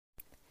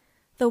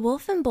The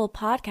Wolf and Bull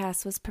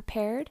podcast was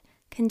prepared,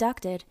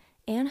 conducted,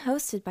 and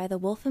hosted by the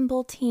Wolf and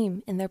Bull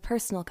team in their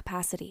personal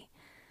capacity.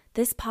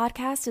 This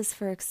podcast is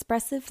for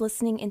expressive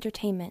listening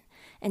entertainment,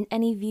 and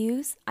any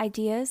views,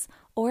 ideas,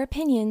 or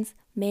opinions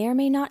may or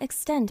may not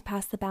extend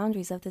past the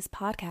boundaries of this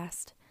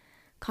podcast.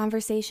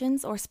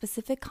 Conversations or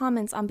specific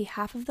comments on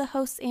behalf of the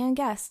hosts and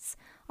guests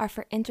are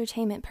for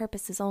entertainment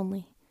purposes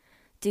only.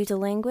 Due to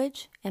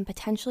language and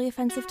potentially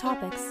offensive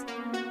topics,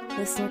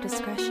 listener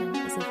discretion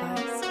is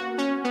advised.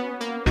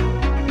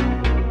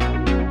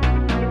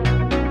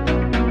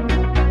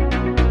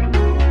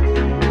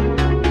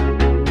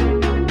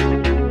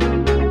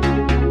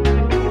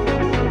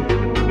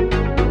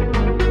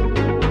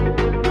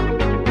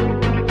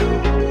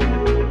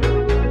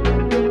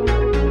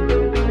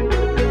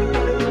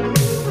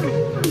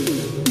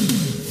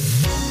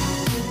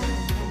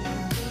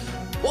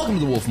 Welcome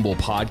to the Wolf and Bull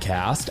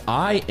podcast.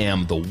 I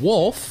am the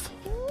wolf.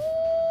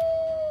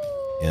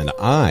 And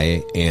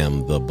I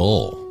am the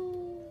bull.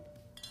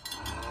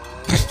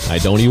 I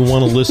don't even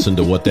want to listen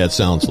to what that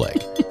sounds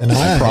like. And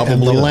I am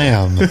the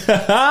lamb.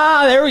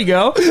 There we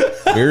go.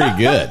 Very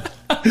good.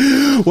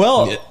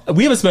 Well,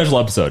 we have a special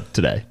episode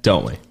today,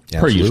 don't we? Absolutely.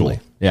 Per usual.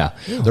 Yeah.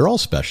 They're all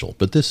special,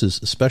 but this is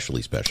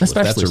especially special.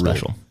 Especially That's a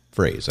special. real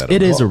phrase.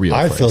 It is a real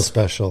I phrase. feel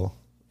special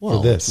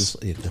for this.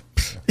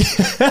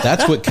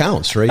 That's what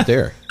counts right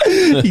there.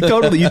 You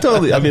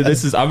totally. I mean,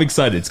 I'm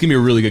excited. It's going to be a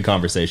really good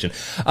conversation.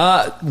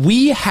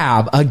 We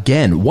have,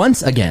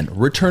 once again,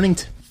 returning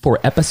for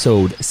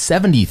episode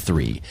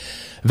 73,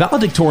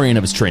 valedictorian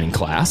of his training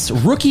class,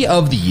 rookie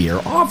of the year,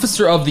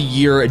 officer of the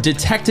year,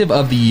 detective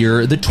of the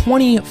year, the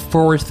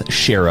 24th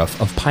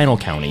sheriff of Pinal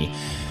County,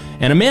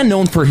 and a man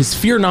known for his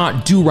fear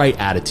not, do right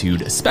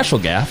attitude. Special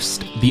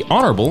guest, the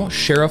Honorable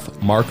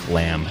Sheriff Mark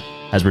Lamb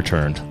has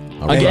returned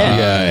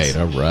again.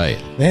 All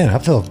right. Man, I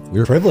feel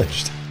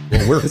privileged.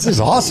 Well, This is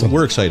awesome.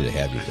 We're excited to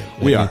have you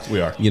there. We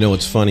are. You know,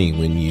 it's funny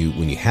when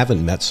you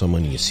haven't met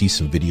someone and you see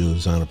some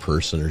videos on a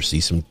person or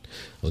see some,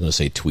 I was going to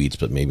say tweets,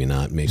 but maybe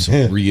not, maybe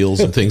some reels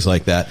and things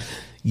like that.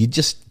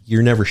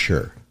 You're never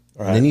sure.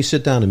 Right. And then you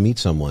sit down and meet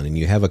someone and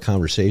you have a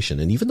conversation.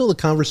 And even though the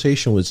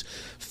conversation was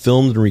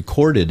filmed and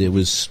recorded, it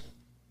was,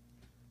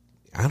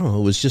 I don't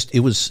know, it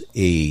was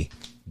a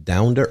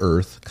down to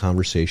earth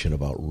conversation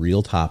about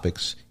real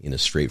topics in a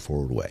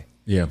straightforward way.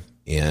 Yeah.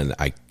 And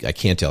I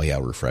can't tell you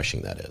how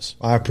refreshing that is.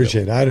 I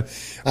appreciate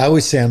it. I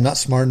always say I'm not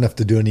smart enough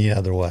to do it any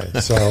other way.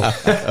 So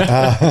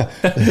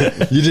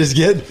you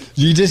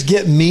just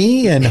get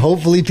me, and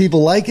hopefully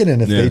people like it.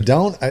 And if they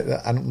don't,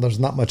 I don't, there's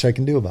not much I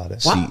can do about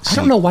it. I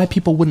don't know why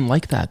people wouldn't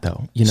like that,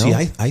 though. You know,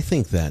 I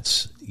think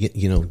that's,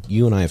 you know,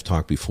 you and I have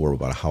talked before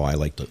about how I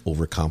like to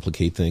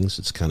overcomplicate things.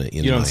 It's kind of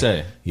in you don't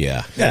say.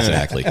 Yeah,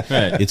 exactly.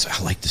 Right.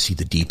 I like to see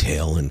the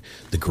detail and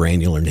the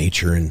granular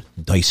nature and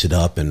dice it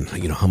up, and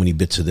you know how many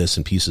bits of this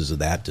and pieces of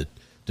that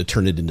to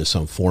turn it into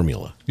some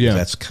formula. Yeah,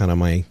 that's kind of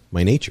my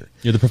nature.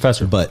 You're the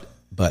professor. But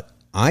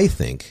I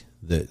think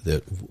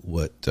that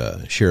what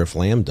Sheriff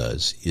Lamb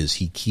does is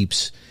he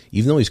keeps,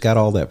 even though he's got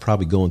all that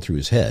probably going through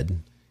his head,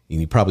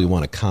 and you probably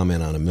want to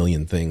comment on a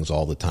million things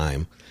all the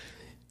time,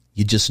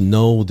 you just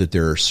know that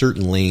there are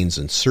certain lanes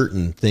and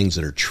certain things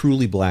that are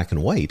truly black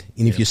and white.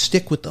 And if you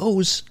stick with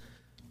those,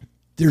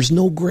 there's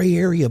no gray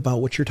area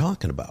about what you're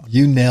talking about.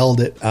 You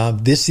nailed it.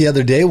 The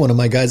other day, one of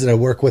my guys that I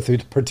work with to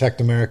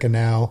Protect America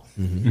Now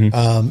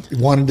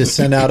wanted to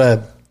send out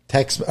a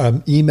text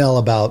email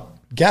about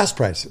gas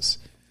prices.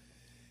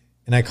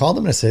 And I called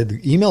him and I said,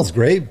 the email's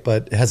great,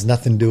 but it has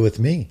nothing to do with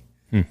me.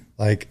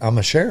 Like, I'm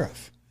a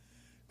sheriff.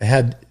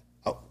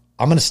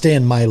 I'm going to stay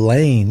in my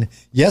lane.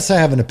 Yes, I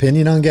have an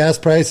opinion on gas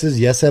prices.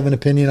 Yes, I have an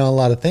opinion on a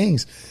lot of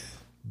things.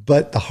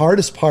 But the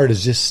hardest part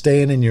is just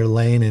staying in your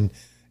lane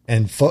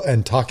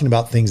and talking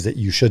about things that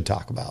you should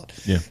talk about.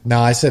 Yeah.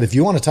 Now, I said, if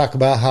you want to talk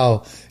about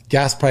how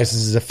gas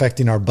prices is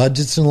affecting our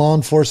budgets in law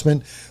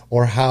enforcement,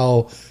 or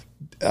how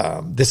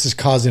this is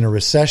causing a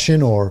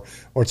recession, or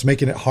it's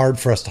making it hard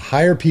for us to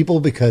hire people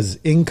because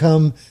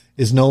income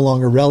is no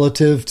longer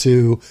relative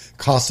to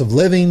cost of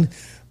living,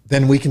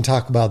 then we can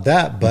talk about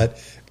that. But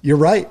you're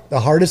right.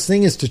 The hardest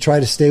thing is to try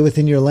to stay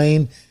within your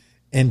lane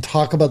and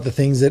talk about the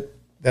things that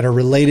are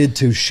related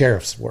to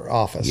sheriff's work,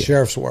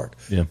 the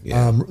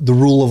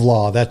rule of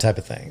law, that type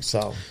of thing.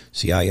 So,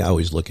 see, I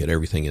always look at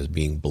everything as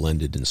being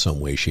blended in some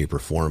way, shape, or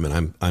form,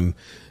 and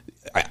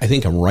I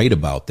think I'm right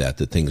about that.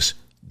 That things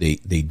they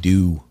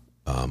do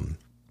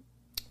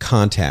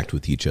contact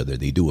with each other,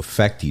 they do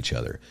affect each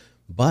other.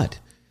 But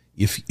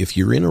if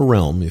you're in a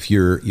realm, if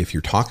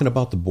you're talking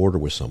about the border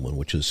with someone,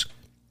 which has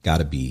got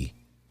to be,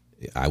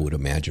 I would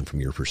imagine from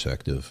your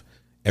perspective,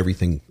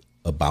 everything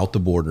about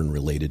the border and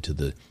related to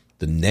the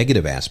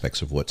negative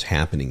aspects of what's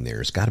happening there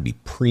has got to be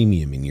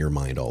premium in your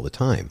mind all the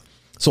time.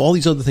 So all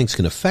these other things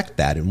can affect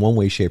that in one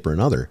way, shape, or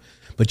another,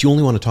 but you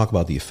only want to talk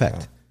about the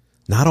effect,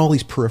 not all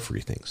these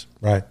periphery things.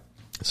 Right.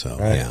 So,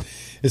 right. Yeah.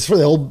 It's for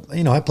the old,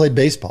 I played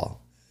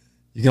baseball.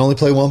 You can only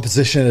play one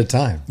position at a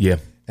time. Yeah.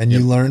 And you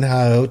learn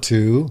how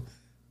to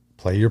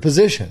play your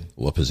position.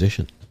 What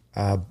position?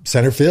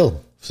 Center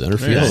field. Center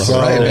field. So,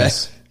 all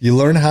right. You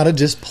learn how to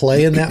just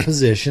play in that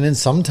position. And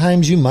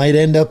sometimes you might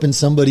end up in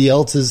somebody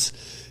else's,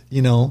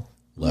 you know,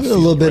 Left a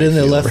field, little bit right in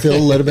the field, left right? field,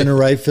 a little bit in the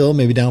right field,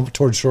 maybe down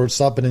towards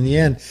shortstop. And in the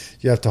end,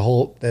 you have to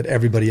hope that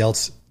everybody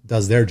else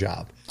does their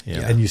job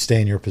and you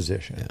stay in your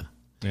position.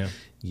 Yeah.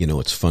 You know,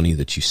 it's funny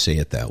that you say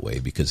it that way,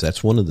 because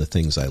that's one of the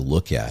things I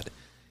look at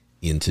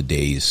in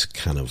today's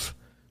kind of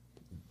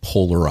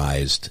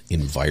polarized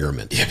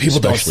environment. Yeah, people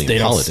especially don't, in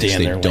they politics. don't stay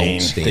in their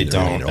lane. They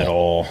don't at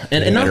all.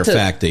 And not matter of to-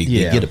 fact, they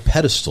get a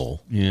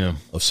pedestal Yeah.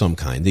 of some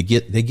kind. They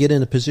get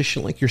in a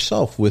position like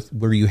yourself with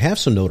where you have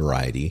some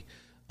notoriety,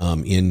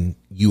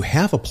 you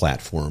have a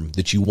platform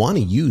that you want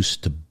to use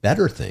to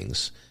better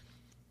things,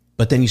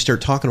 but then you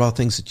start talking about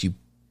things that you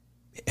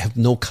have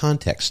no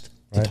context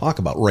to talk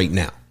about right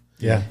now.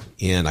 Yeah.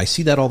 And I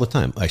see that all the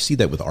time. I see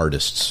that with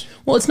artists.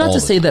 Well, it's not all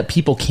to the say that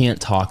people can't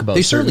talk about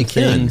They certain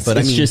certainly can, things, but I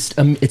it's mean- just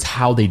it's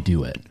how they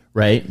do it,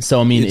 right? So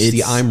I mean, It's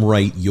the I'm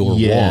right, you're wrong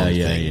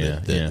thing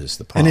that is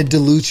the And problem. it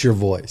dilutes your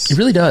voice. It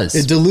really does.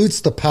 It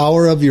dilutes the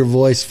power of your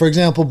voice. For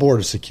example,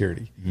 border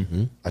security.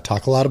 I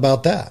talk a lot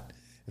about that.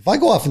 If I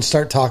go off and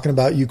start talking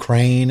about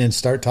Ukraine and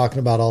start talking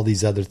about all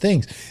these other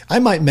things, I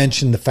might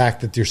mention the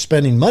fact that you're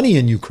spending money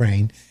in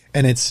Ukraine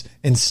and it's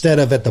instead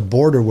of at the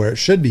border where it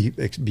should be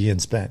being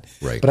spent.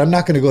 Right. But I'm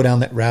not going to go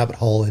down that rabbit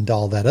hole into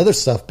all that other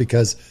stuff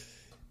because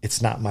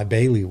it's not my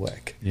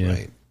bailiwick. Yeah.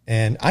 Right.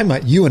 And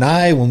you and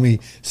I, when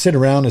we sit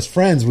around as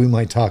friends, we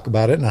might talk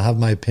about it and I'll have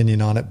my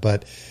opinion on it.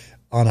 But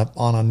on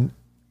a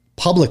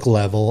public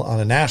level, on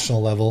a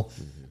national level,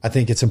 I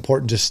think it's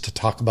important just to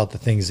talk about the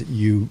things that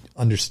you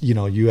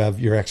have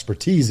your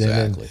expertise in.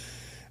 Exactly. And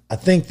I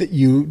think that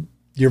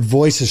your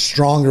voice is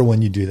stronger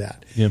when you do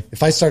that. Yeah.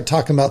 If I start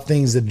talking about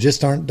things that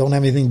just don't have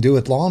anything to do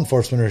with law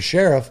enforcement or a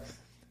sheriff,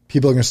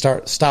 people are going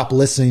to stop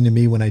listening to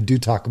me when I do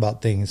talk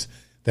about things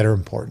that are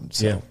important.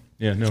 So.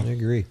 Yeah, no. I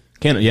agree.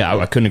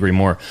 I couldn't agree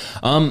more.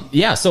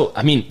 So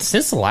I mean,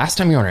 since the last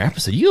time you were on our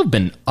episode, you have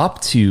been up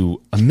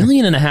to 1.5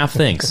 million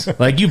things.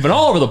 Like you've been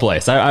all over the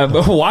place. I'm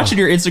watching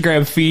your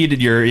Instagram feed,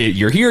 and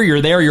you're here,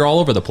 you're there, you're all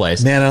over the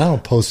place. Man, and I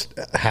don't post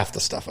half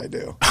the stuff I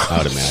do. I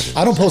would imagine.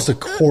 I don't post a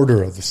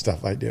quarter of the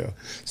stuff I do.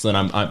 So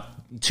then I'm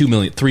 2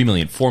 million, 3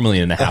 million, 4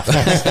 million and a half.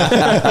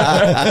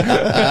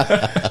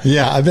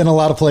 Yeah, I've been a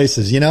lot of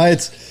places. You know,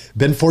 it's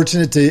been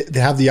fortunate to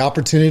have the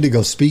opportunity to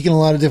go speak in a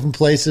lot of different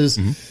places,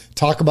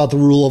 talk about the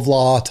rule of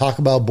law, talk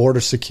about border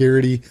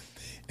security.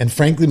 And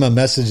frankly, my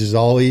message is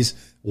always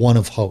one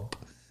of hope.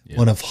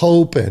 One of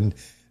hope and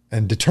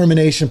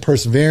determination,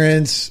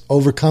 perseverance,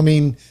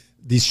 overcoming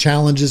these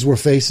challenges we're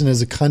facing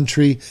as a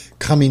country,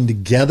 coming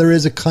together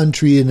as a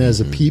country and as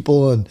a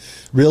people, and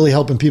really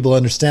helping people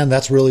understand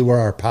that's really where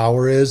our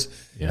power is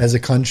as a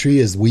country,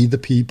 is we the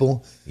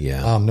people.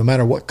 Yeah. No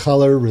matter what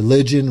color,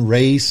 religion,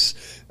 race,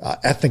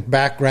 ethnic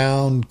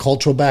background,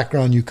 cultural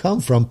background you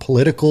come from,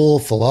 political,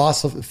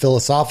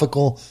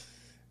 philosophical,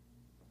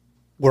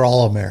 we're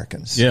all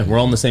Americans. Yeah, we're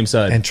all on the same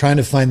side. And trying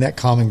to find that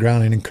common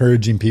ground and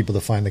encouraging people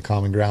to find the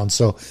common ground.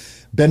 So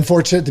been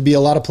fortunate to be a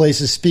lot of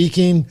places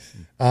speaking,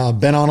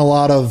 been on a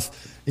lot of,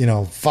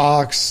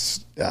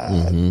 Fox,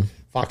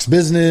 Fox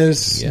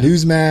Business,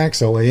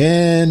 Newsmax,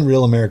 OAN,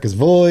 Real America's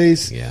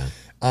Voice. Yeah.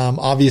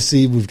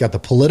 Obviously we've got the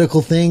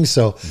political thing.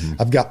 So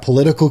I've got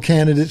political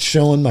candidates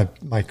showing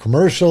my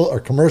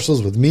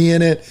commercials with me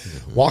in it,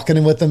 walking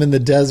in with them in the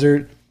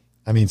desert.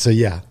 I mean, so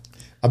yeah,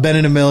 I've been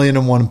in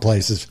 1,000,001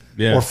 places.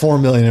 Yeah. Or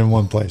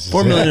 4,000,001 places.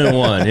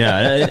 4,000,001.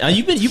 Yeah.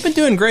 You've been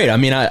doing great. I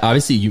mean,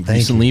 obviously you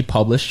recently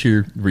published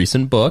your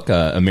recent book,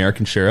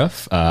 American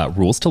Sheriff,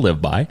 Rules to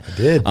Live By. I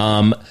did.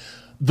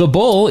 The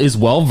Bull is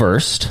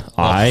well-versed.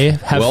 I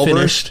have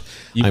finished.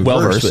 I'm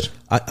well-versed.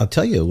 I'll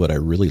tell you what I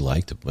really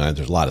liked. There's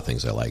a lot of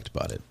things I liked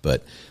about it,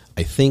 but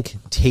I think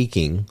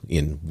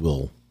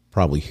we'll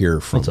probably hear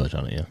from We'll touch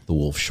on it, the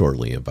Wolf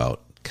shortly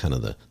about kind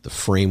of the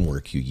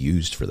framework you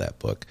used for that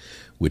book,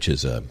 which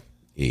is a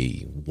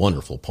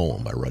wonderful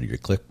poem by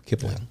Rudyard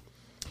Kipling. Yeah.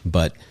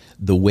 But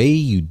the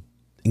way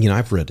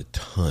I've read a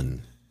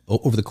ton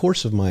over the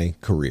course of my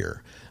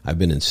career. I've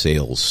been in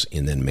sales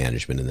and then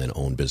management and then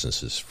owned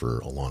businesses for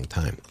a long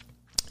time.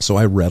 So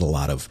I read a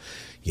lot of,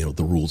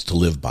 the rules to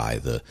live by,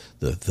 the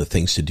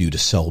things to do to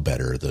sell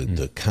better,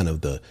 the kind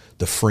of the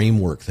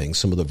framework things,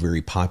 some of the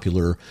very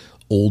popular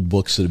old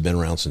books that have been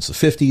around since the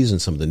 50s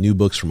and some of the new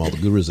books from all the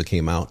gurus that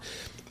came out.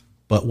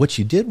 But what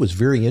you did was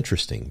very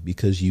interesting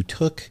because you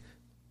took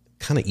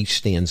kind of each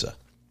stanza,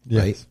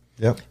 right?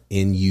 Yep.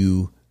 And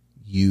you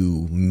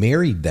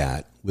married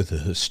that with a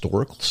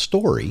historical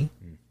story,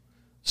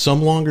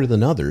 some longer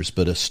than others,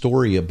 but a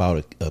story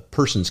about a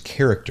person's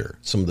character,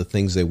 some of the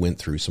things they went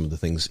through, some of the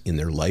things in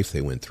their life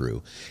they went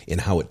through, and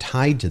how it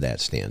tied to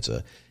that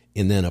stanza,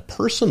 and then a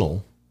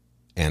personal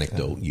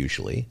anecdote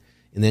usually,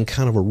 and then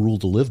kind of a rule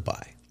to live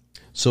by.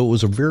 So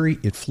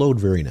it flowed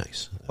very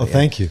nice. Well,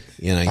 thank you.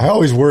 And I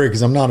always worry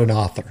because I'm not an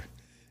author.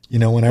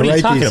 When What are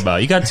you talking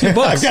about? You got 2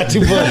 books. I've got 2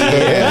 books.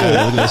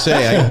 I was going to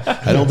say,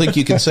 I don't think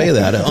you can say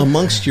that.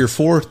 Amongst your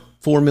 4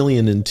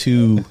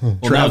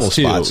 4,000,002 travel it's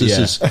 2, spots. This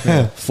yeah. is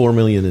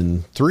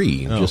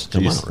 4,003,000 just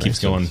come geez, out. Right? keeps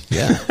going.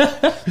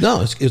 Yeah.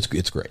 No,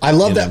 it's great. I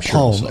love And that I'm sure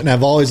poem, so. and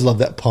I've always loved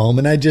that poem.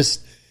 And I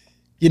just,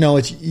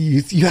 it's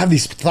you have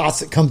these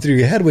thoughts that come through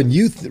your head when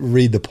you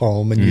read the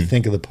poem and you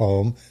think of the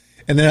poem.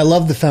 And then I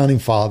love the Founding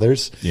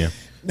Fathers. Yeah.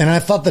 And I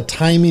thought the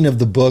timing of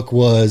the book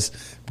was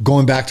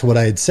going back to what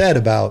I had said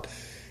about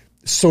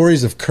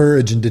stories of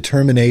courage and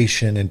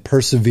determination and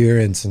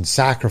perseverance and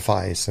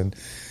sacrifice and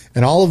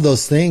all of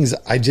those things.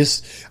 I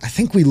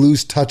think we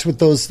lose touch with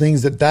those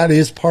things, that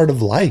is part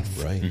of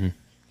life. Right. Mm-hmm.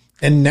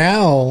 And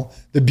now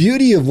the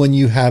beauty of when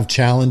you have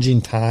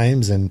challenging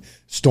times and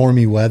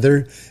stormy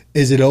weather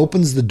is it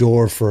opens the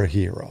door for a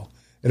hero.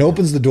 It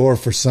opens the door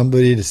for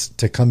somebody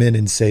to come in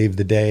and save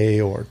the day,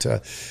 or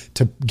to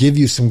give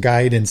you some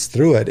guidance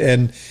through it.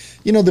 And,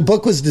 the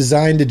book was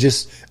designed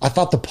to I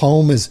thought the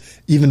poem is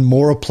even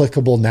more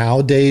applicable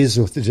nowadays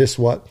with just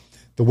where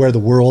the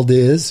world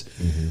is.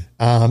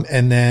 Mm-hmm.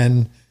 And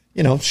then,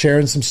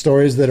 sharing some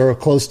stories that are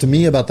close to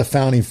me about the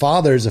Founding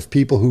Fathers, of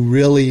people who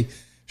really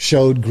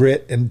showed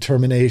grit and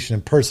determination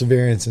and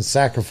perseverance and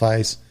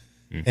sacrifice,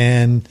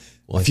 and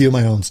a few of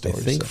my own stories.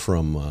 I think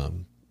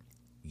from,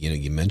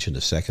 you mentioned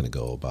a second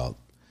ago about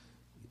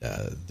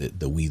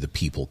the we the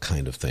people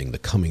kind of thing, the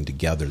coming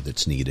together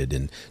that's needed,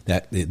 and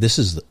that this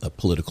is a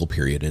political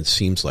period, and it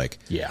seems like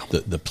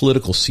the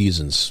political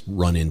seasons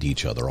run into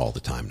each other all the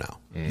time now.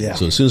 Yeah.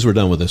 So as soon as we're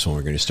done with this one,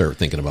 we're going to start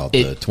thinking about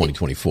the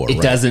 2024. It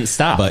right? doesn't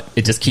stop.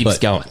 It just keeps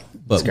going.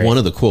 But one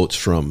of the quotes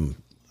from,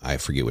 I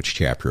forget which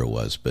chapter it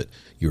was, but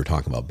you were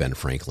talking about Ben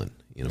Franklin.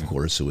 Of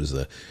course, it was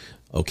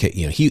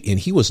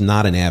he was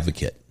not an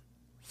advocate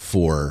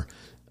for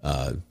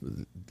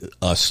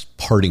us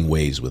parting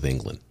ways with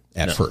England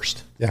at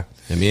first. Yeah.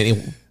 I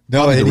mean, and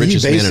the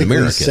richest man in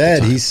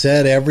America he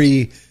said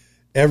every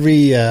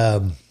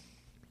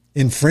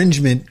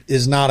infringement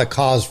is not a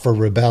cause for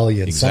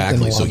rebellion.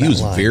 Exactly. So he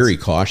was very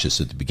cautious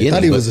at the beginning. I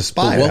thought he was a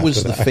spy. But what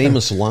was the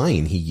famous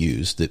line he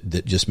used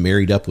that just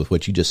married up with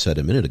what you just said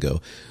a minute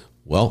ago?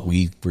 Well,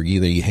 we're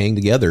either hang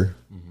together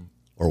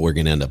or we're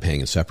going to end up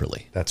hanging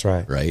separately. That's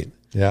right. Right?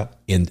 Yeah.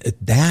 And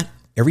that,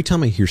 every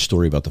time I hear a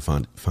story about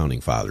the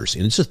Founding Fathers,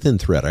 and it's a thin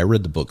thread. I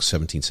read the book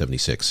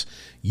 1776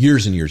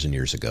 years and years and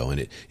years ago, and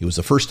it was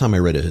the first time I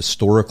read a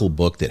historical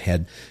book that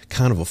had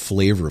kind of a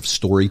flavor of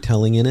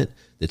storytelling in it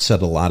that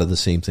said a lot of the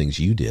same things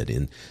you did.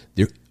 And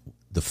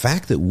the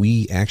fact that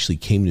we actually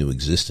came into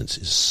existence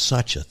is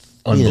such a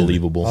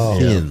unbelievable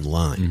thin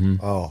line.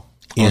 Mm-hmm. Oh,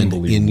 and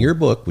in your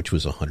book, which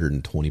was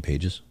 120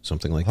 pages,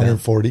 something like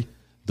 140,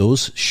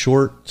 those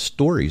short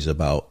stories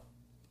about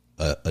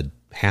a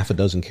half a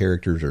dozen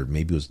characters, or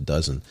maybe it was a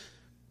dozen,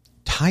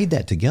 tied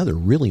that together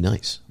really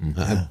nice.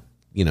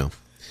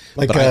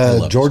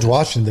 George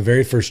Washington, the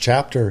very first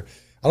chapter,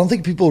 I don't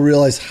think people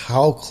realize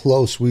how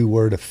close we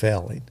were to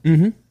failing.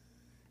 Mm-hmm.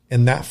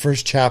 In that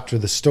first chapter,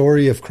 the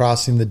story of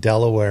crossing the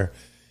Delaware,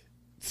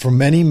 for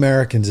many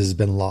Americans, has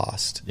been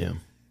lost. Yeah.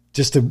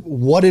 Just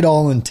what it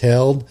all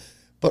entailed.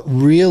 But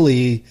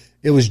really,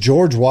 it was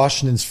George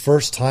Washington's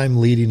first time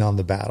leading on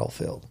the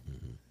battlefield.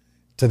 Mm-hmm.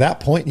 To that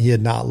point, he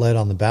had not led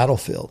on the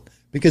battlefield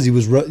because he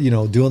was,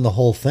 doing the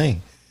whole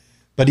thing.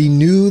 But he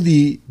knew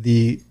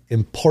the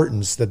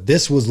importance that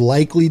this was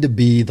likely to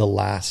be the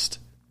last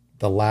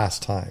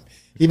time.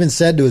 He even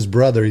said to his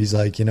brother, he's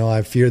like,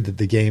 I fear that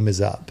the game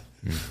is up.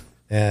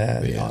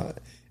 And,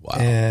 wow,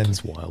 and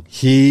that's wild.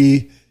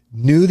 He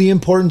knew the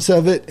importance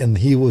of it, and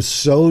he was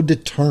so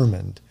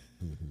determined.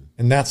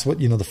 And that's what,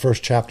 the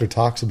first chapter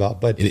talks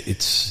about. But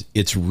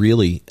it's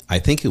really, I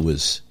think it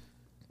was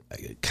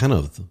kind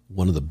of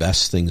one of the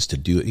best things to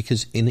do,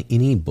 because in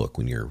any book,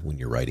 when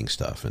you're writing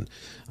stuff, and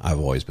I've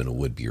always been a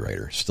would-be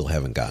writer, still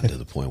haven't gotten to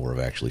the point where I've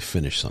actually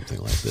finished something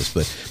like this,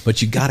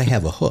 but you got to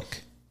have a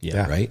hook.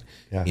 Yeah. Right.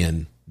 Yeah.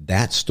 And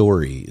that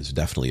story is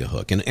definitely a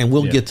hook, and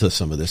we'll get to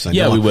some of this.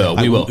 We will.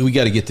 We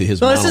got to get to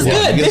his. No, this is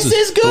monologue, good. because This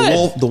is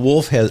good. The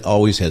wolf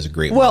always has a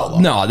great. Well,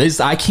 monologue.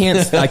 no, I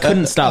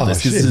couldn't stop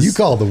this. shit, This is, you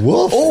call the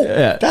wolf? Oh,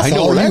 yeah. that's I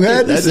know all what you I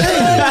had did. to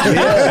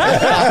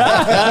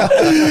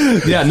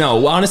say. Yeah,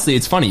 no, honestly,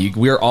 it's funny.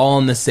 We're all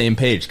on the same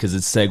page because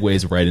it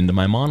segues right into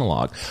my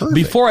monologue. Perfect.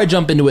 Before I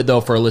jump into it, though,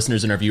 for our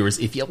listeners and our viewers,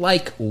 if you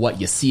like what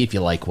you see, if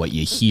you like what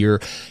you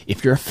hear,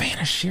 if you're a fan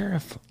of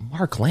Sheriff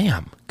Mark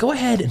Lamb, go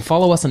ahead and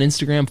follow us on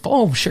Instagram.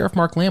 Follow Sheriff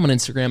Mark Lamb on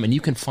Instagram, and you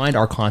can find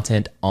our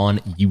content on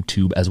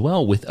YouTube as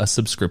well with a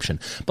subscription.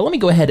 But let me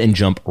go ahead and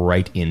jump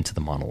right into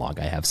the monologue.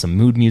 I have some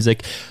mood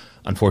music.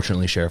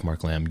 Unfortunately, Sheriff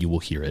Mark Lamb, you will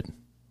hear it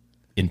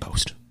in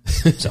post.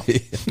 So,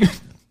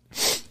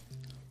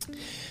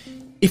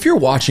 if you're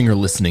watching or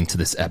listening to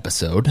this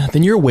episode,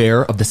 then you're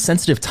aware of the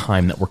sensitive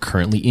time that we're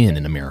currently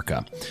in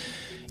America.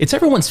 It's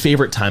everyone's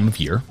favorite time of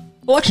year,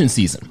 election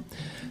season.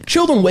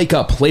 Children wake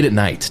up late at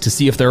night to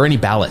see if there are any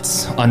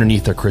ballots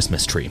underneath their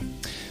Christmas tree.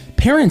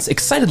 Parents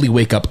excitedly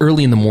wake up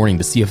early in the morning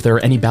to see if there are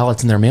any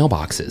ballots in their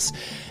mailboxes.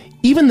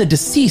 Even the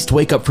deceased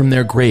wake up from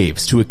their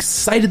graves to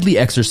excitedly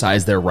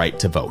exercise their right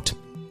to vote.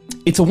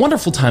 It's a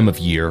wonderful time of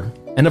year,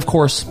 and of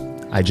course,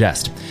 I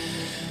jest.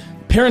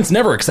 Parents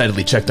never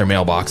excitedly check their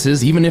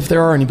mailboxes, even if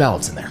there are any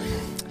ballots in there.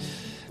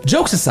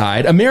 Jokes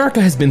aside,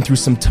 America has been through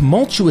some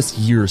tumultuous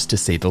years to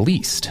say the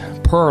least.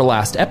 Per our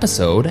last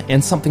episode,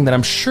 and something that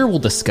I'm sure we'll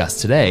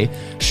discuss today,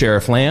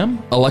 Sheriff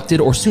Lamb,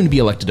 elected or soon-to-be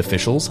elected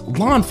officials,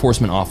 law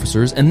enforcement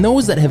officers, and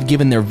those that have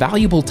given their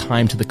valuable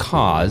time to the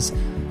cause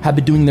have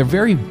been doing their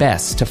very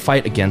best to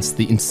fight against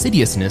the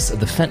insidiousness of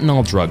the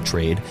fentanyl drug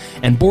trade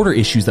and border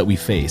issues that we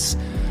face,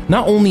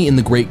 not only in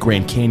the great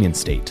Grand Canyon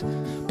state,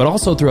 but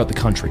also throughout the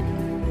country.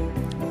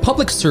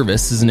 Public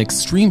service is an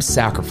extreme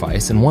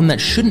sacrifice and one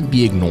that shouldn't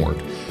be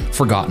ignored,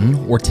 forgotten,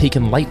 or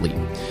taken lightly.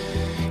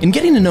 In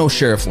getting to know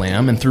Sheriff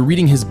Lamb and through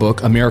reading his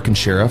book, American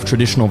Sheriff,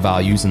 Traditional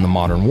Values in the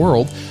Modern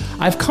World,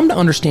 I've come to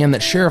understand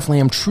that Sheriff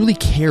Lamb truly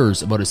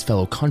cares about his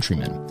fellow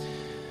countrymen,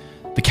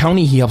 the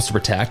county he helps to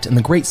protect, and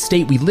the great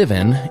state we live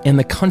in, and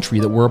the country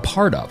that we're a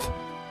part of.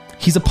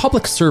 He's a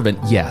public servant,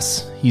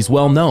 yes. He's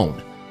well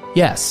known,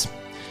 yes.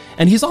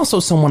 And he's also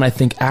someone I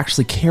think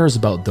actually cares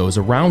about those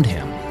around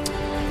him.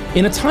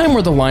 In a time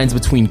where the lines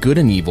between good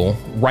and evil,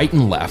 right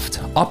and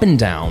left, up and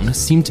down,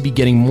 seem to be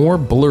getting more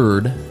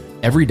blurred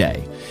every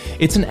day,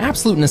 it's an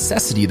absolute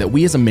necessity that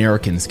we as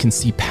Americans can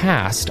see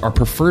past our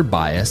preferred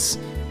bias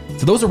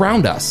to those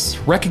around us,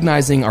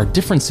 recognizing our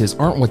differences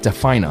aren't what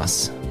define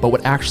us, but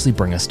what actually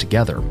bring us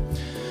together.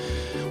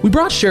 We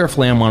brought Sheriff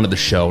Lamb onto the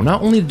show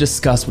not only to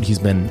discuss what he's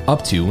been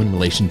up to in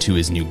relation to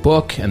his new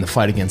book and the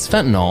fight against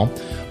fentanyl,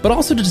 but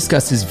also to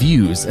discuss his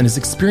views and his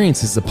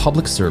experiences as a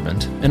public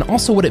servant, and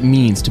also what it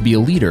means to be a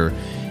leader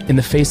in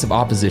the face of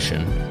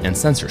opposition and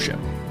censorship.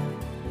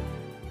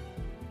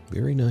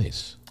 Very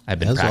nice. I've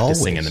been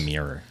practicing in the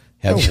mirror.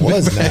 That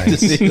was nice.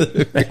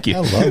 Thank you. I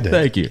loved it.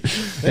 Thank you.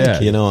 Yeah.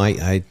 You know,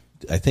 I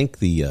think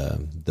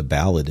the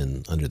ballad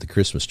in Under the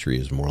Christmas Tree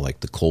is more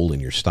like the coal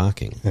in your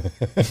stocking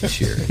this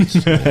year.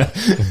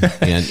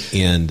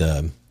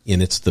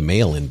 And it's the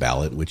mail-in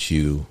ballot, which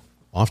you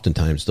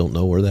oftentimes don't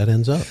know where that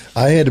ends up.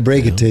 I had to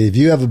break it to you. If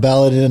you have a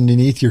ballot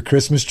underneath your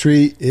Christmas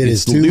tree,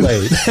 it's too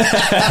late.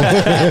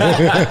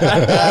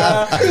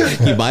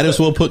 You might as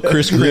well put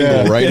Kris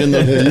Kringle right in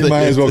the... You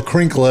might as well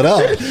crinkle it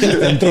up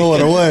and throw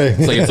it away.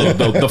 It's like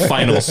the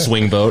final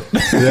swing vote.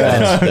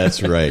 Yeah,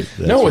 that's right.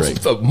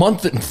 It's a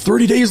month and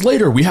 30 days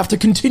later. We have to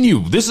continue.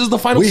 This is the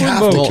final swing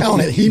vote. We have to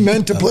count it. He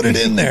meant to put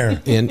it in there.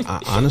 And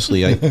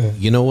honestly,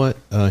 you know what,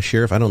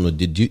 Sheriff? I don't know.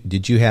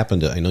 Did you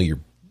happen to... I know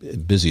you're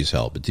busy as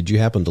hell, but did you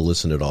happen to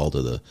listen at all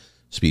to the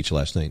speech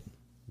last night,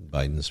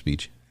 Biden's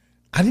speech?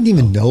 I didn't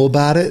even know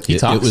about it.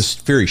 It was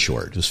very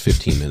short. It was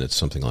 15 minutes,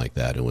 something like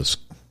that. It was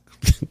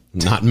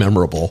not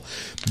memorable,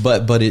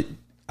 but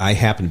I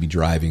happened to be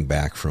driving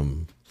back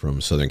from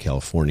Southern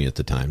California at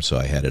the time, so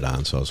I had it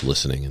on, so I was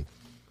listening,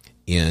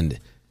 and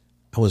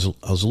I was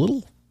a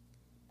little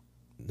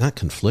not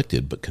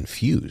conflicted, but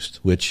confused,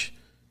 which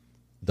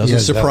doesn't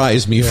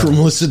surprise me from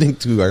listening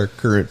to our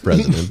current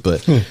president,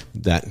 but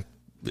that.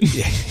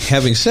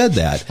 Having said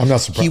that, I'm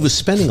not surprised. He was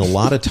spending a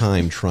lot of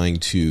time trying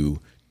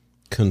to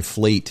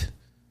conflate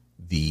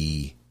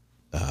the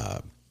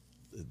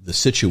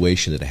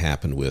situation that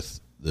happened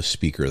with the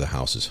Speaker of the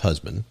House's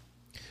husband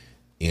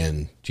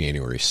in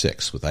January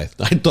 6th, which I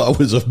thought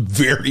was a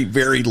very,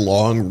 very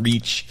long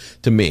reach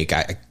to make.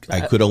 I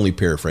could only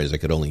paraphrase. I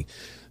could only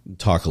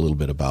talk a little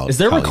bit about. Is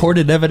there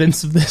recorded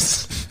evidence of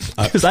this?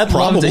 Because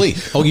probably.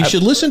 You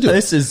should listen to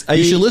it.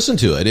 You should listen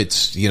to it.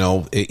 It's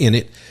in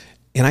it.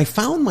 And I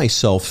found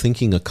myself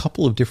thinking a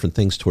couple of different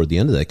things toward the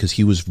end of that, because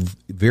he was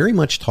very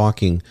much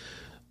talking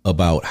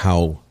about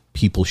how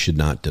people should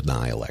not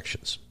deny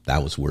elections.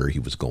 That was where he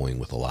was going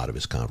with a lot of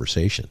his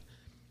conversation.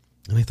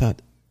 And I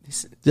thought,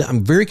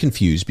 I'm very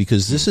confused,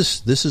 because this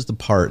is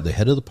the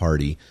head of the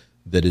party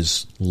that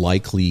is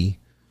likely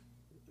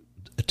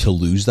to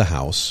lose the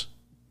House,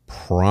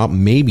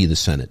 maybe the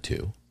Senate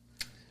too,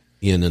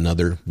 in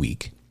another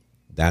week.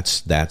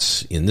 That's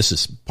and this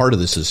is part of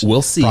this is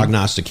we'll see.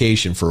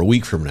 Prognostication for a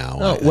week from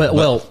now.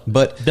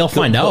 But they'll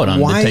find out on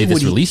the day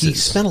this releases. He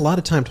spent a lot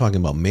of time talking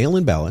about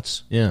mail-in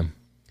ballots. Yeah.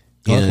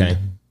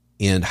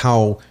 And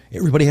how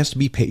everybody has to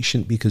be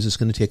patient because it's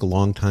going to take a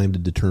long time to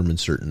determine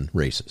certain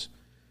races.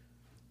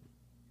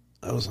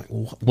 I was like,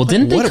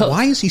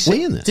 why is he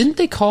saying this? Didn't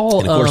they call?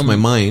 And of course, my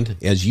mind,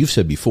 as you've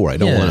said before, I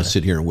don't want to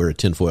sit here and wear a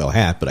tinfoil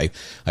hat, but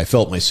I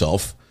felt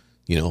myself,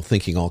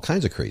 thinking all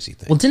kinds of crazy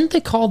things. Well, didn't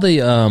they call the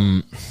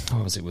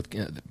what was it with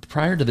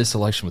prior to this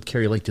election with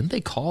Carrie Lake? Didn't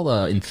they call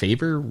in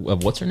favor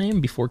of what's her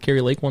name before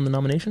Carrie Lake won the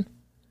nomination?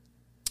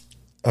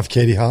 Of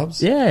Katie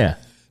Hobbs? Yeah.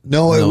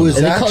 No, it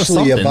was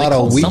actually about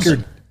a week.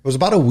 It was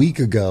about a week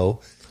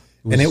ago,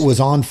 and it was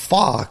on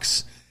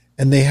Fox,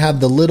 and they had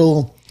the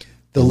little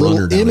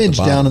image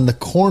down in the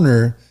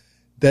corner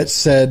that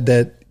said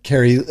that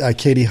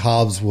Katie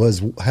Hobbs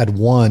had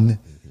won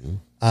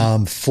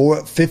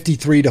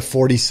 53 to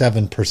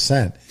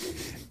 47%,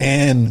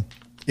 and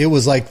it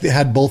was like they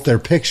had both their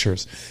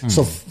pictures.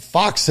 So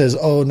Fox says,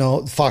 "Oh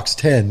no, Fox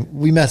 10,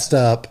 we messed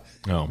up.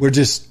 Oh. Hmm. We're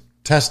just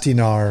testing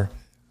our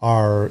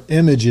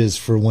images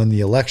for when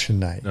the election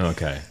night."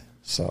 Okay.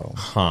 So,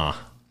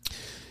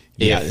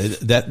 yeah,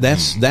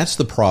 that's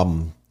the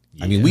problem.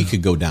 I mean, we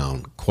could go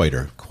down quite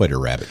a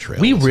rabbit trail.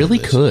 We really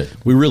could.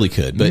 We really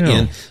could. But Yeah.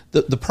 and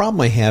the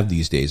problem I have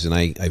these days, and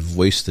I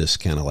voiced this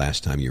kind of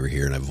last time you were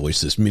here, and I've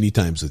voiced this many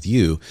times with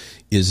you,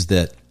 is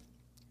that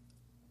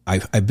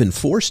I've been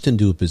forced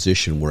into a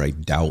position where I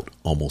doubt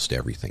almost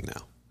everything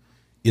now.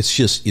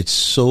 It's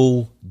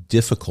so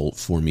difficult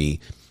for me.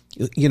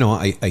 You know,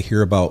 I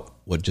hear about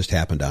what just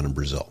happened down in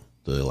Brazil,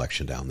 the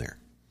election down there.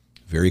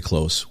 Very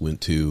close,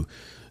 went to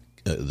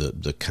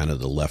the kind of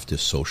the leftist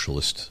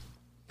socialist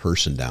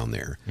person down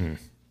there.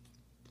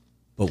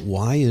 But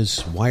why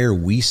are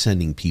we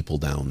sending people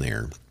down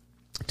there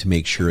to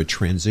make sure a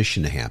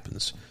transition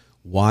happens?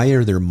 Why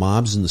are there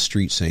mobs in the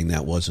street saying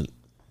that wasn't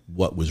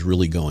what was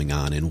really going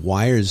on? And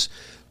why is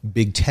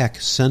big tech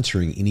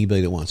censoring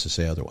anybody that wants to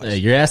say otherwise?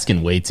 You're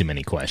asking way too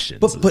many questions.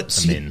 But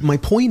see, my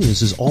point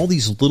is all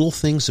these little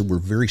things that were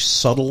very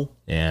subtle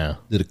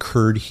that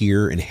occurred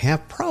here and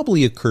have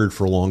probably occurred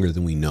for longer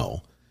than we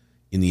know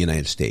in the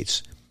United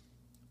States.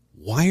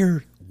 Why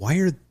are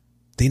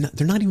they not?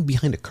 They're not even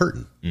behind a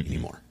curtain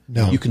anymore.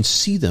 No, you can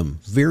see them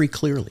very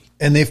clearly.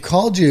 And they've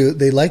called you.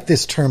 They like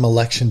this term,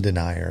 election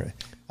denier.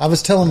 I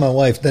was telling my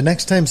wife, the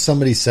next time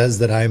somebody says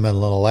that I'm an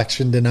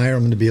election denier, I'm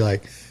going to be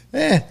like,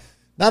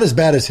 not as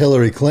bad as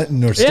Hillary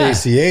Clinton or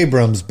Stacey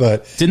Abrams,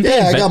 but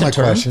I got my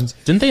questions.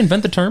 Didn't they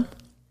invent the term?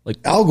 Like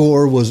Al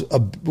Gore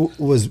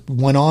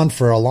went on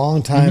for a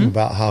long time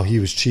about how he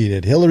was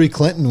cheated. Hillary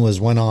Clinton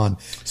went on.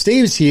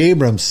 Stacey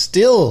Abrams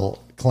still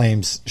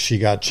claims she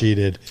got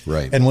cheated.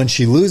 Right. And when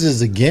she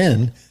loses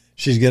again,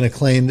 she's going to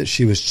claim that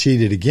she was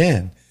cheated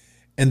again.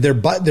 And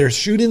they're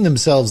shooting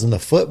themselves in the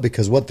foot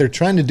because what they're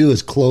trying to do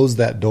is close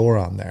that door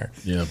on there.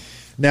 Yeah.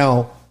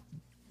 Now,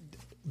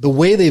 the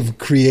way they've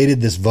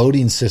created this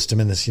voting system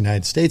in this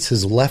United States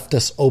has left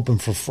us open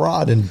for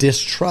fraud and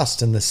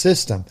distrust in the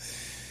system.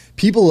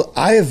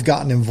 I have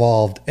gotten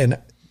involved, and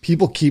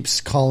people keep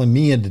calling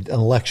me an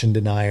election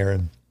denier,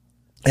 and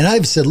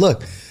I've said,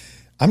 look,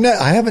 I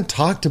haven't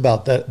talked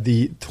about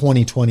the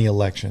 2020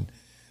 election.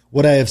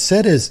 What I have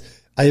said is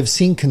I have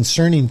seen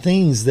concerning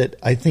things that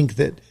I think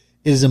that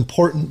it is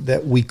important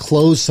that we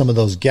close some of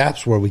those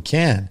gaps where we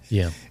can.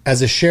 Yeah.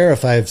 As a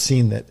sheriff, I have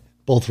seen that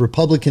both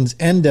Republicans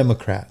and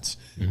Democrats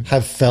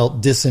have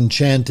felt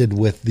disenchanted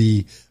with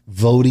the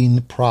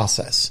voting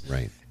process.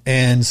 Right.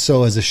 And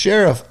so as a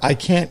sheriff, I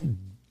can't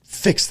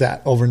fix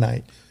that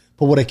overnight.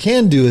 But what I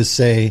can do is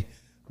say,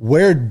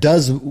 where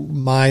does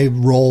my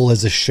role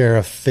as a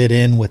sheriff fit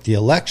in with the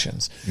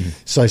elections?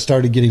 So I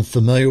started getting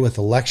familiar with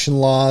election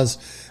laws.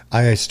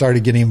 I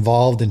started getting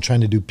involved in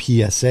trying to do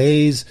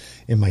PSAs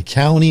in my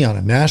county on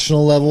a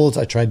national level.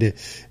 I tried to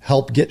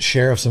help get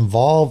sheriffs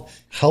involved,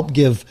 help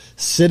give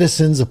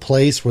citizens a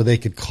place where they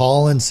could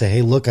call and say,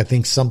 hey, look, I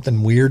think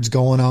something weird's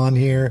going on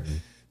here.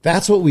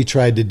 That's what we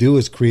tried to do,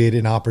 is create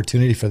an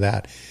opportunity for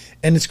that.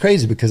 And it's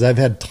crazy because I've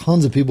had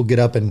tons of people get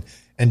up and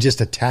just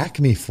attack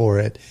me for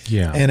it.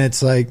 Yeah. And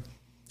it's like,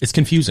 it's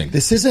confusing.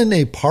 this isn't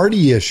a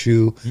party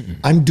issue.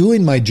 I'm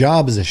doing my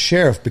job as a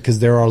sheriff because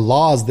there are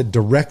laws that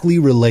directly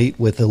relate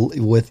with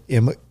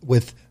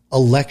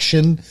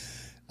election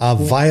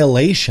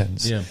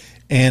violations. Yeah.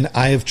 And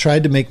I have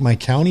tried to make my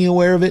county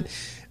aware of it.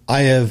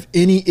 I have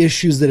any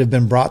issues that have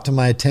been brought to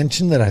my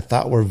attention that I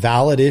thought were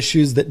valid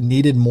issues that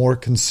needed more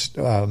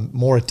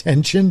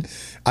attention.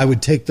 I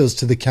would take those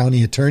to the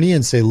county attorney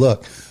and say,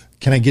 look,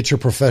 can I get your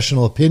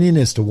professional opinion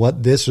as to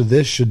what this or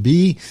this should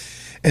be?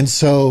 And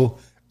so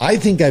I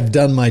think I've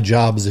done my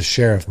job as a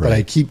sheriff, but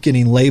I keep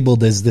getting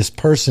labeled as this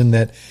person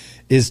that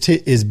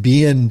is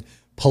being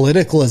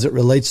political as it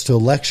relates to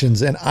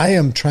elections. And I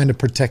am trying to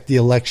protect the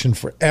election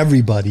for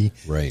everybody.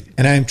 Right.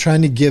 And I am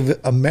trying to give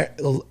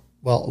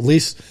at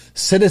least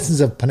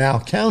citizens of Pinal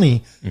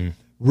County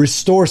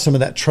restore some of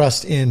that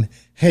trust in,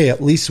 hey,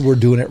 at least we're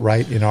doing it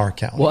right in our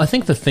county. Well, I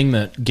think the thing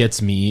that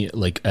gets me,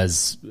 like,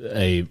 as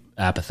a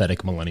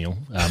apathetic millennial,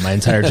 my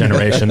entire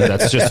generation,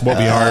 that's just what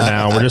we are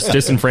now. We're just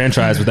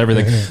disenfranchised with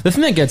everything. The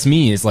thing that gets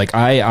me is, like,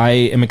 I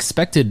am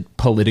expected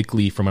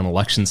politically from an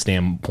election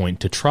standpoint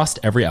to trust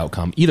every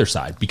outcome, either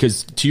side,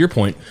 because to your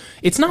point,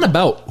 it's not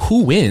about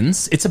who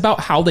wins. It's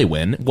about how they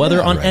win,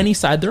 whether on any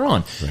side they're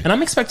on. Right. And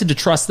I'm expected to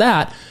trust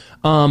that.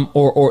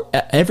 Or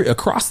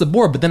across the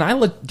board, but then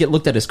I get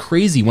looked at as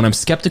crazy when I'm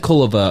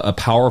skeptical of a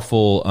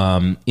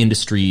powerful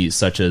industry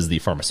such as the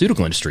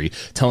pharmaceutical industry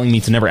telling me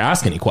to never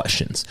ask any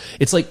questions.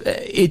 It's like,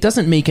 it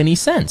doesn't make any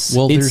sense.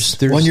 Well, there's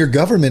on your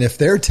government, if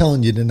they're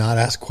telling you to not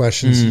ask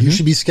questions, you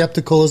should be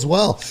skeptical as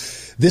well.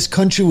 This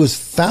country was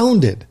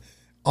founded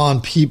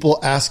on people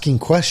asking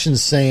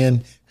questions,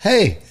 saying,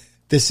 hey,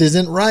 this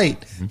isn't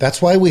right.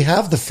 That's why we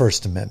have the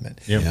First Amendment.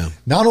 Yeah.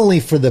 Not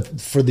only for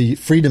the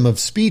freedom of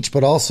speech,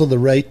 but also the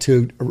right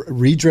to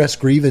redress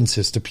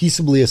grievances, to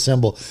peaceably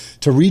assemble,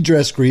 to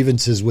redress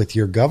grievances with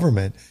your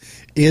government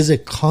is a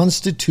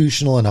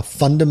constitutional and a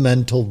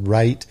fundamental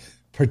right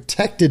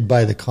protected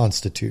by the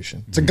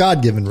Constitution. It's a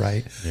God-given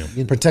right,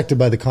 protected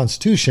by the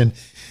Constitution.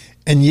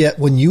 And yet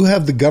when you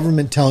have the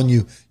government telling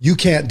you, you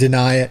can't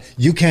deny it,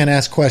 you can't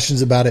ask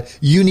questions about it,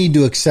 you need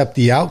to accept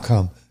the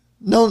outcome.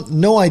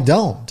 No, I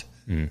don't.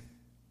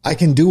 I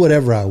can do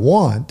whatever I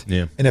want.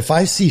 Yeah. And if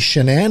I see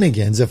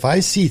shenanigans, if I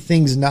see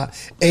things not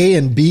A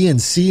and B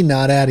and C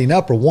not adding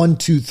up, or 1,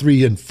 2,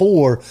 3, and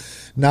 4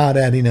 not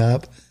adding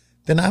up,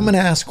 then I'm going to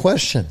ask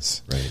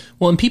questions. Right.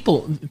 Well, and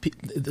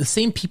the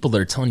same people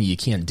that are telling you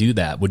can't do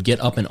that would get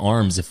up in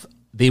arms if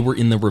they were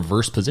in the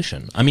reverse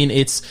position. I mean,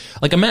 it's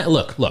like,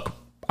 look,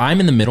 I'm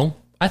in the middle.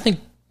 I think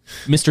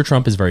Mr.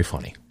 Trump is very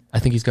funny. I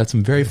think he's got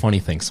some very funny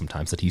things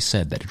sometimes that he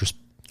said that are just,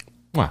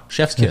 wow,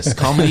 chef's kiss,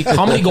 comedy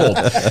gold.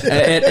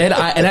 And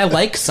I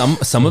like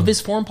some of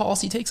his foreign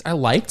policy takes. I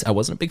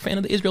wasn't a big fan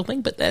of the Israel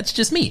thing, but that's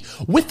just me.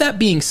 With that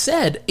being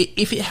said,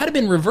 if it had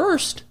been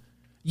reversed,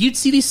 you'd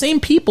see these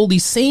same people,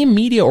 these same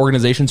media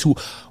organizations who,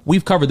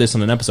 we've covered this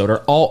on an episode,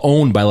 are all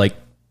owned by like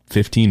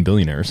 15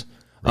 billionaires.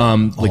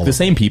 Like the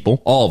same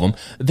people, all of them,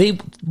 they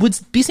would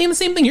be saying the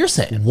same thing you're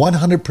saying.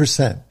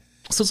 100%.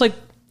 So it's like,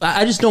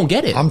 I just don't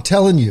get it. I'm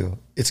telling you,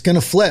 it's going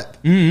to flip.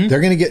 Mm-hmm.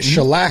 They're going to get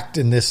shellacked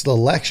in this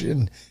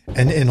election.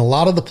 And in a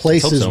lot of the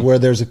places so. where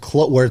there's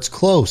where it's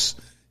close,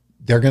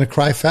 they're going to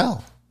cry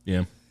foul.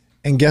 Yeah.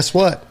 And guess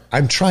what?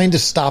 I'm trying to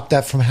stop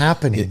that from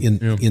happening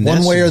In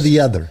one way or essence, the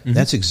other. Mm-hmm.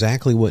 That's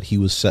exactly what he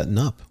was setting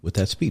up with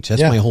that speech.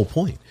 That's my whole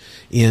point.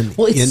 And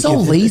well, it's so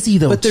lazy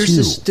though. But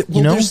there's too,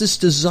 there's this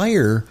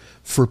desire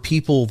for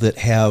people that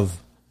have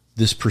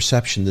this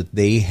perception that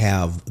they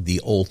have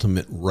the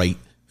ultimate right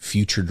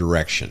future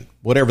direction,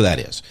 whatever that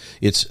is.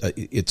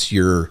 It's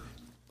your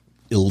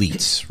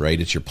elites, right?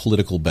 It's your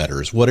political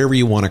betters, whatever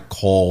you want to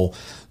call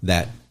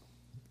that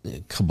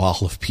cabal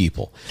of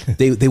people.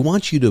 They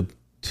want you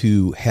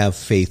to have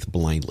faith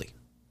blindly.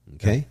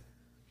 Okay.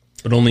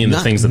 But only in the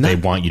things that they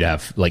want you to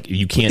have. Like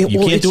you can't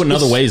do it in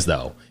other ways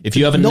though. If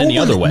you haven't in any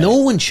other way. No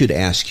one should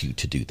ask you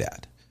to do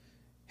that.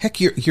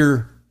 Heck,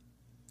 your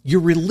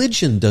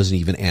religion doesn't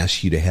even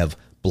ask you to have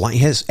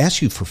has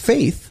asked you for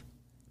faith,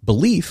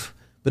 belief,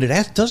 but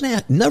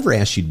it never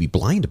asks you to be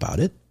blind about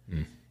it.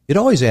 It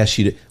always asks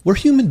you to. We're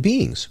human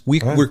beings.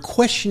 We're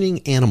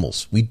questioning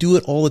animals. We do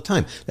it all the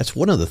time. That's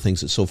one of the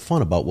things that's so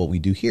fun about what we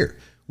do here.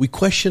 We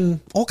question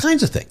all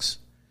kinds of things.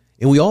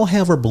 And we all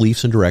have our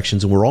beliefs and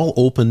directions, and we're all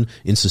open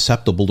and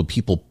susceptible to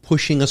people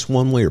pushing us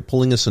one way or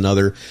pulling us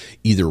another,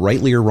 either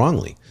rightly or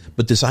wrongly.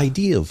 But this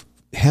idea of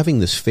having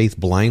this faith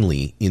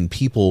blindly in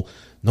people,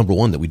 number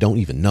one, that we don't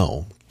even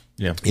know,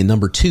 and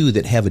number two,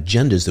 that have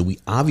agendas that we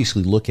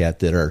obviously look at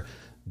that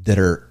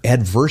are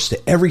adverse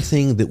to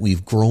everything that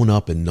we've grown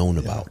up and known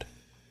about.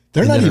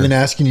 They're not even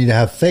asking you to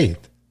have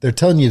faith. They're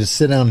telling you to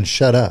sit down and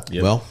shut up.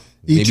 Yep. Well,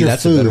 eat maybe your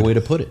that's food. a better way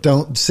to put it.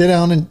 Don't sit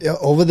down and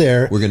over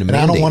there. We're going to. And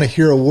I don't want to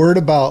hear a word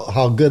about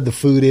how good the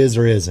food is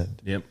or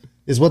isn't. Yep.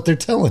 Is what they're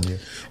telling you,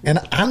 and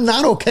I'm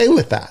not okay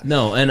with that.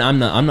 No, and I'm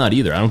not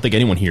either. I don't think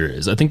anyone here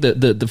is. I think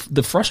that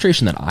the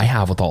frustration that I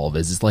have with all of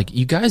this is like,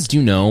 you guys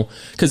do know,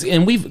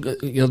 and we've,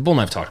 Bull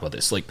and I've talked about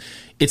this. Like,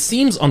 it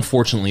seems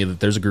unfortunately that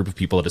there's a group of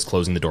people that is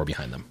closing the door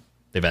behind them.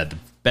 They've had the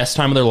best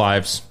time of their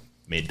lives,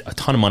 made a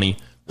ton of money,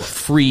 were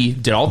free,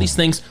 did all these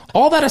things.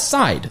 All that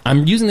aside,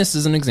 I'm using this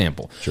as an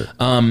example. Sure.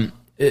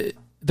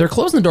 They're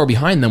closing the door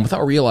behind them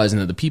without realizing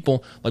that the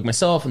people like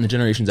myself and the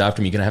generations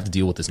after me are going to have to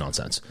deal with this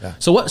nonsense. Yeah.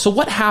 So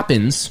what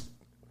happens?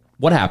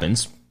 What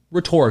happens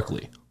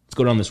rhetorically? Let's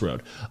go down this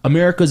road.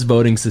 America's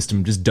voting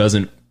system just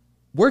doesn't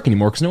work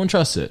anymore because no one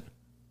trusts it.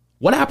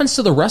 What happens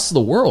to the rest of the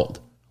world?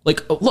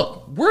 Like,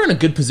 look, we're in a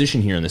good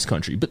position here in this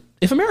country, but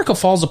if America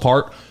falls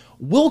apart,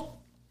 we'll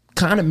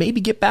kind of maybe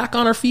get back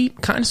on our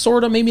feet, kind of,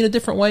 sort of, maybe in a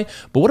different way.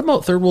 But what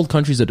about third world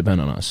countries that depend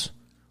on us?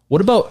 What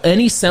about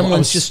any semblance? Well, I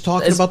was just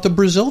talking about the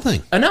Brazil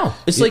thing. I know.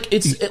 It's like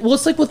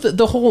with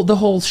the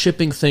whole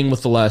shipping thing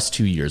with the last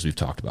 2 years we've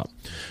talked about.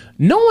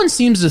 No one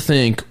seems to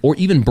think or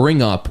even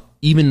bring up,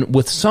 even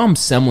with some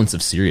semblance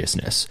of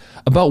seriousness,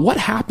 about what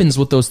happens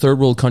with those third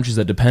world countries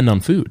that depend on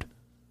food.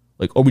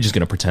 Like, are we just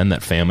going to pretend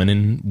that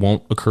famine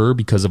won't occur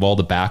because of all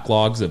the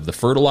backlogs of the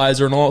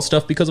fertilizer and all that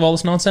stuff because of all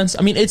this nonsense?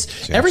 I mean,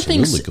 it's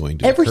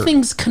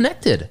everything's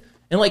connected.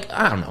 And like,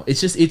 I don't know.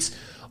 It's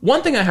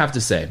one thing I have to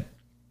say.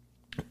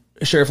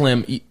 Sheriff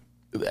Lamb,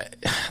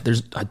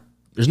 there's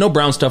no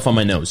brown stuff on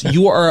my nose.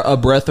 You are a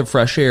breath of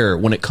fresh air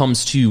when it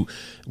comes to,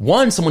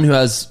 one, someone who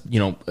has,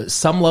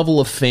 some level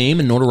of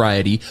fame and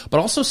notoriety, but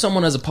also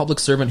someone as a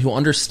public servant who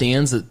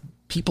understands that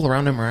people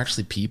around him are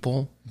actually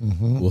people.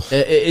 Mm-hmm.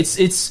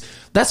 It's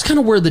that's kind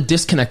of where the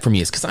disconnect for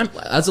me is, because I'm,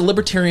 as a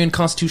libertarian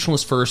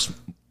constitutionalist first,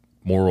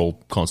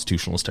 moral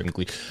constitutionalist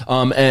technically,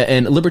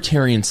 and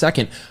libertarian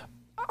second,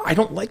 I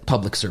don't like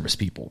public service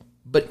people.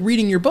 But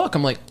reading your book,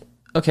 I'm like,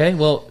 okay,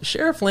 well,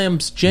 Sheriff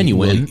Lamb's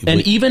genuine,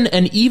 and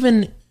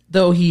even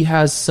though he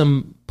has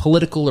some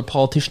political or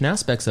politician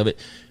aspects of it,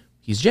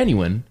 he's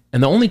genuine.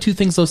 And the only two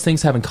things those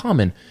things have in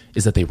common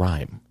is that they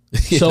rhyme.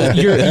 So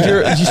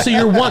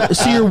you're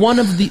one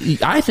of the.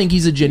 I think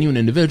he's a genuine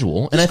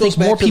indiviable, and I think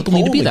more people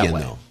need to be that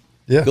way.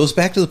 Yeah, it goes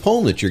back to the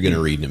poem that you're going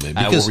to read in a minute.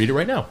 I will read it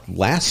right now.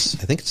 I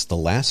think it's the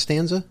last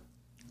stanza,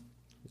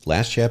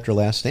 last chapter,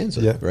 last stanza.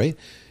 Yeah. Right.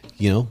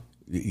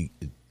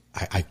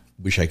 I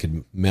wish I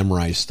could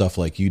memorize stuff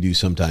like you do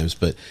sometimes,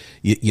 but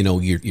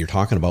you're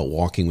talking about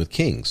walking with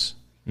kings,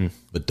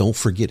 but don't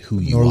forget who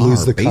you Or are.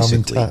 lose the common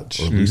basically, touch.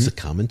 or lose the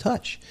common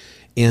touch.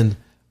 And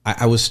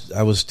I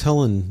was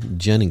telling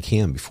Jen and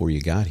Cam before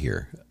you got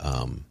here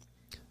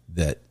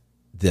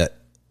that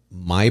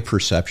my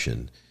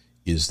perception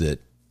is that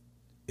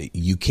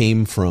you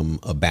came from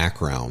a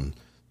background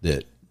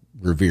that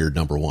revered,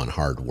 number one,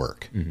 hard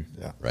work,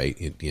 right?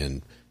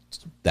 And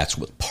that's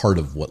what part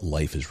of what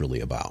life is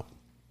really about.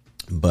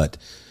 But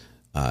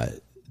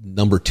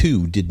number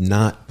two, did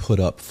not put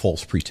up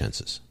false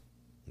pretenses.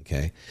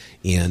 Okay.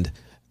 And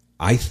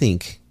I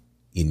think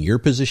in your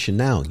position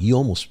now,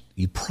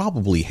 you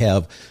probably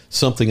have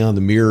something on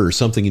the mirror or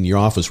something in your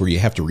office where you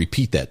have to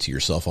repeat that to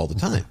yourself all the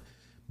time,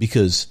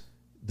 because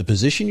the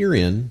position you're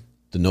in,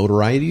 the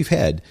notoriety you've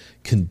had,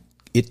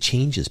 it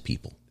changes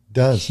people.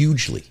 Does.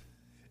 Hugely.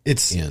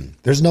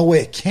 There's no way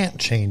it can't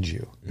change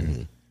you.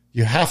 Mm-hmm.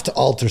 You have to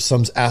alter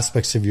some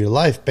aspects of your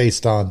life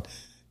based on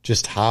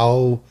just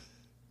how,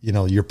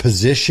 your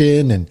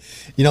position. And,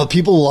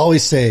 people will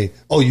always say,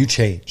 oh, you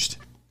changed.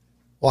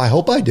 Well, I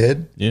hope I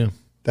did. Yeah.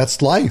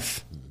 That's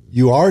life.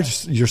 You're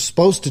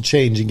supposed to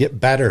change and get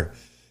better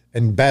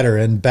and better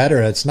and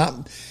better. It's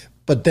not,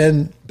 but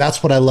then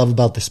that's what I love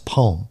about this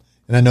poem.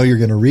 And I know you're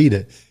going to read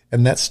it.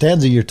 And that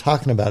stanza you're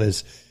talking about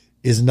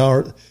is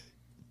not,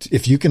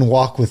 if you can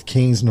walk with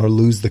kings nor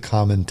lose the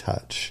common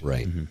touch.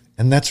 Right. Mm-hmm.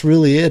 And that's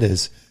really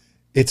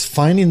it's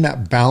finding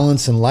that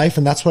balance in life.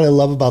 And that's what I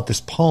love about this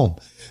poem.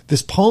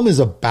 This poem is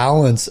a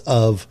balance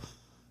of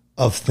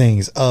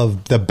things,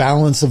 of the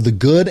balance of the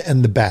good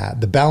and the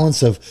bad, the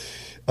balance of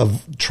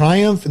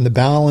triumph and the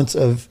balance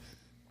of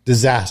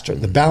disaster,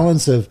 the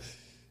balance of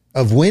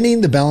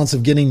winning, the balance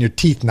of getting your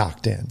teeth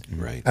knocked in.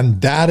 Right.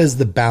 And that is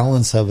the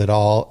balance of it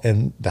all.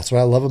 And that's what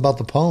I love about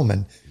the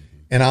poem.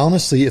 And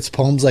honestly, it's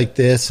poems like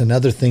this and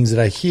other things that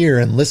I hear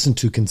and listen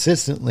to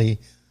consistently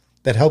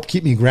that help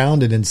keep me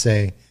grounded and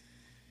say,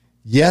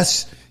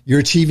 yes, you're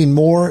achieving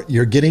more,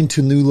 you're getting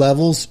to new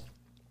levels,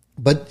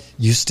 but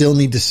you still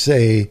need to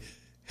say,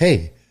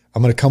 hey,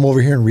 I'm going to come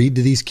over here and read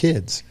to these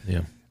kids.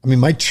 Yeah. I mean,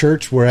 my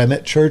church, where I'm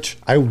at church,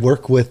 I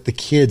work with the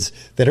kids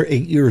that are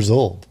 8 years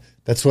old.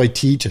 That's what I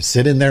teach. I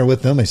sit in there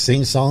with them. I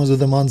sing songs with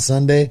them on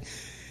Sunday.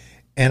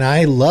 And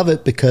I love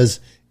it because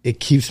it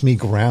keeps me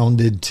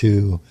grounded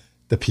to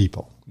the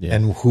people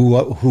and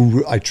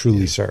who I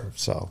truly serve.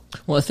 So,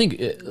 well, I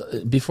think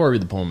before I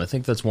read the poem, I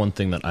think that's one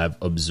thing that I've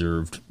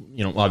observed,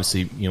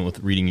 obviously, with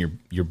reading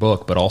your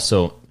book, but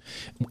also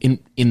in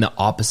the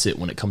opposite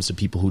when it comes to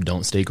people who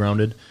don't stay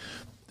grounded.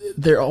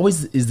 There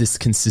always is this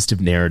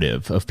consistent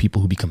narrative of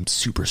people who become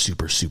super,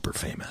 super, super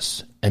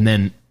famous. And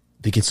then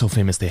they get so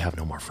famous they have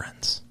no more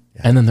friends.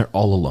 Yeah. And then they're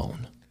all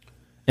alone.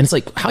 And it's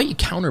like, how you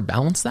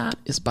counterbalance that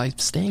is by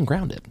staying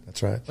grounded.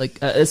 That's right. Like,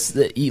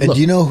 and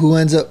you know who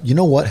ends up,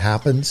 what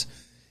happens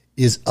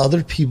is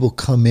other people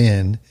come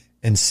in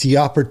and see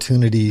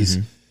opportunities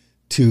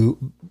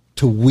to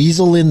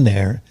weasel in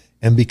there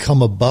and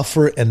become a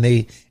buffer. And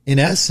they, in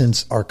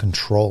essence, are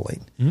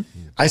controlling. Mm-hmm.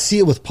 I see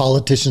it with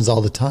politicians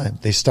all the time.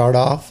 They start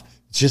off,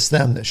 it's just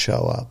them that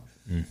show up.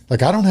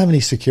 Like, I don't have any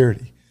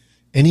security.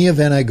 Any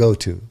event I go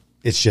to,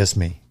 it's just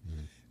me.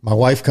 My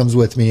wife comes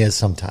with me as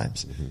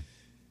sometimes.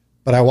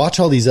 But I watch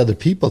all these other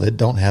people that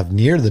don't have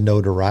near the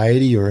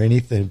notoriety or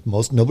anything.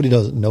 Nobody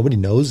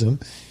knows them.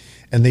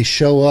 And they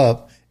show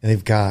up and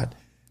they've got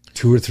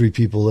 2 or 3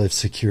 people of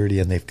security,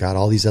 and they've got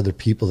all these other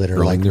people that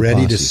are like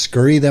ready to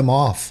scurry them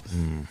off.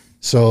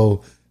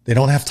 So they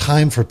don't have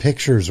time for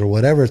pictures or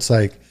whatever. It's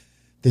like,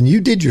 then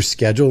you did your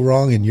schedule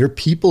wrong and your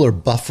people are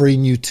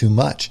buffering you too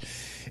much.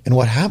 And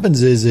what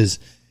happens is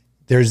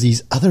there's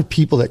these other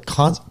people that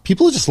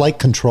people just like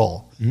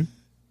control.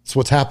 It's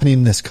what's happening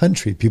in this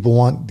country.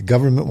 The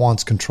government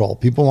wants control.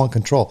 People want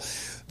control.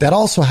 That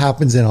also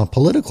happens on a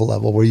political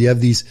level where you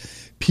have these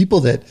people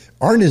that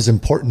aren't as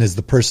important as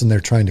the person they're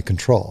trying to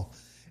control.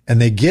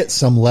 And they get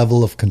some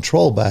level of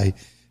control by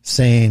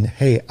saying,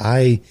 hey,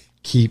 I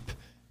keep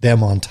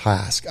them on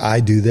task. I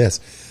do this.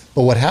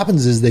 But what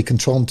happens is they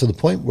control them to the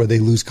point where they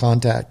lose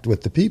contact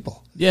with the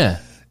people. Yeah.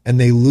 And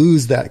they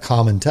lose that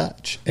common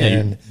touch. Yeah,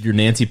 and you're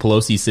Nancy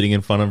Pelosi sitting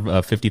in front of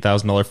a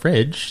 $50,000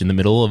 fridge in the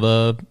middle of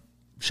a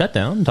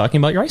shutdown talking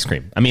about your ice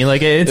cream. I mean,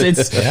 like it's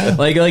yeah.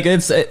 like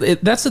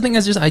that's the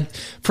thing.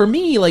 For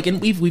me, like, and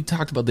we've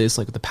talked about this,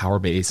 like with the power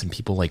base and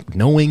people like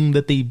knowing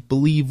that they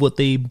believe what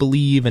they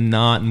believe and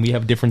not, and we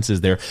have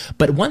differences there.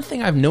 But one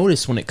thing I've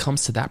noticed when it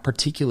comes to that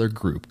particular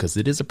group, because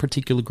it is a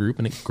particular group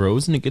and it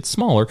grows and it gets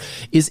smaller,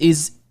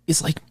 is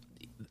like,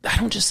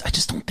 I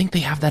just don't think they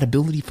have that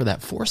ability for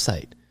that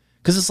foresight.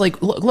 Because it's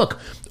like, look,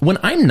 when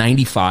I'm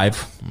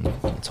 95,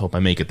 let's hope I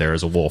make it there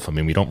as a wolf. I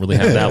mean, we don't really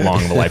have that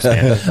long of a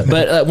lifespan.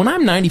 But when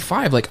I'm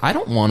 95, like, I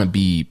don't want to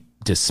be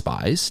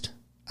despised.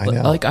 I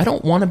know. Like, I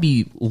don't want to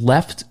be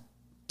left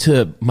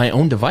to my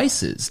own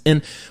devices.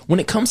 And when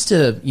it comes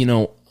to,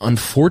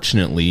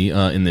 unfortunately,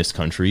 in this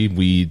country,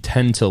 we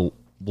tend to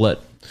let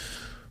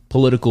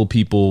political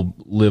people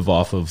live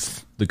off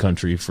of the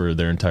country for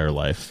their entire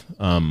life,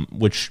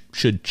 which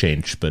should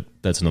change, but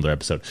that's another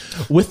episode.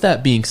 With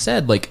that being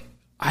said, like,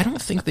 I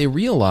don't think they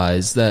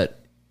realize that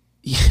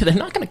they're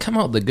not going to come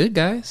out the good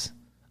guys.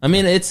 I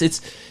mean,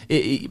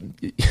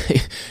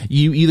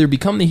 you either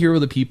become the hero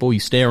of the people, you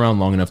stay around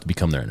long enough to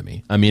become their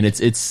enemy. I mean,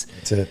 it's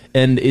it.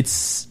 And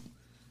it's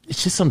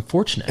just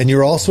unfortunate. And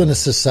you're also in a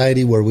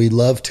society where we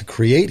love to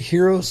create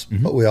heroes,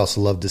 but we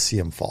also love to see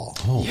them fall.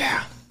 Oh,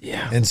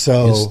 yeah. And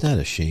so Isn't that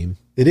a shame?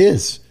 It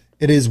is.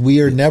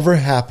 We are never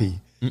happy.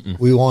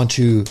 We love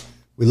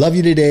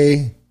you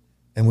today,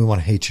 and we want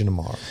to hate you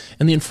tomorrow.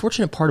 And the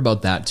unfortunate part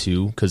about that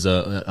too, because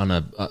on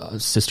a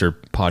sister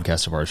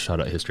podcast of ours, shout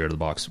out History Out of the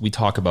Box, we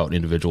talk about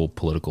individual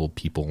political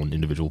people, and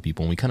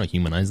we kind of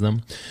humanize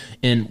them.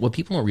 And what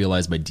people don't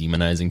realize by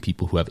demonizing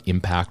people who have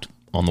impact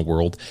on the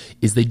world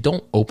is they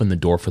don't open the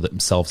door for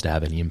themselves to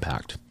have any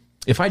impact.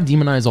 If I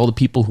demonize all the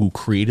people who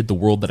created the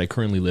world that I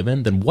currently live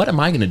in, then what am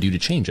I going to do to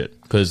change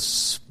it?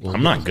 Because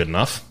I'm not good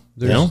enough.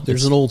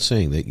 There's an old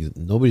saying that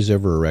nobody's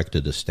ever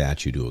erected a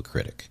statue to a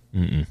critic.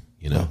 You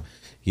know,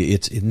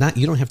 it's not.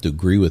 You don't have to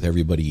agree with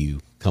everybody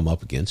you come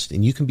up against,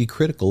 and you can be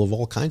critical of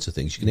all kinds of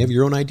things. You can have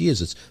your own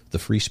ideas. It's the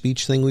free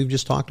speech thing we've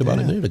just talked about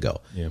a minute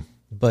ago. Yeah.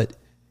 But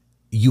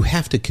you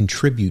have to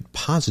contribute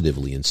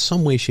positively in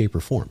some way, shape, or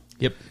form.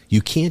 Yep.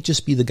 You can't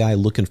just be the guy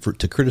looking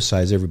to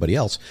criticize everybody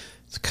else.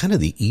 It's kind of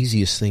the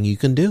easiest thing you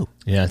can do.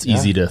 Yeah, it's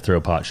easy to throw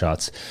pot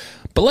shots.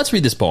 But let's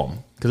read this poem,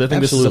 because I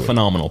think this is a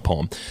phenomenal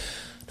poem.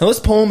 Now, this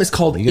poem is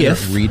called Are you going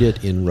to If. read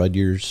it in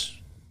Rudyard's,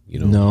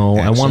 No,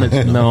 accent? I wanted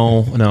to.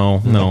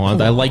 No.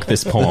 I like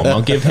this poem.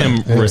 I'll give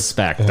him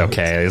respect,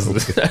 okay?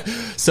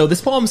 So this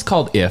poem is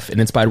called If,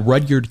 and it's by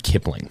Rudyard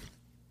Kipling.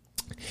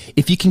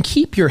 If you can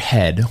keep your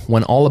head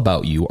when all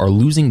about you are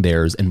losing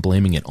theirs and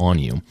blaming it on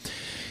you,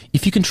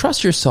 if you can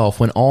trust yourself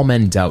when all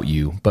men doubt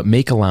you, but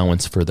make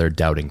allowance for their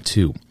doubting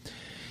too,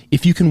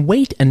 if you can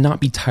wait and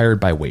not be tired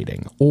by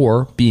waiting,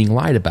 or being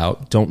lied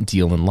about, don't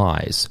deal in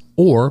lies,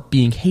 or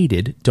being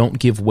hated, don't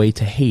give way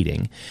to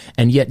hating,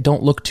 and yet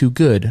don't look too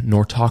good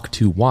nor talk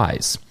too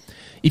wise.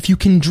 If you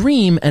can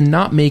dream and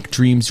not make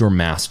dreams your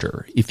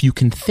master, if you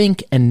can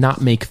think and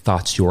not make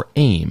thoughts your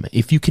aim,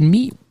 if you can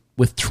meet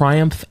with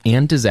triumph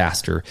and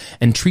disaster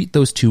and treat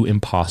those two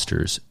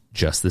impostors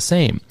just the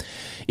same.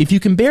 If you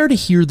can bear to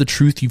hear the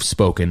truth you've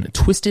spoken,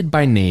 twisted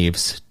by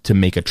knaves to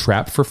make a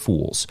trap for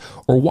fools,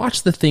 or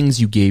watch the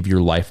things you gave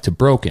your life to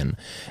broken,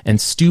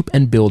 and stoop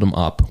and build them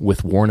up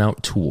with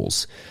worn-out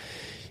tools.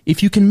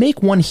 If you can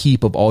make one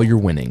heap of all your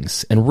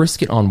winnings, and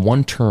risk it on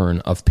one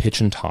turn of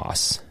pitch and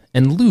toss,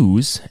 and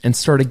lose, and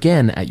start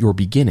again at your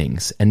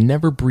beginnings, and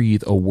never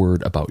breathe a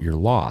word about your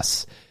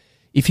loss.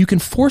 If you can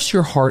force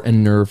your heart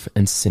and nerve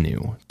and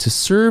sinew to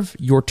serve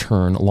your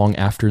turn long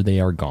after they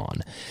are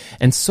gone,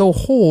 and so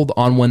hold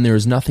on when there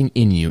is nothing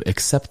in you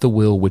except the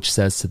will which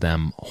says to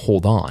them,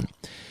 hold on.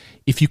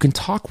 If you can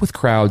talk with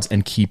crowds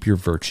and keep your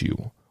virtue,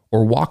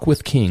 or walk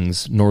with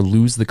kings nor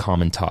lose the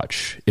common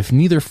touch, if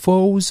neither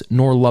foes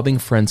nor loving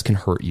friends can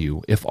hurt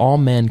you, if all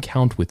men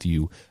count with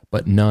you,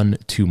 but none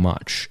too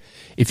much,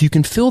 if you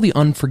can fill the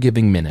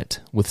unforgiving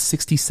minute with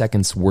 60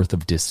 seconds worth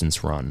of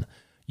distance run,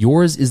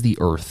 yours is the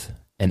earth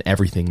and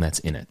everything that's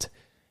in it.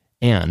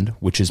 And,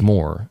 which is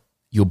more,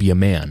 you'll be a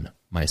man,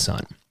 my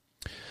son.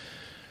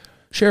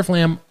 Sheriff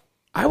Lamb,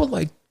 I would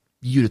like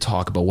you to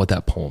talk about what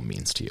that poem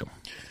means to you.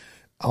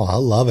 Oh, I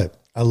love it.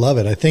 I love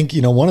it. I think,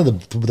 one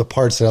of the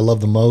parts that I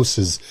love the most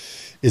is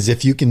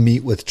if you can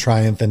meet with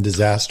triumph and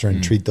disaster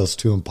and treat those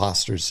two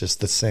imposters just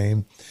the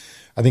same.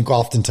 I think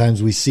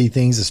oftentimes we see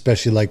things,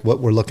 especially like what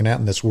we're looking at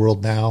in this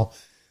world now.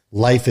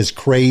 Life is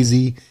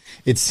crazy.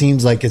 It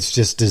seems like it's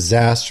just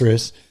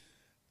disastrous.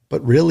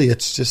 But really,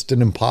 it's just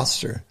an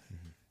imposter.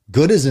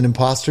 Good is an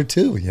imposter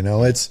too.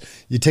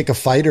 You take a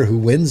fighter who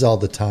wins all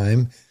the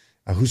time,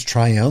 who's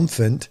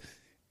triumphant.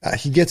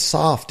 He gets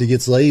soft. He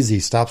gets lazy.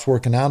 Stops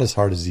working out as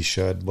hard as he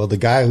should. Well, the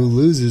guy who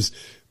loses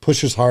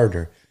pushes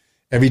harder.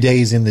 Every day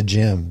he's in the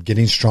gym,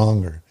 getting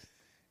stronger.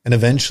 And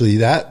eventually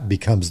that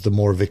becomes the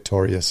more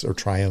victorious or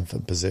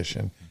triumphant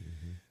position.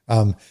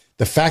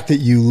 The fact that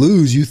you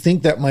lose, you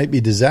think that might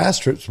be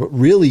disastrous, but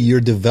really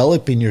you're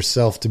developing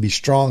yourself to be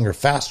stronger,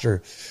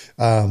 faster,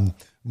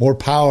 more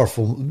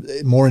powerful,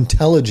 more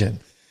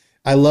intelligent.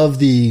 I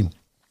love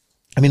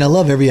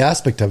every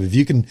aspect of it. If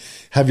you can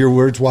have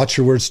watch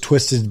your words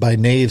twisted by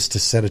knaves to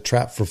set a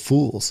trap for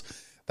fools,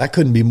 that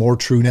couldn't be more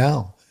true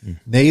now.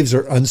 Knaves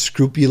are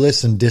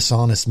unscrupulous and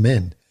dishonest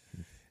men.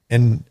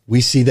 And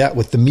we see that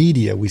with the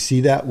media. We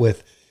see that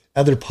with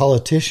other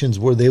politicians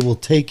where they will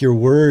take your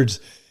words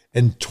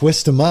and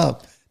twist them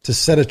up to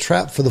set a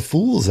trap for the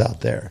fools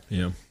out there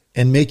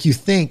and make you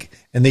think.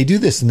 And they do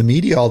this in the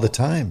media all the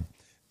time.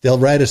 They'll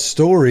write a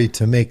story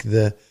to make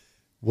they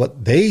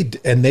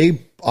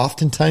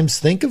oftentimes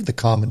think of the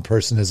common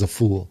person as a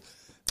fool,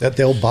 that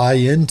they'll buy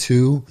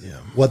into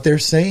what they're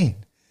saying.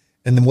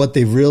 And then what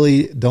they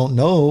really don't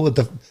know, what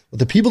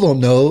the people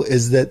don't know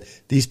is that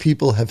these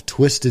people have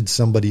twisted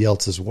somebody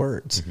else's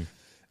words.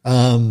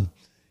 What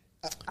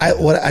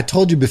I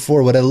told you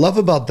before, what I love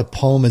about the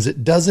poem is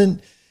it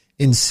doesn't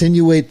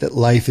insinuate that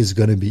life is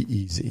going to be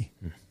easy.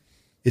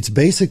 It's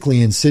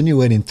basically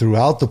insinuating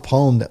throughout the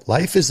poem that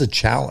life is a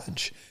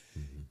challenge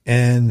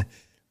and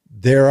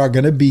there are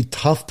going to be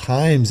tough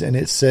times. And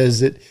it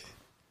says that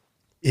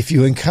if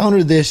you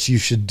encounter this, you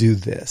should do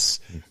this.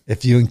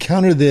 If you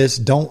encounter this,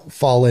 don't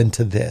fall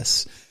into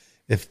this.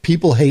 If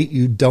people hate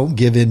you, don't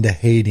give in to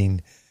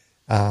hating.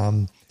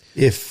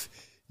 If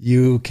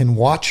you can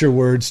watch your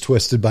words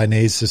twisted by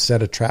knaves to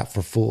set a trap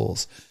for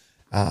fools.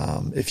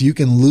 If you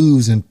can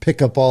lose and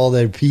pick up all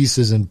their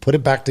pieces and put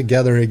it back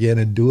together again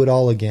and do it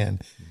all again.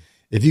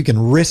 If you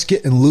can risk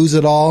it and lose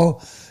it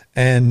all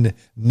and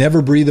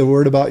never breathe a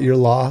word about your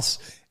loss.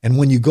 And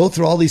when you go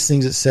through all these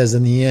things, it says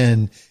in the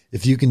end,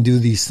 if you can do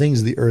these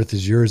things, the earth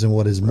is yours, and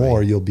what is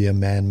more, you'll be a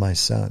man, my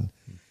son.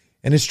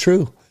 And it's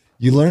true.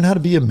 You learn how to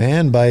be a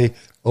man by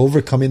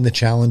overcoming the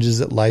challenges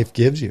that life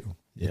gives you.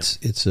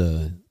 It's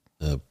a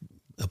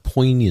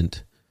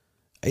poignant.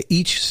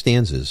 Each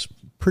stanza is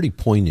pretty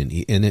poignant,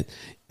 and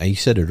I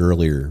said it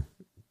earlier,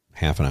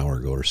 half an hour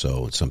ago or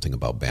so. It's something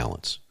about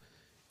balance,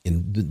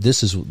 and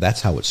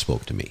that's how it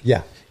spoke to me.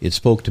 Yeah, it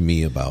spoke to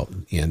me about,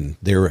 and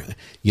there,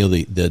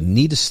 the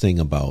neatest thing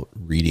about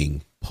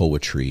reading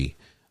poetry,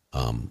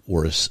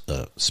 or a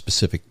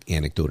specific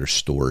anecdote or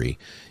story,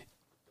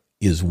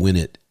 is when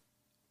it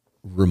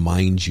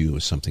reminds you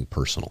of something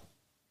personal.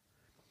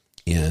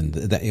 And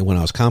when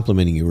I was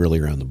complimenting you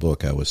earlier on the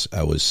book, it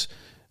was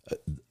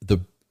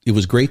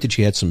great that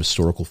you had some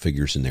historical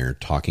figures in there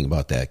talking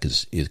about that,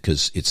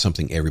 because it's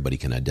something everybody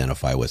can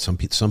identify with.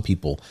 Some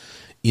people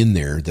in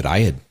there that I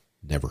had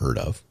never heard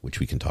of, which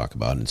we can talk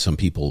about, and some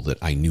people that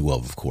I knew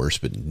of course,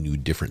 but knew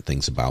different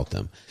things about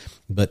them.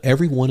 But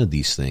every one of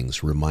these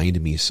things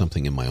reminded me of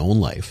something in my own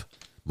life,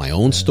 my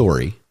own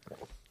story,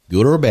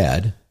 good or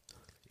bad,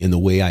 in the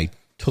way I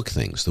took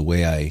things, the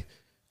way I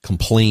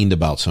complained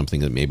about something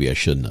that maybe I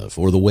shouldn't have,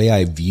 or the way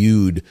I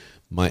viewed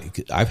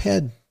I've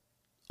had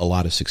a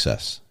lot of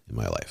success in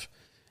my life.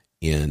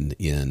 And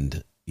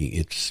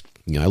it's,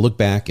 I look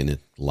back, and a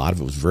lot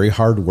of it was very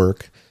hard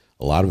work.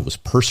 A lot of it was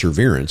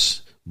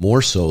perseverance,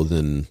 more so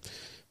than,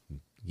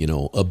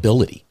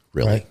 ability,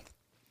 really. Right.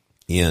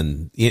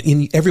 And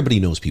everybody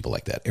knows people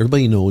like that.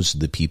 Everybody knows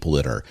the people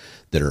that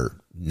are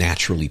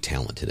naturally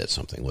talented at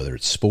something, whether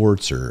it's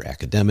sports or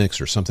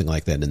academics or something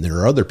like that. And there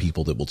are other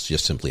people that will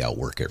just simply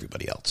outwork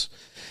everybody else.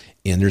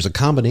 And there's a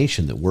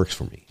combination that works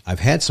for me. I've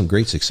had some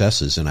great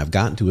successes, and I've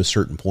gotten to a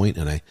certain point,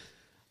 and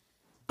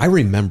I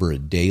remember a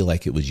day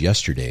like it was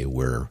yesterday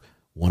where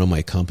one of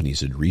my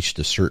companies had reached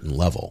a certain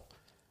level,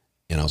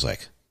 and I was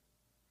like,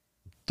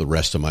 the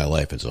rest of my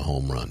life is a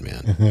home run,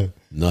 man.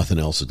 Nothing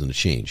else is going to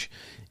change.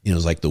 It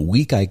was like the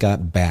week I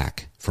got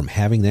back from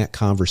having that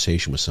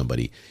conversation with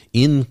somebody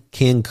in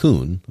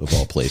Cancun, of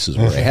all places,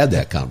 where I had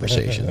that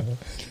conversation,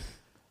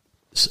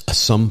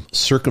 some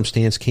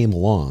circumstance came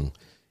along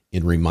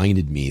and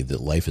reminded me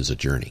that life is a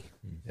journey.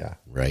 Yeah.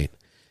 Right.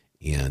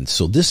 And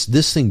so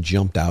this thing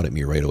jumped out at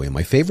me right away.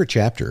 My favorite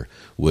chapter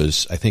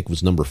was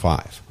number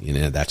 5.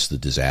 That's the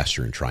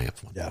disaster and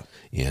triumph one. Yeah.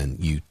 And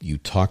you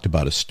talked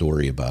about a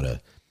story about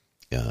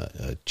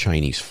a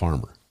Chinese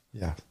farmer.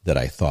 Yeah. That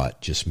I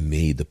thought just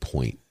made the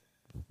point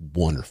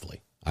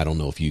wonderfully. I don't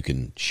know if you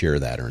can share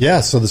that or not.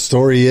 Yeah. So the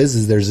story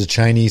is there's a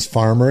Chinese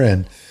farmer,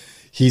 and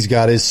he's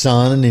got his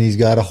son, and he's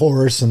got a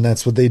horse, and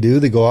that's what they do.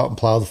 They go out and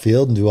plow the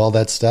field and do all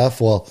that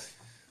stuff. Well,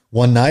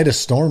 one night a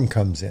storm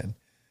comes in,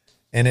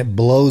 and it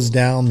blows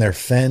down their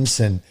fence,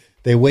 and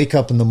they wake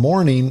up in the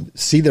morning,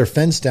 see their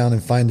fence down,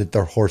 and find that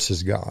their horse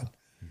is gone.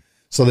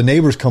 So the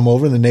neighbors come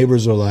over, and the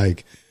neighbors are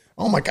like,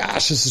 oh my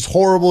gosh, this is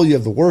horrible. You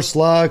have the worst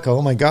luck.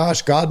 Oh my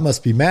gosh, God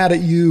must be mad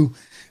at you.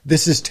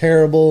 This is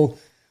terrible.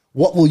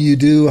 What will you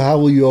do? How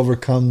will you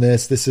overcome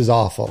this? This is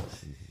awful.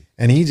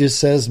 And he just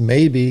says,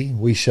 maybe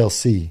we shall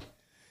see.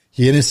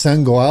 He and his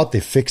son go out. They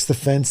fix the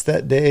fence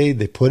that day.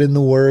 They put in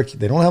the work.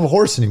 They don't have a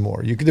horse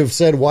anymore. You could have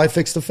said, why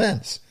fix the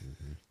fence?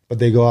 But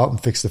they go out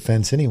and fix the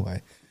fence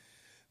anyway.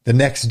 The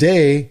next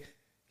day,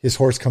 his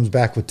horse comes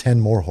back with 10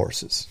 more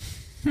horses.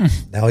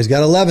 Now he's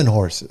got 11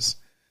 horses.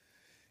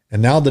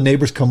 And now the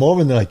neighbors come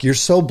over, and they're like, you're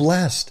so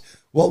blessed.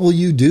 What will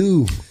you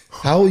do?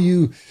 What are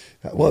you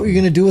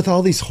going to do with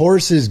all these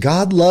horses?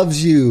 God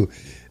loves you.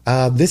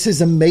 This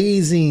is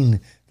amazing.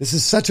 This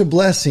is such a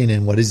blessing.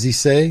 And what does he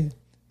say?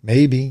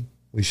 Maybe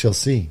we shall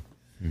see.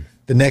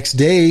 The next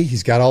day,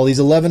 he's got all these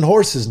 11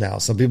 horses now.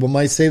 Some people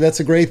might say that's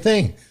a great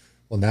thing.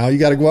 Well, now you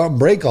got to go out and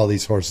break all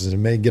these horses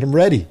and get them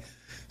ready.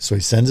 So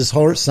he sends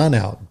his son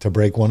out to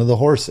break one of the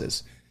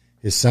horses.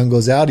 His son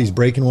goes out. He's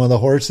breaking one of the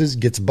horses,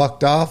 gets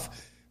bucked off,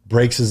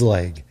 breaks his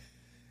leg.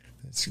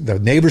 The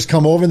neighbors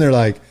come over, and they're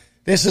like,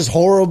 this is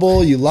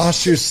horrible. You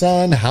lost your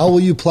son. How will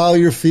you plow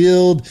your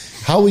field?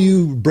 How will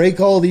you break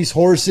all these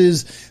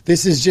horses?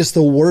 This is just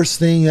the worst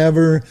thing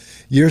ever.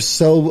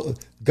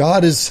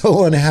 God is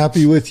so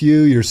unhappy with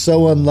you. You're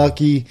so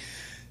unlucky.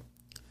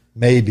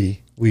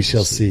 Maybe we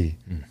shall see.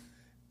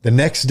 The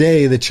next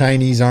day, the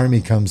Chinese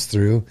army comes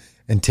through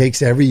and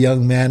takes every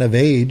young man of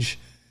age,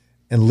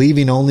 and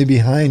leaving only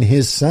behind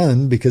his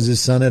son because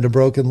his son had a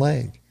broken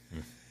leg.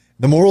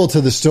 The moral to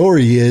the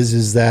story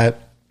is that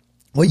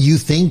what you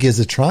think is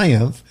a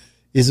triumph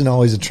isn't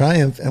always a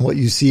triumph, and what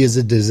you see as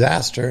a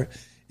disaster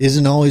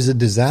isn't always a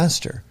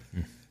disaster.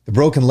 The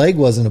broken leg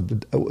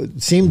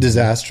seemed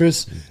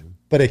disastrous,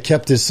 but it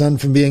kept his son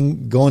from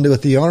going to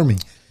the army.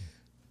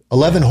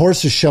 11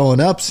 horses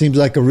showing up seems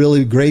like a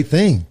really great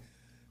thing.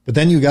 But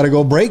then you got to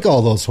go break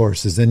all those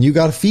horses, and you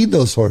got to feed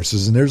those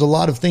horses. And there's a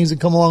lot of things that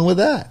come along with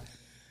that.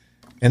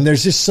 And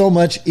there's just so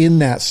much in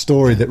that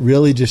story that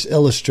really just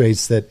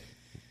illustrates that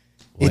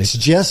it's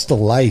just a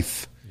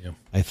life. Yeah.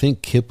 I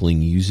think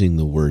Kipling using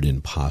the word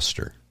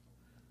imposter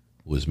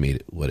was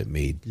what it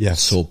made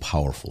so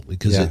powerful,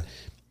 because it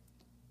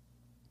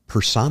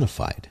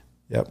personified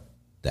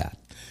that.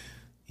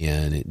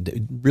 And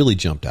it really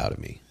jumped out at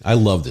me. I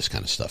love this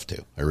kind of stuff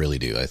too. I really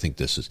do. I think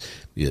this is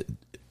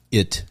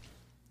it.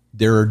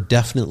 There are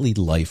definitely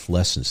life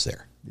lessons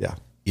there. Yeah.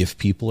 If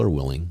people are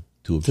willing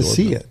to absorb to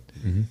see them. it.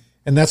 Mm-hmm.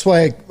 And that's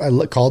why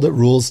I called it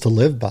rules to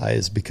live by,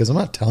 is because I'm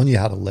not telling you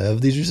how to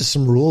live. These are just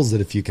some rules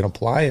that if you can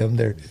apply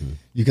them,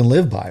 you can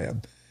live by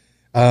them.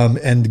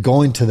 And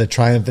going to the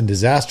triumph and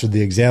disaster,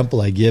 the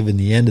example I give in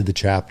the end of the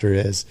chapter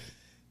is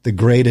the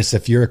greatest,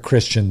 if you're a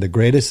Christian, the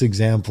greatest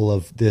example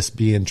of this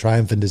being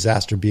triumph and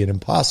disaster, being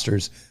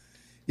imposters,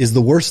 is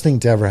the worst thing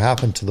to ever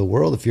happen to the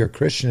world if you're a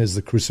Christian is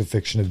the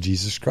crucifixion of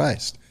Jesus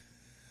Christ.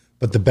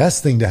 But the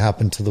best thing to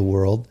happen to the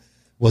world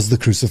was the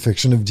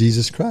crucifixion of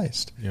Jesus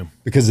Christ,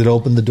 because it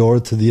opened the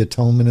door to the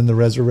atonement and the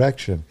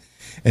resurrection.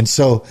 And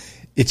so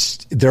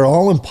they're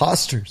all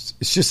imposters.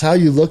 It's just how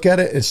you look at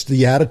it. It's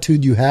the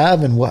attitude you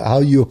have and how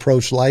you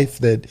approach life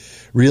that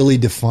really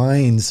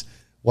defines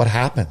what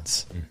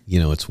happens. You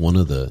know, it's one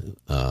of the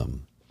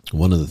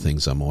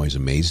things I'm always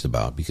amazed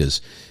about,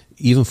 because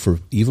even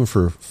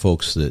for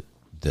folks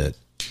that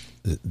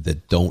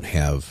don't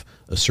have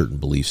a certain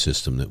belief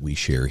system that we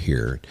share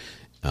here,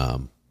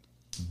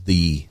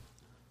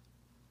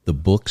 the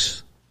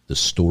books, the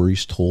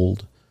stories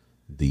told,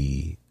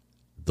 the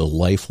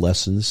life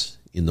lessons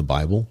in the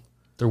Bible,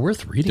 they're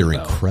worth reading. They're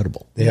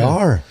incredible. They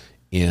are,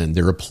 and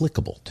they're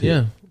applicable too.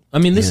 Yeah. I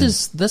mean,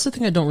 that's the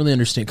thing I don't really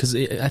understand, because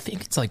I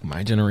think it's like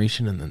my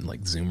generation and then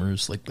like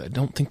Zoomers. Like, I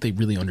don't think they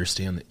really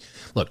understand that.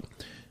 Look,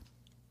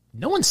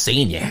 no one's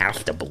saying you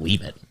have to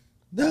believe it.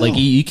 No. Like,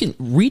 you can,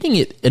 reading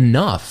it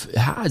enough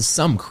has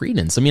some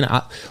credence. I mean,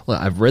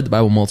 I've read the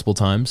Bible multiple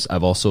times.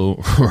 I've also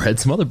read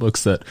some other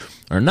books that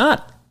are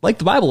not like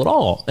the Bible at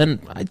all. And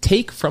I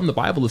take from the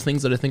Bible the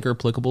things that I think are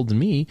applicable to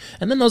me.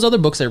 And then those other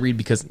books I read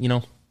because,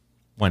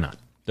 why not?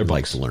 They're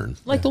books. To learn.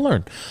 To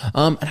learn.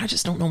 And I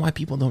just don't know why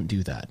people don't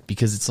do that,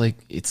 because it's like,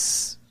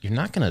 you're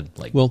not going to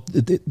like, well,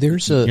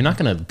 you're not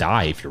going to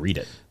die if you read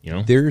it,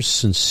 There's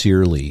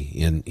sincerely,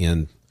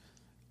 and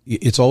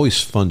it's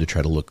always fun to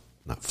try to look,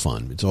 not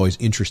fun, it's always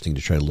interesting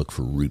to try to look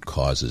for root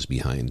causes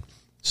behind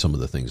some of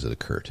the things that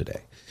occur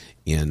today.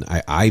 And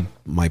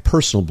my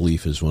personal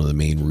belief is one of the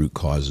main root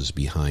causes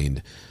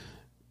behind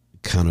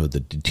kind of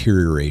the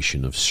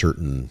deterioration of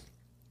certain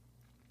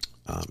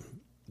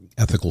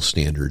ethical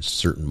standards,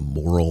 certain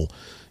moral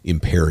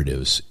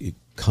imperatives. It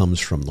comes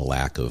from the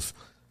lack of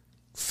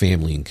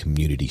family and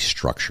community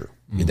structure.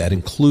 And that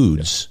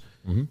includes,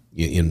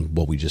 in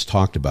what we just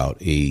talked about,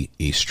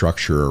 a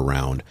structure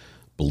around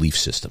belief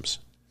systems.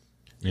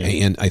 Yeah.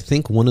 And I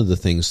think one of the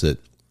things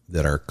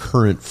that our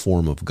current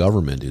form of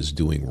government is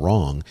doing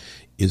wrong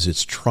is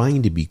it's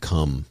trying to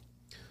become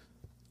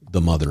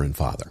the mother and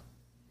father.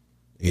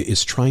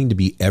 It's trying to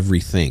be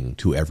everything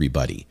to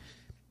everybody.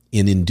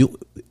 And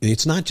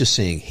it's not just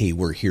saying, hey,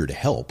 we're here to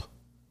help.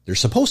 They're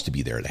supposed to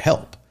be there to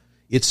help.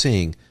 It's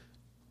saying,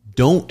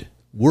 don't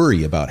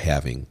worry about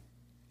having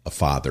a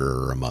father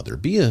or a mother.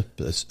 Be a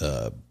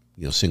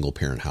single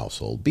parent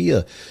household.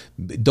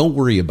 Don't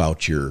worry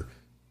about the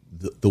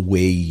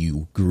way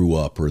you grew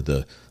up, or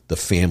the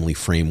family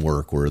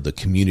framework, or the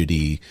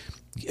community.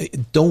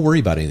 Don't worry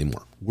about it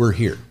anymore. We're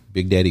here.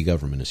 Big Daddy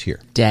Government is here.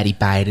 Daddy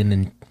Biden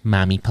and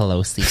Mommy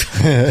Pelosi.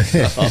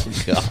 Oh,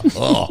 God.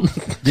 Oh.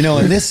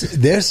 And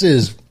this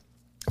is,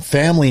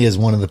 family is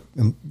one of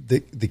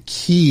the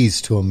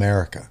keys to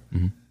America,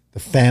 the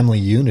family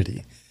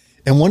unity.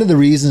 And one of the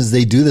reasons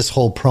they do this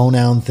whole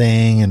pronoun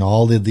thing and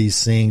all of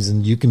these things,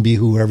 and you can be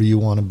whoever you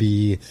want to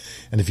be,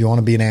 and if you want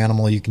to be an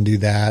animal, you can do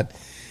that,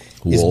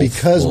 is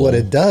because what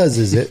it does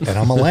is and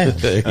I'm a lamb.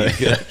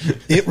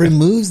 It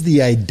removes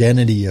the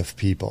identity of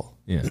people.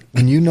 Yeah.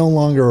 When you no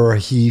longer are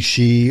he,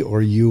 she,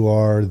 or you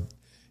are,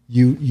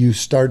 you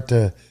start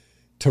to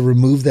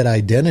remove that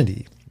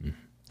identity.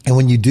 And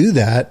when you do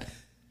that,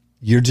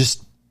 you're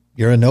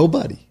a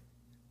nobody.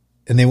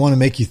 And they want to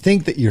make you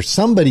think that you're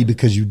somebody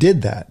because you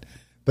did that.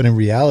 But in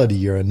reality,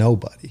 you're a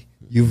nobody.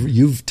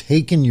 You've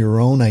taken your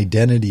own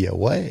identity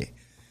away.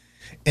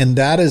 And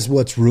that is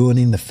what's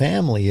ruining the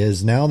family.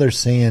 Is now they're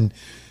saying,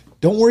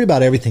 don't worry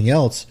about everything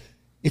else.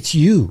 It's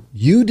you.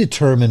 You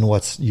determine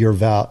what's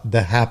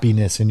the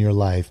happiness in your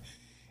life.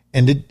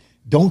 And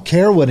don't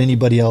care what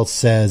anybody else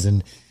says.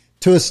 And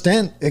to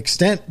an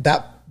extent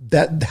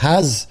that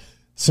has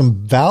some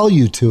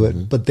value to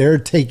it, but they're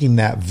taking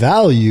that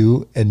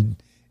value and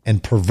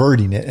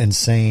perverting it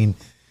and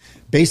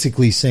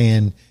basically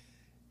saying,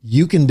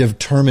 you can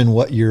determine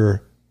what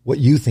your what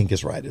you think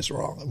is right is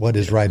wrong. What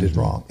is right is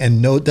wrong.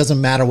 And no, it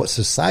doesn't matter what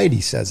society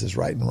says is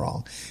right and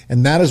wrong.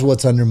 And that is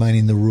what's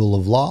undermining the rule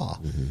of law.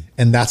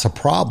 And that's a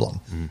problem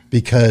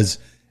because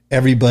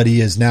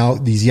everybody is now,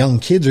 these young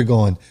kids are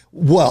going,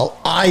 well,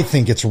 I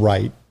think it's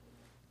right.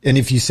 And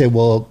if you say,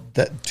 well,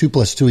 that 2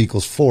 + 2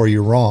 = 4,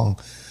 you're wrong.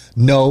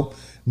 No,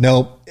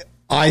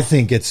 I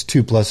think it's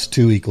 2 +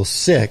 2 =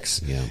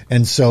 6. Yeah.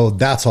 And so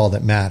that's all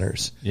that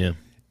matters. Yeah.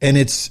 And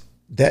it's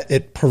that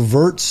it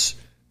perverts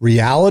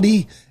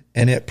reality,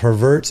 and it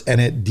perverts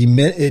and it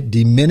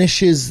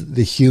diminishes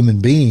the human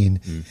being,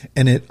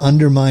 and it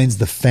undermines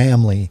the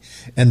family.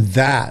 And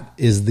that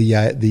is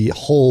the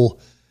whole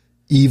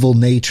evil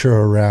nature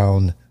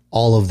around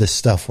all of this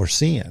stuff we're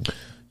seeing.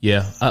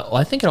 Yeah,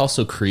 I think it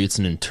also creates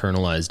an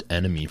internalized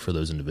enemy for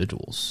those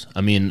individuals.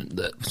 I mean,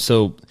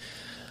 so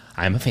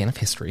I'm a fan of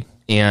history.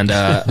 And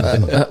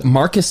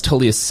Marcus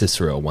Tullius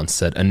Cicero once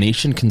said, "A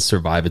nation can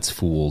survive its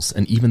fools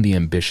and even the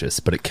ambitious,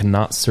 but it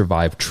cannot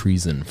survive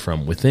treason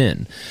from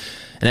within.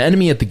 An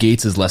enemy at the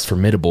gates is less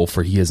formidable,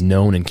 for he is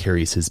known and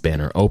carries his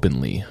banner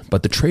openly.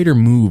 But the traitor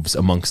moves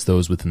amongst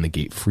those within the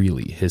gate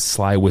freely, his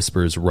sly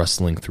whispers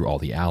rustling through all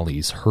the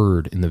alleys,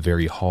 heard in the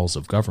very halls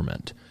of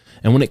government."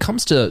 And when it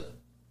comes to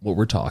what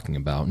we're talking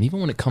about, and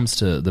even when it comes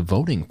to the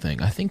voting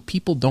thing, I think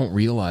people don't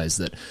realize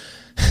that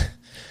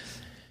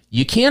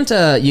you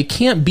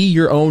can't be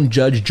your own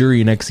judge, jury,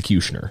 and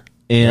executioner.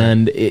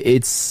 And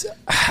it's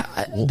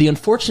the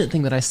unfortunate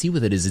thing that I see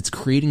with it is it's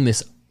creating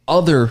this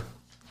other,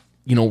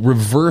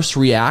 reverse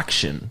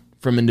reaction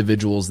from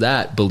individuals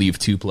that believe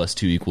 2 +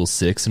 2 =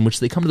 6, in which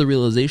they come to the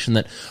realization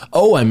that,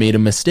 oh, I made a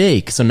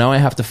mistake, so now I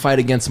have to fight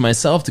against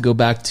myself to go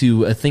back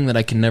to a thing that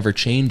I can never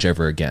change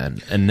ever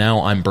again, and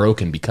now I'm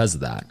broken because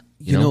of that.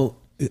 You know,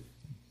 the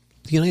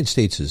United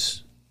States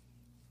is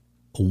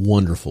a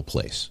wonderful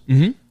place.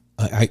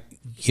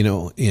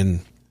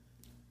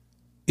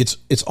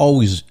 It's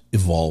always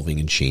evolving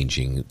and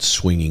changing,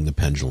 swinging the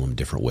pendulum in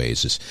different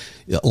ways.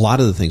 A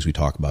lot of the things we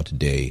talk about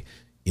today,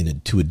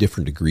 to a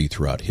different degree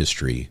throughout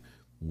history,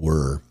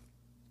 were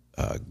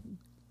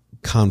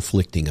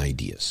conflicting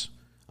ideas.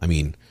 I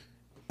mean,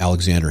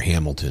 Alexander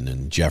Hamilton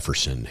and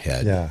Jefferson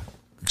had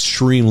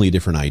extremely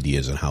different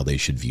ideas on how they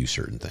should view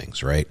certain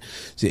things, right?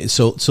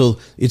 So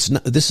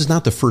this is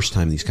not the first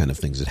time these kind of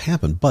things had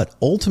happened, but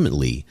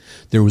ultimately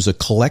there was a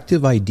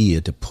collective idea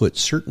to put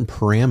certain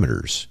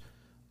parameters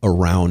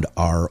around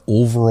our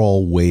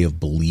overall way of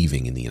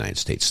believing in the United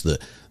States, the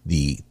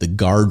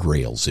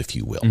guardrails, if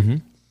you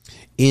will.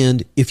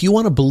 And if you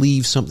want to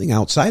believe something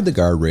outside the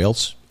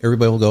guardrails,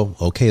 everybody will go,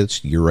 okay,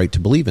 you're right to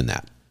believe in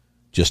that.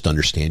 Just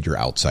understand you're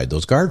outside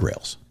those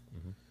guardrails.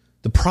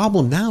 The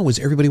problem now is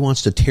everybody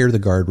wants to tear the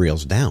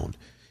guardrails down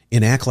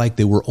and act like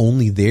they were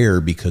only there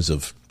because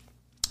of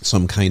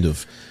some kind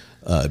of,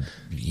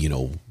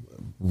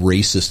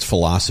 racist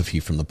philosophy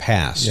from the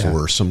past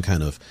or some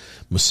kind of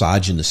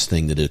misogynist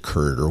thing that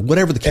occurred or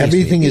whatever the case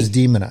Everything may be. is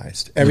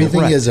demonized.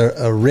 Everything is a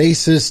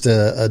racist,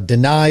 a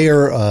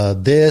denier,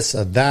 this,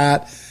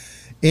 that.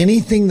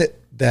 Anything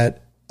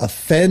that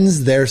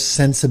offends their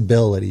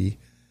sensibility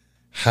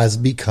has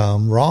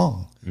become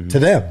wrong to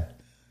them.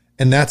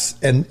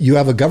 And you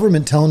have a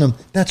government telling them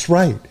that's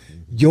right.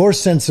 Your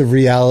sense of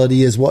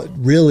reality is what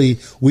really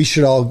we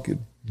should all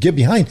get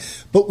behind.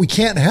 But we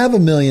can't have a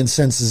million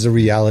senses of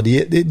reality.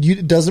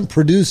 It doesn't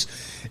produce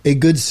a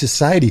good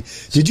society.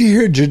 Did you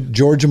hear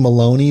Giorgia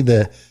Meloni,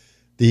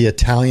 the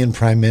Italian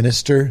prime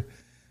minister,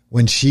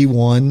 when she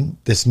won,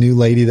 this new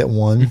lady that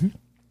won?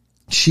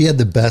 She had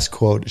the best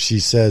quote. She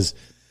says,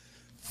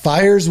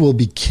 "Fires will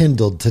be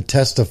kindled to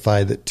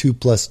testify that 2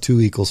 +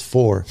 2 =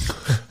 4.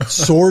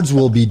 Swords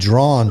will be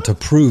drawn to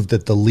prove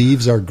that the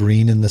leaves are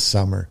green in the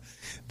summer.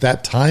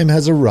 That time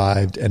has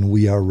arrived and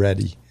we are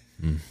ready."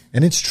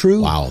 And it's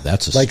true. Wow,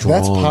 that's a strong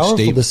that's powerful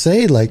statement to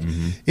say.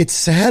 It's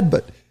sad,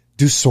 but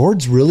do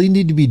swords really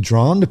need to be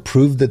drawn to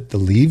prove that the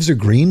leaves are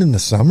green in the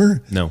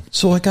summer? No.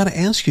 So I got to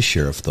ask you,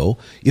 Sheriff, though,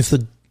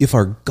 if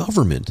our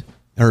government,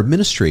 our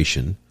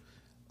administration,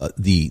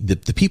 the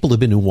people that have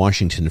been in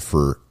Washington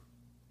for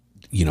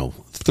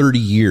 30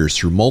 years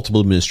through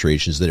multiple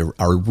administrations that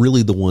are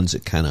really the ones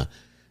that kind of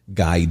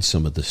guide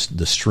some of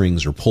the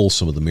strings or pull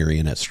some of the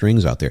marionette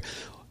strings out there.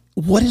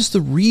 What is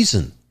the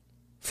reason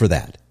for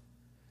that?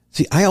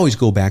 See, I always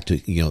go back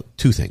to,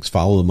 two things: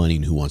 follow the money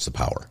and who wants the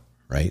power,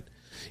 right?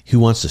 Who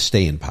wants to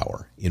stay in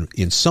power?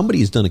 And somebody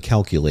has done a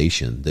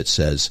calculation that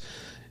says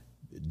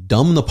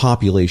dumb the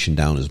population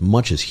down as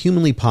much as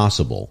humanly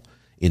possible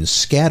and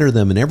scatter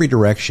them in every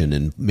direction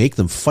and make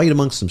them fight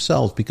amongst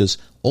themselves, because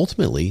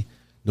ultimately,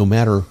 no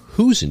matter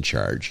who's in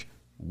charge,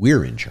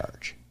 we're in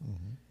charge.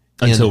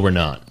 Until we're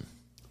not.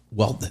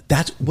 Well,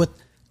 that's what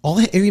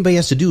everybody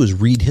has to do is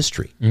read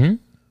history.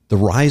 The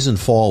rise and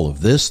fall of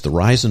this, the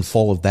rise and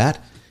fall of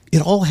that.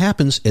 It all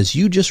happens, as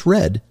you just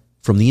read,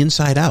 from the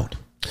inside out.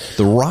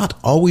 The rot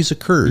always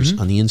occurs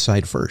on the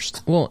inside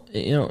first. Well,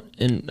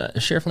 and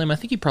Sheriff Lamb, I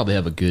think you probably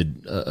have a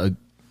good,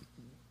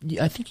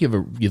 I think you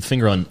have a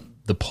finger on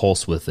the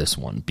pulse with this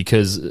one,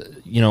 because,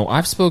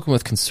 I've spoken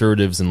with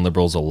conservatives and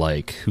liberals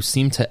alike who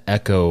seem to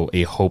echo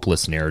a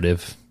hopeless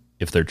narrative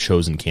if their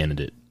chosen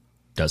candidate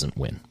doesn't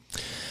win.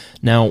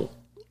 Now,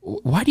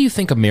 why do you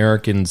think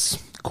Americans,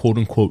 quote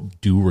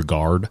unquote, due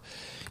regard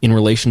in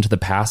relation to the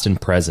past and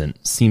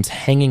present seems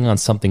hanging on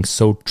something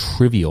so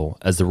trivial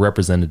as the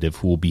representative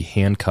who will be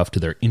handcuffed to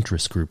their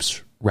interest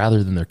groups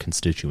rather than their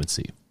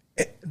constituency?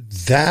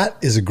 That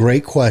is a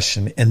great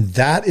question. And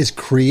that is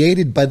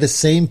created by the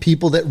same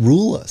people that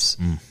rule us.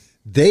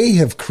 They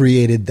have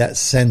created that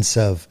sense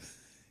of,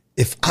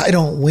 if I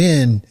don't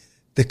win,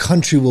 the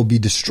country will be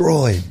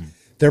destroyed.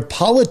 Their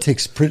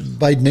politics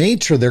by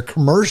nature, their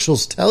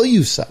commercials tell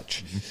you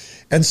such.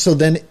 And so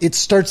then it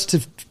starts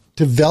to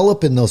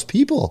develop in those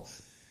people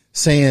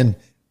saying,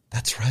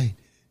 that's right.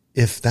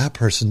 If that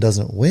person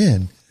doesn't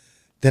win,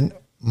 then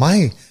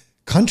my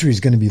country is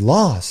going to be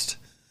lost.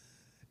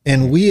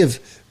 And we have,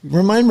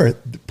 remember,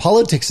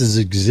 politics has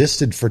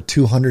existed for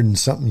 200 and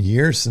something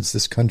years since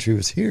this country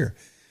was here.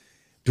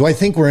 Do I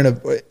think we're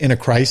in a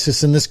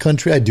crisis in this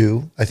country? I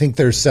do. I think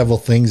there's several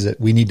things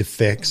that we need to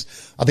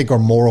fix. I think our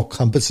moral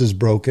compass is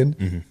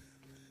broken,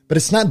 but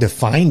it's not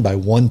defined by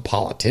one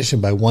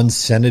politician, by one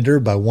senator,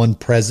 by one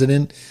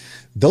president.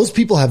 Those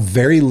people have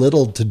very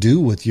little to do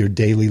with your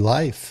daily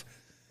life.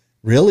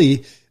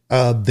 Really,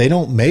 they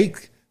don't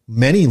make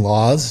many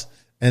laws,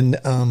 and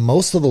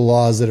most of the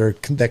laws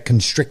that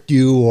constrict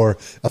you or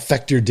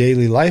affect your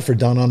daily life are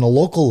done on a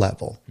local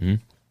level.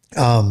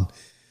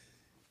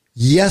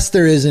 Yes,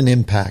 there is an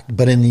impact,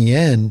 but in the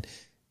end,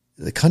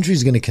 the country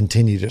is going to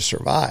continue to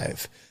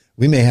survive.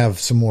 We may have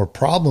some more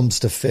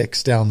problems to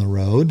fix down the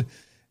road.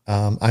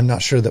 I'm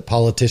not sure that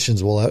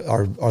politicians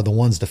are the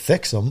ones to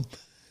fix them.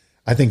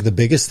 I think the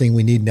biggest thing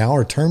we need now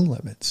are term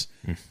limits.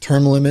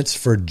 Term limits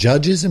for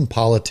judges and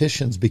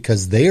politicians,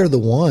 because they are the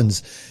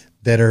ones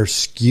that are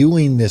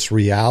skewing this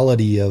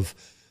reality of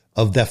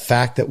the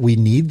fact that we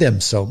need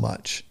them so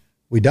much.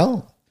 We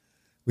don't.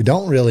 We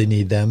don't really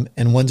need them.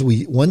 And once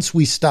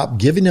we stop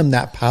giving them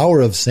that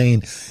power of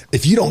saying,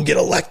 if you don't get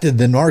elected,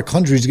 then our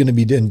country is going to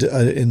be in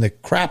the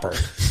crapper.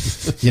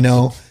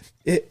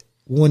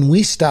 When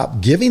we stop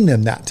giving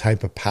them that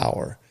type of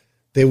power,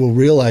 they will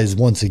realize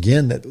once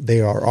again that they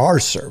are our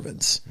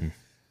servants.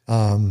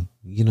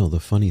 The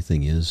funny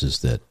thing is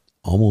that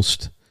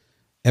almost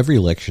every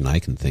election I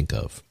can think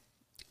of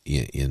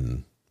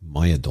in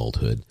my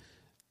adulthood,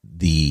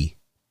 the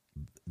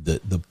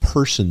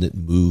person that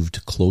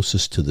moved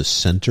closest to the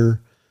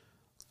center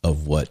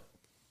of what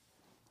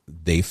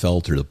they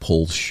felt or the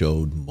polls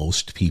showed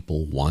most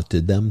people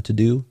wanted them to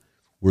do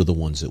were the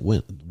ones that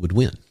would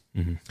win.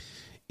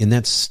 And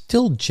that's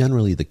still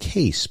generally the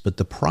case. But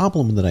the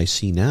problem that I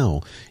see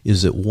now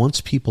is that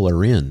once people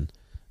are in,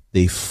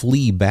 they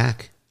flee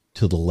back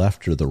to the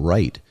left or the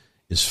right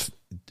is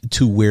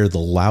to where the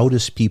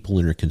loudest people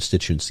in their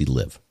constituency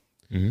live.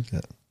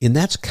 And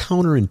that's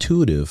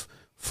counterintuitive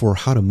for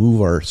how to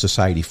move our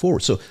society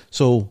forward.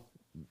 So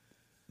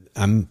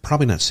I'm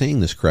probably not saying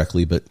this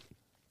correctly, but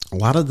a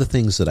lot of the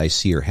things that I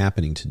see are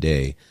happening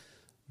today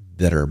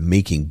that are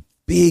making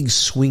big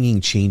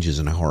swinging changes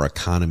in how our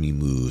economy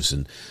moves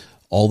and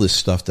all this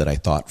stuff that I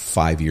thought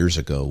 5 years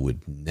ago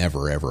would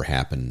never, ever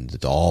happen,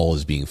 that all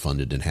is being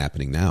funded and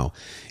happening now,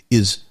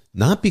 is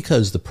not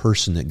because the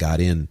person that got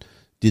in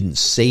didn't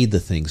say the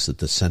things that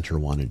the center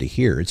wanted to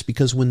hear. It's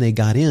because when they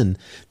got in,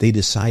 they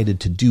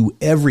decided to do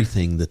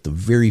everything that the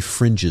very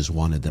fringes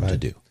wanted them to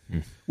do,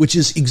 which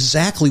is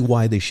exactly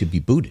why they should be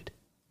booted.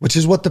 Which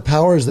is what the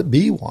powers that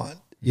be want,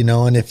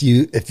 and if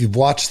you've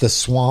watched The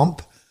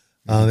Swamp,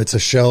 it's a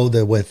show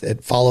that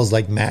it follows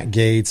like Matt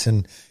Gaetz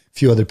and a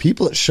few other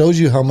people. It shows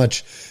you how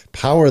much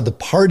power the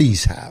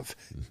parties have,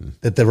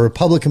 that the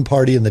Republican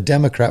Party and the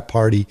Democrat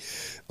Party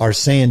are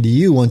saying to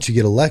you once you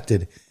get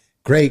elected,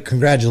 great,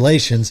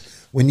 congratulations.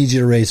 We need you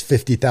to raise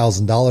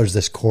 $50,000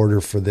 this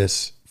quarter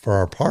for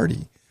our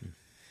party.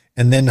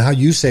 And then how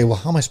you say, well,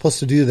 how am I supposed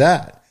to do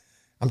that?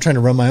 I'm trying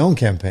to run my own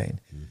campaign.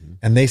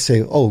 And they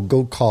say, oh,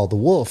 go call the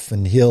wolf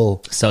and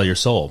he'll sell your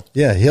soul.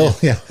 Yeah, he'll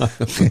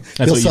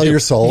sell your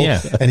soul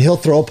and he'll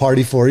throw a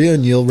party for you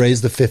and you'll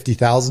raise the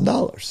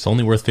 $50,000. It's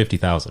only worth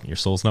 $50,000. Your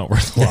soul's not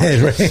worth a lot.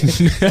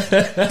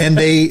 Right. And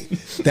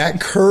that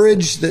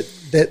courage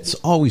that's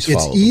always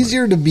it's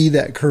easier to be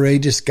that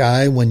courageous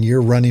guy when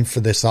you're running for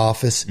this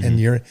office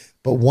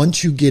but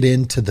once you get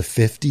into the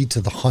 50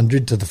 to the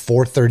 100 to the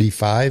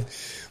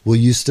 435, will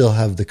you still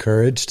have the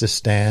courage to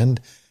stand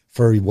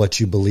for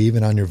what you believe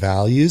in on your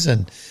values?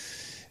 And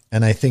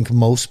I think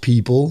most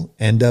people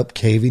end up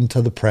caving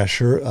to the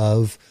pressure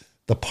of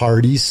the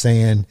parties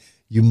saying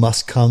you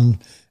must come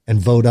and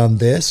vote on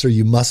this or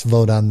you must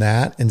vote on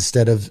that,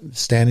 instead of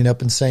standing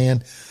up and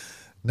saying,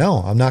 no,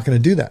 I'm not going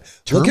to do that.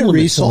 Look at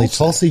recently,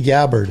 Tulsi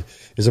Gabbard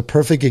is a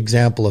perfect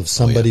example of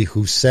somebody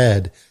who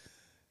said,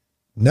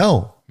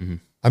 no,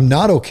 I'm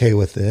not okay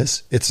with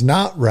this. It's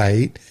not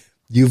right.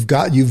 You've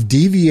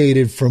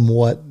deviated from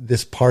what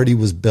this party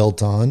was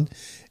built on,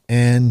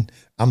 and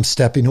I'm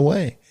stepping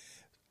away.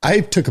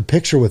 I took a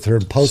picture with her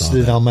and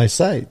posted it on my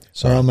site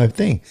or on my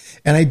thing.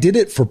 And I did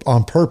it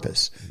on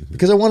purpose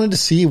because I wanted to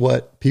see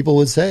what people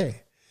would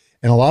say.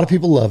 And a lot of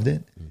people loved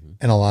it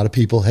and a lot of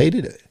people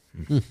hated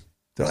it.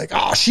 They're like,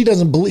 oh, she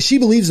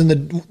believes in the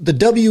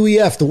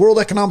WEF, the World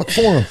Economic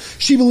Forum.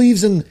 She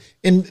believes in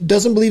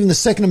doesn't believe in the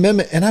Second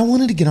Amendment. And I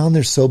wanted to get on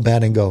there so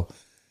bad and go,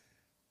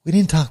 we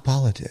didn't talk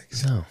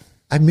politics. No.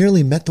 I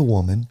merely met the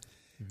woman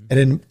and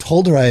then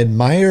told her I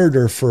admired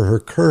her for her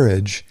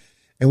courage.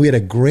 And we had a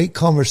great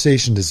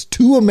conversation as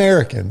two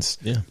Americans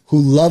who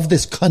love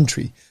this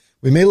country.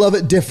 We may love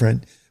it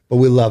different, but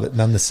we love it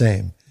none the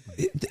same.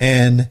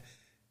 And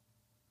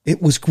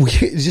it was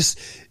weird.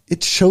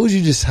 It shows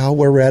you just how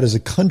where we're at as a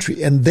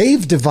country. And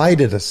they've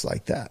divided us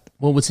like that.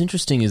 Well, what's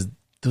interesting is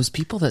those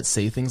people that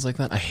say things like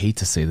that, I hate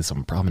to say this,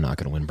 I'm probably not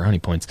going to win brownie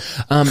points.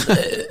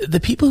 The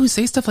people who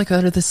say stuff like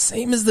that are the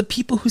same as the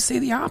people who say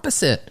the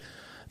opposite.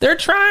 They're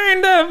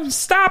trying to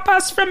stop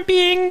us from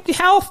being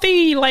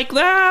healthy like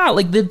that.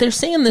 Like they're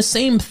saying the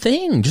same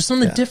thing, just on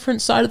the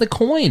different side of the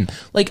coin.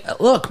 Like,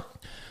 look,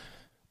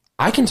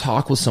 I can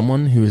talk with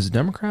someone who is a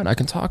Democrat. I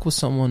can talk with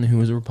someone who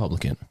is a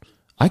Republican.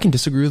 I can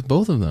disagree with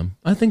both of them.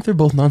 I think they're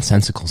both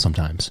nonsensical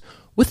sometimes.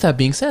 With that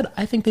being said,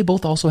 I think they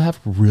both also have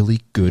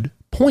really good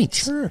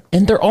points. Sure.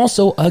 And they're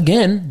also,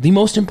 again, the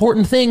most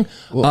important thing,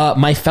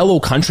 my fellow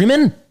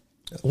countrymen.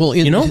 Well,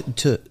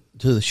 to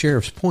the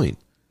sheriff's point,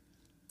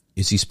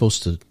 is he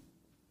supposed to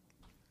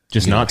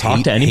just not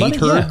talk to anybody?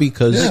 Hate her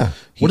because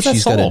she's got a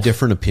solve?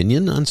 different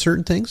opinion on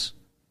certain things?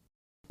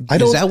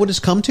 Is that what it's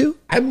come to?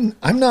 I'm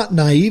not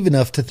naive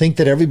enough to think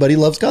that everybody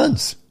loves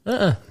guns.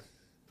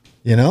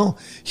 You know,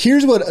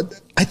 here's what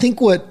I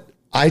think what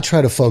I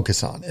try to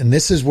focus on, and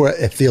this is where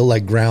I feel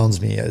like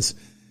grounds me, is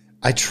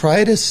I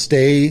try to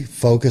stay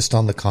focused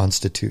on the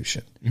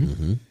Constitution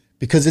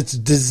because it's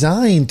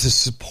designed to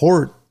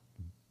support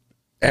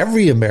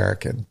every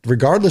American,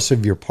 regardless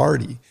of your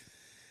party.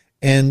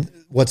 And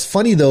what's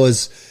funny, though,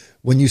 is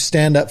when you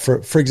stand up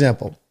for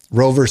example,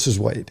 Roe versus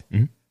Wade,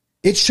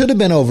 it should have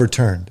been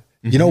overturned.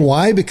 You know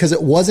why? Because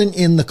it wasn't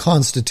in the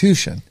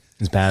Constitution.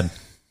 It's bad.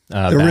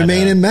 The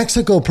Remain in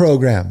Mexico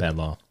program. Bad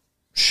law.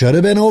 Should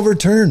have been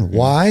overturned.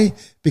 Why?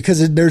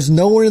 Because there's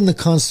nowhere in the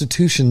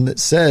Constitution that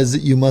says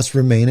that you must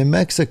remain in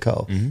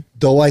Mexico.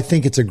 Though I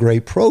think it's a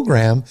great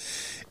program.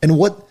 And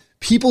what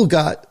people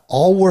got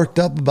all worked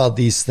up about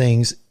these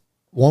things,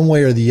 one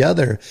way or the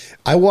other,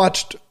 I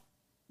watched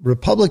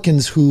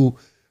Republicans who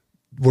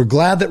were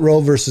glad that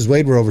Roe versus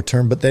Wade were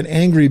overturned, but then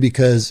angry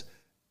because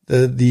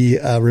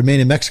the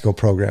Remain in Mexico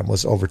program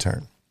was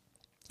overturned.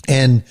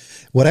 And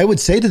what I would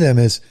say to them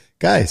is,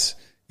 guys,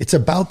 it's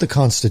about the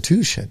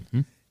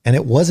Constitution. And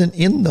it wasn't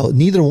in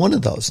neither one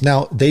of those.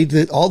 Now,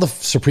 all the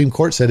Supreme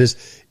Court said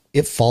is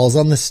it falls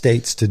on the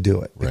states to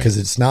do it because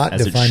it's not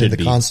defined in the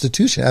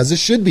Constitution, as it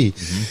should be.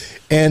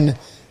 And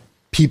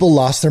people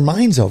lost their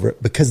minds over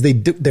it because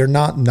they're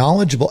not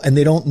knowledgeable and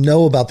they don't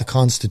know about the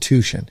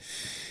Constitution.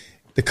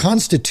 The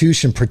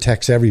Constitution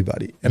protects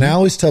everybody. And I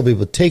always tell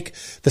people, take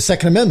the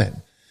Second Amendment.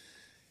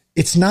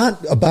 It's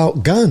not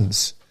about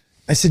guns.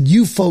 I said,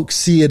 you folks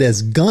see it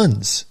as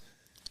guns.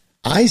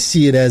 I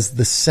see it as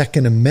the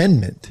Second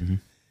Amendment.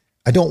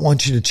 I don't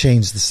want you to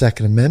change the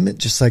Second Amendment,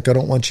 just like I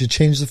don't want you to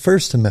change the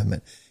First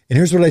Amendment. And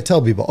here's what I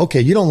tell people.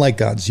 Okay, you don't like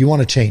guns. You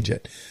want to change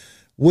it.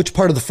 Which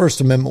part of the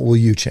First Amendment will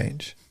you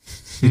change?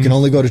 You can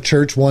only go to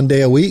church one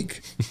day a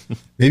week.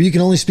 Maybe you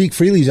can only speak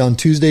freely on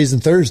Tuesdays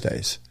and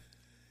Thursdays.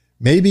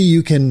 Maybe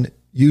you can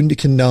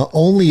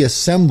only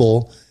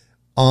assemble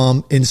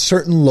in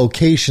certain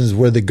locations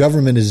where the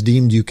government is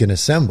deemed you can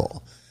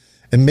assemble.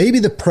 And maybe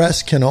the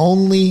press can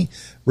only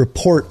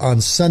report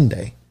on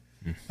Sunday.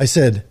 I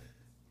said,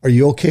 are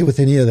you okay with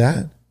any of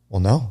that? Well,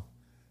 no.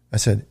 I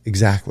said,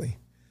 exactly.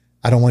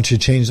 I don't want you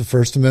to change the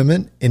First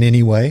Amendment in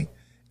any way.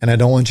 And I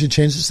don't want you to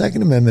change the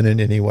Second Amendment in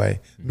any way,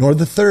 nor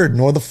the third,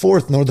 nor the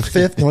fourth, nor the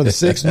fifth, nor the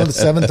sixth, nor the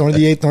seventh, nor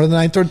the eighth, nor the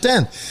ninth, or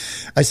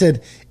 10th. I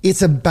said,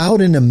 it's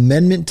about an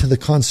amendment to the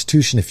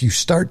Constitution. If you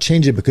start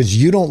changing it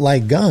because you don't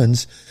like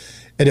guns,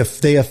 and if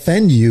they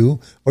offend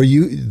you, or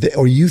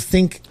you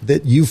think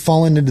that you've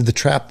fallen into the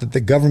trap that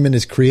the government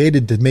has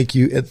created to make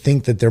you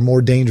think that they're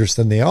more dangerous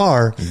than they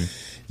are,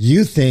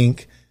 you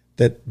think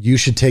that you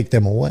should take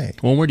them away.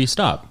 Well, where do you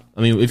stop? I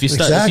mean, if you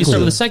start with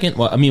the second,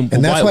 well, I mean,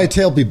 and that's why I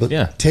tell people,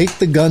 take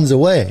the guns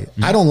away.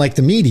 I don't like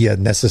the media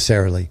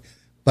necessarily,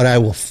 but I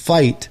will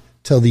fight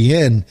till the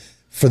end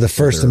for the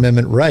First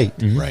Amendment right.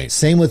 Right.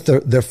 Same with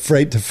the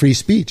right to free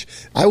speech.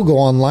 I will go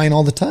online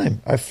all the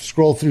time. I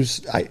scroll through.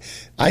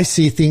 I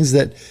see things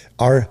that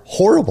are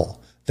horrible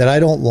that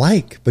I don't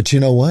like, but you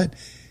know what?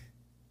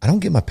 I don't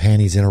get my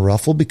panties in a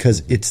ruffle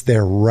because it's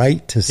their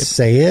right to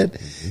say it.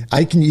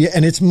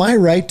 And it's my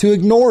right to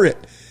ignore it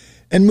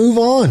and move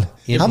on.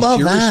 How about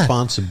your that?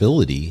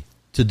 Responsibility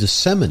to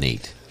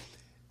disseminate.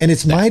 And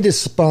it's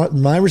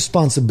my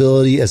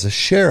responsibility as a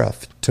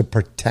sheriff to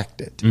protect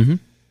it.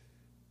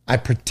 I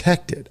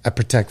protect it. I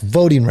protect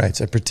voting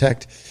rights. I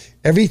protect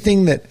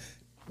everything that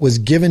was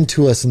given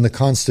to us in the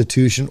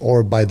Constitution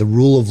or by the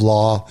rule of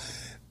law.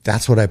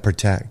 That's what I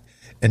protect.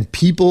 And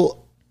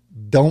people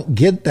don't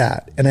get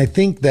that. And I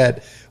think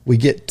that we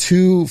get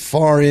too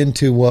far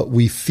into what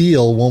we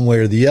feel one way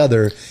or the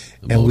other,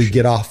 and we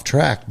get off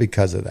track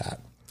because of that.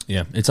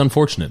 Yeah, it's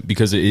unfortunate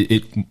because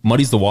it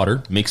muddies the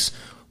water, makes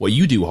what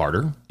you do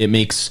harder. It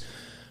makes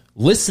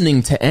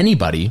listening to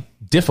anybody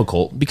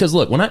difficult, because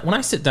look, when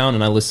I sit down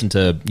and I listen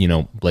to,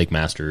 Blake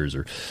Masters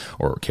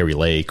or Carrie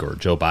Lake or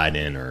Joe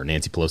Biden or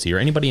Nancy Pelosi or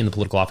anybody in the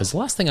political office, the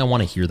last thing I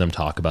want to hear them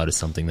talk about is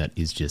something that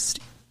is just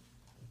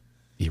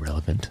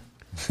irrelevant.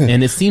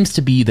 And it seems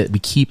to be that we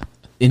keep,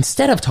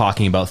 instead of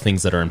talking about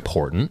things that are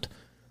important,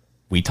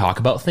 we talk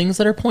about things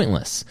that are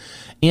pointless.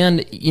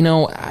 And,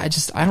 I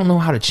don't know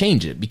how to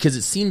change it, because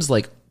it seems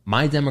like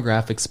my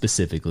demographic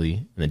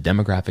specifically and the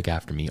demographic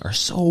after me are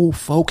so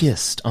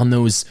focused on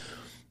those.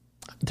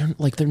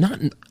 They're not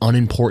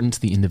unimportant to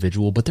the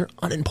individual, but they're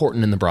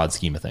unimportant in the broad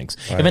scheme of things.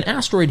 Right. If an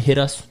asteroid hit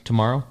us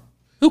tomorrow,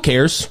 who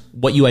cares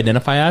what you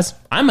identify as?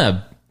 I'm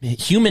a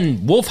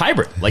human wolf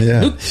hybrid.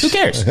 Who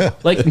cares?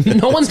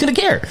 No one's going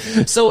to care.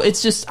 So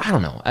it's just, I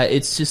don't know.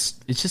 It's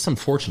just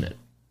unfortunate.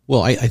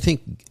 Well, I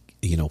think,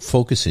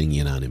 focusing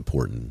in on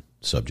important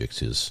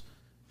subjects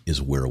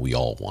is where we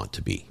all want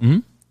to be,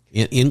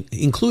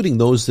 including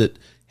those that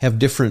have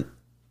different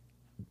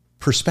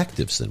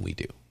perspectives than we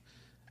do.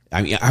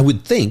 I mean, I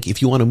would think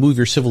if you want to move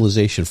your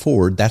civilization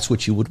forward, that's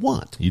what you would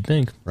want. You'd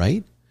think.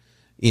 Right?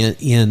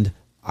 And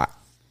I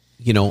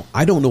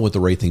don't know what the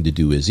right thing to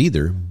do is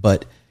either,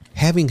 but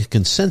having a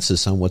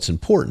consensus on what's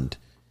important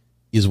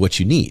is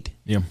what you need.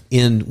 Yeah.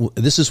 And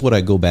this is what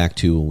I go back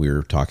to when we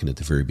were talking at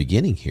the very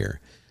beginning here.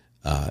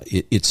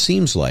 It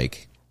seems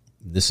like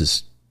this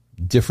is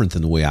different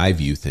than the way I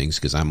view things,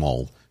 because I'm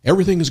all,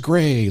 everything is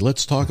gray,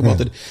 let's talk about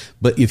that.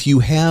 But if you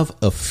have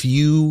a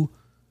few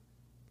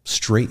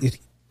straight...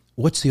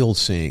 What's the old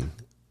saying?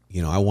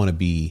 I want to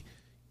be,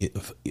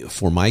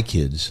 for my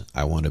kids,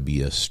 I want to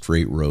be a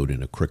straight road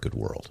in a crooked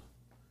world.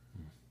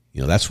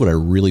 That's what I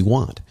really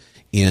want.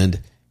 And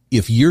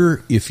if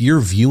you're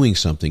viewing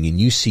something and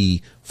you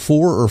see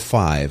 4 or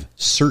 5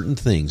 certain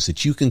things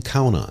that you can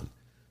count on,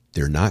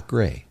 they're not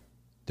gray,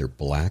 they're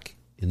black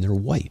and they're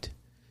white,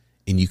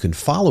 and you can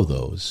follow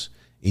those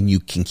and you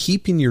can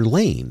keep in your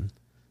lane,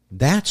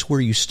 that's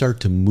where you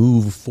start to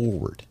move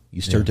forward.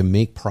 You start to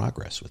make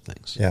progress with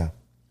things. Yeah.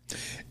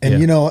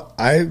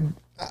 And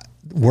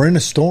we're in a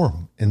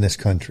storm in this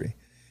country,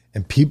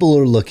 and people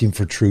are looking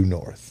for true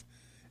north,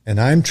 and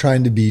I'm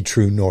trying to be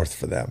true north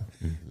for them.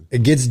 Mm-hmm.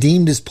 It gets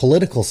deemed as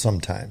political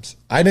sometimes.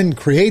 I didn't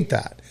create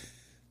that.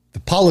 The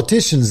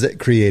politicians that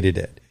created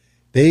it,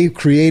 they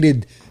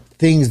created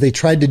things. They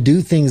tried to do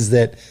things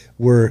that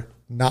were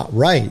not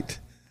right.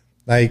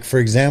 Like, for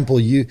example,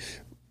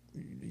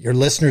 your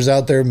listeners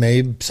out there,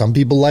 some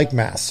people like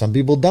masks, some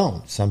people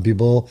don't. Some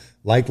people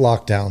like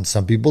lockdown,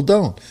 some people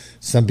don't.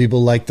 Some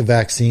people like the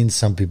vaccine,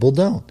 some people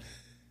don't.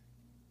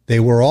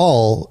 They were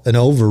all an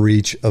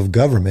overreach of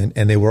government,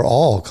 and they were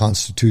all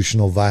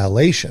constitutional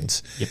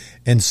violations. Yep.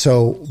 And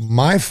so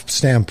my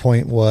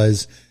standpoint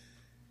was,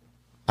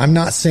 I'm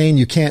not saying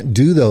you can't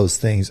do those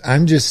things.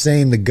 I'm just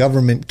saying the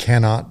government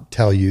cannot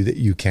tell you that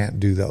you can't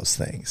do those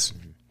things.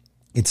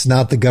 It's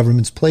not the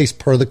government's place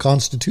per the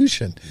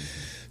Constitution.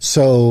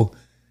 So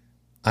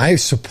I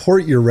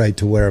support your right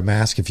to wear a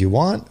mask if you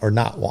want or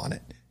not want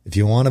it. If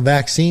you want a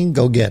vaccine,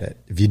 go get it.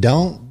 If you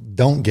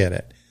don't get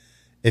it.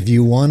 If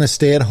you want to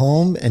stay at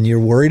home and you're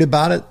worried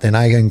about it, then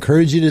I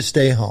encourage you to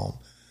stay home.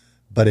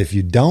 But if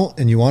you don't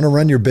and you want to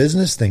run your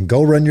business, then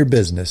go run your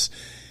business.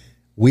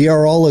 We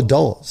are all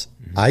adults.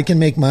 Mm-hmm. I can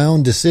make my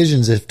own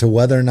decisions as to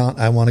whether or not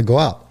I want to go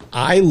out.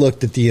 I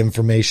looked at the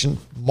information.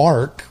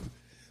 Mark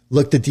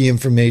looked at the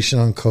information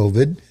on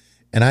COVID,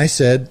 and I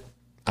said,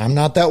 I'm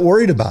not that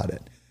worried about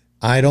it.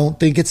 I don't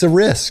think it's a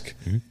risk.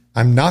 Mm-hmm.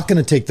 I'm not going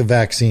to take the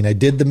vaccine. I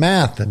did the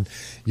math, and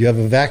you have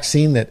a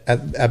vaccine that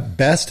at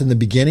best in the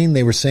beginning,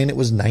 they were saying it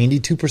was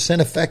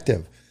 92%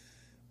 effective.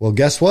 Well,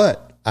 guess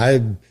what?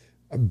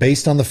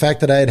 Based on the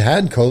fact that I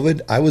had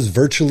COVID, I was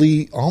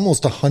virtually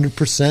almost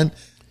 100%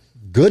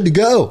 good to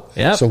go.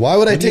 Yep. So why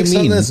would I take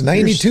something that's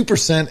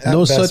 92%?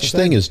 No such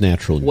thing as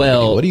natural immunity.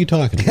 Well, what are you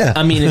talking about? Yeah.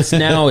 I mean,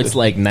 it's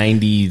like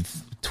 90,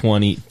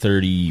 20,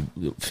 30,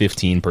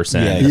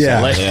 15%.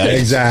 Yeah,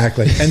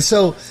 exactly. And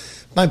so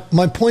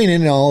my point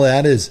in all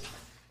that is,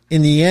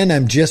 in the end,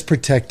 I'm just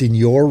protecting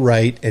your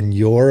right and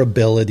your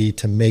ability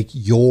to make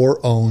your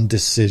own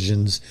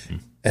decisions,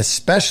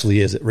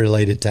 especially as it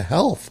related to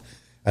health.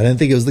 I didn't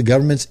think it was the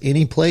government's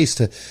any place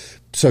to.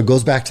 So it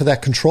goes back to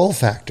that control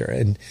factor.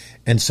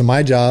 And so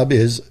my job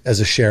is,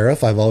 as a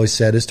sheriff, I've always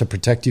said, is to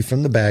protect you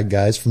from the bad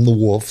guys, from the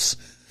wolves.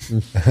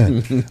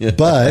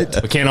 But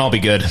we can't all be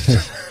good.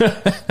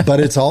 But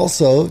it's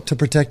also to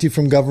protect you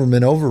from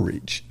government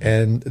overreach.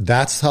 And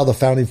that's how the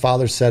founding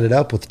fathers set it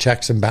up, with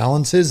checks and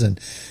balances. And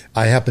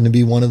I happen to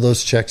be one of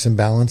those checks and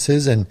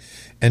balances. And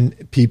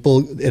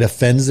people, it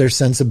offends their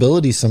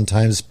sensibilities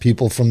sometimes,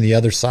 people from the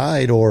other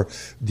side or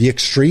the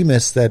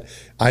extremists, that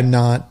I'm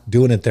not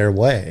doing it their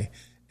way.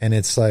 And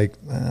it's like,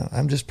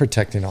 I'm just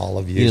protecting all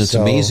of you. It's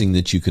amazing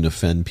that you can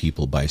offend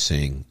people by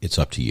saying it's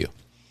up to you.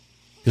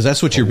 Because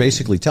that's what you're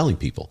basically telling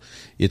people.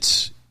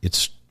 It's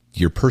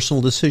your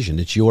personal decision.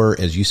 It's your,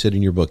 as you said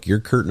in your book, your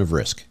curtain of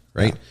risk,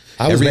 right?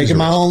 I was making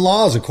my own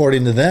laws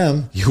according to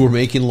them. You were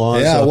making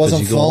laws. Yeah, I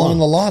wasn't following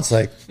the law. It's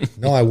like,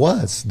 no, I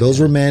was. Those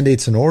were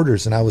mandates and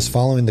orders, and I was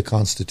following the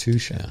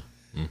Constitution.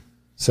 Yeah.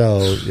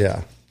 So,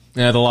 yeah.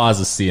 Yeah, the laws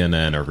of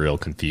CNN are real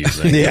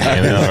confusing.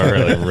 I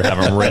really have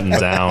them written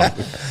down.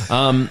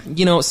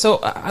 So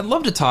I'd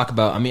love to talk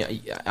about. I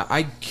mean,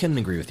 I couldn't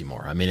agree with you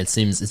more. I mean, it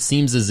seems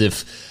as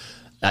if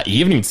you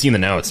haven't even seen the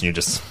notes and you're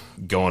just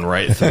going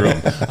right through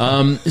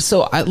them.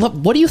 So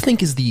what do you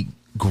think is the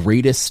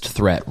greatest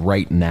threat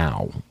right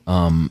now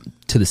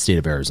to the state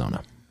of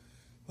Arizona?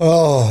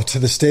 Oh, to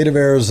the state of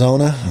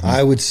Arizona,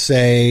 I would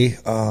say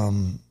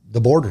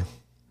the border.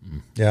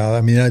 Yeah,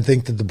 I mean, I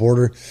think the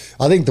border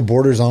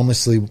is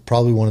honestly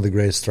probably one of the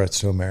greatest threats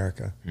to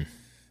America.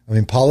 I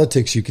mean,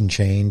 politics you can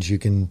change, you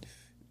can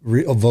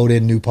vote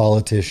in new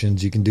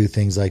politicians, you can do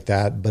things like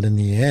that, but in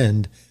the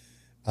end,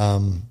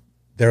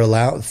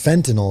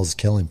 fentanyl is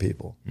killing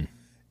people,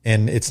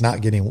 and it's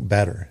not getting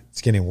better;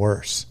 it's getting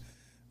worse.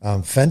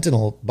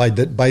 Fentanyl,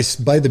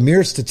 by the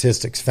mere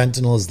statistics,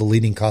 fentanyl is the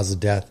leading cause of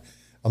death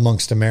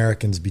amongst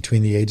Americans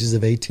between the ages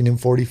of 18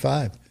 and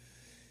 45.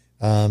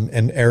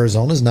 And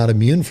Arizona's not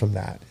immune from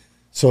that.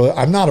 So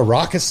I'm not a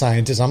rocket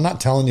scientist. I'm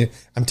telling you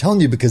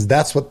because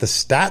that's what the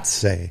stats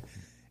say.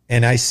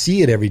 And I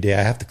see it every day.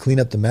 I have to clean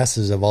up the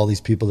messes of all these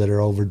people that are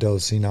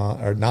overdosing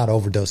or not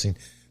overdosing.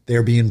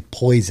 They're being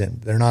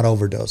poisoned. They're not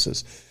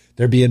overdoses.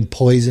 They're being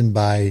poisoned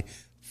by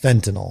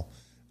fentanyl.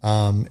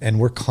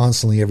 And we're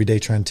constantly every day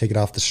trying to take it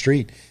off the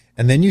street.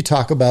 And then you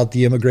talk about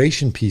the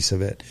immigration piece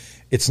of it.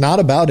 It's not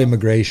about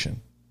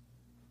immigration.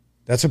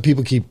 That's what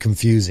people keep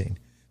confusing.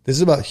 This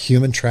is about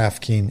human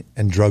trafficking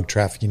and drug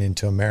trafficking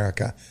into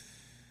America.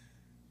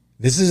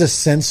 This is a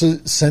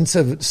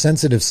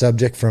sensitive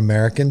subject for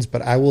Americans,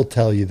 but I will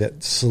tell you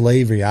that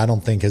slavery, I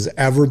don't think, has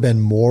ever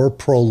been more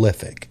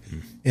prolific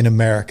in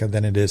America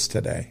than it is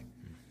today.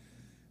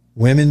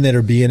 Women that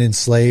are being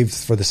enslaved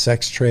for the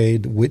sex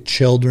trade, with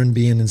children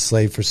being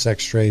enslaved for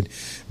sex trade,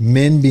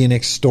 men being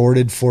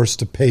extorted, forced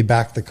to pay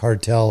back the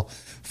cartel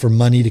for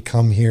money to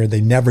come here. They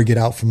never get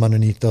out from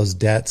underneath those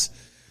debts.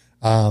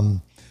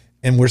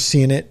 And we're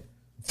seeing it,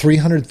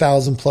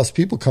 300,000 plus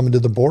people coming to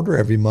the border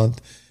every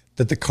month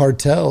that the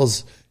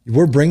cartels,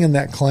 we're bringing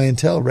that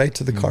clientele right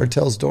to the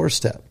cartel's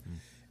doorstep.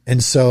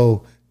 And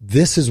so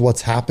this is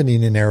what's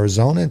happening in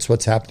Arizona. It's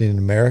what's happening in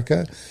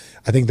America.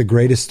 I think the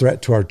greatest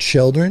threat to our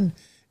children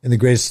and the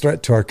greatest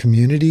threat to our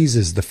communities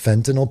is the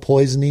fentanyl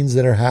poisonings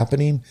that are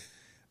happening.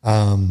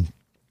 And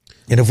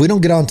if we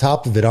don't get on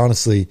top of it,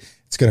 honestly,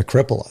 it's going to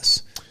cripple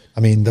us.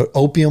 I mean, the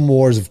opium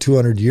wars of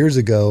 200 years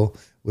ago,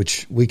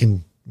 which we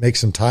can make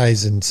some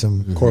ties and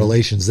some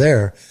correlations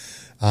there.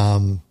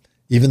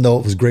 Even though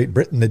it was Great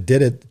Britain that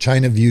did it,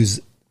 China views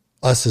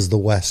us as the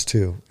West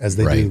too, as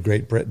they do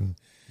Great Britain.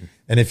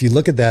 And if you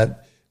look at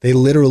that, they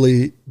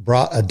literally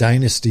brought a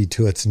dynasty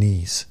to its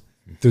knees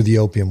through the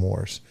opium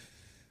wars.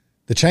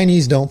 The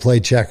Chinese don't play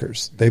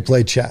checkers. They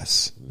play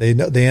chess.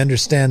 They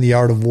understand the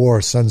art of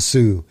war, Sun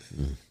Tzu.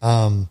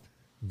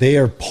 They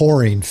are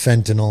pouring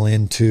fentanyl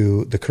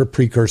into the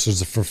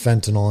precursors for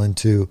fentanyl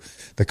into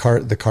the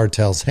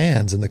cartel's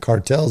hands, and the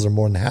cartels are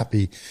more than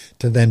happy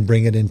to then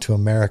bring it into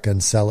America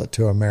and sell it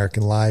to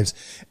American lives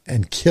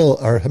and kill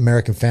our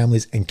American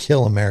families and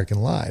kill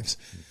American lives.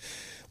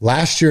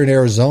 Last year in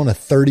Arizona,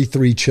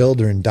 33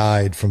 children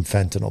died from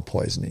fentanyl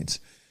poisonings.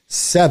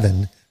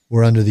 7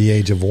 were under the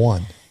age of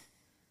 1.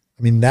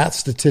 I mean, that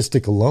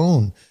statistic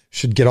alone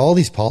should get all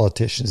these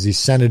politicians, these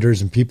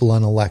senators and people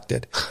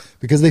unelected,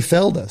 because they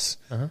failed us.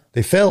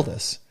 They failed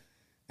us.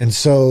 And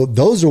so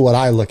those are what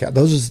I look at.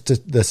 Those are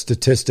the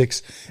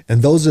statistics,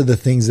 and those are the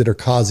things that are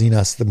causing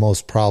us the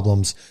most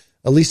problems,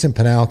 at least in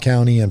Pinal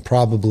County and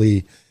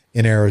probably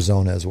in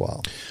Arizona as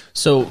well.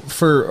 So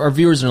for our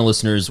viewers and our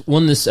listeners,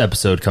 when this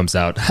episode comes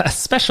out, a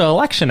special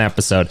election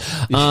episode,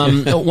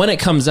 when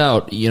it comes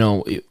out,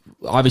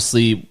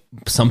 obviously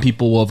some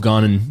people will have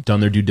gone and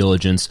done their due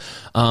diligence.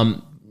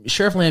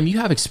 Sheriff Lamb, you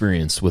have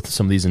experience with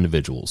some of these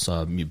individuals,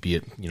 be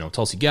it,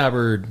 Tulsi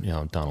Gabbard,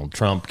 Donald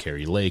Trump,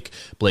 Carrie Lake,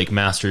 Blake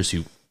Masters,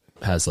 who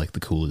has like the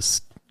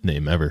coolest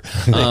name ever.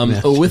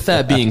 With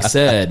that being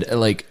said,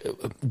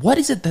 what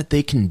is it that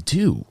they can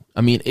do?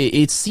 I mean,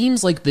 it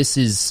seems like this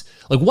is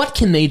what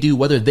can they do,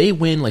 whether they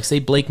win, like say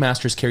Blake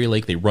Masters, Carrie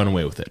Lake, they run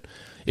away with it.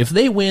 If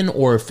they win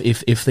or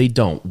if they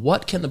don't,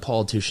 what can the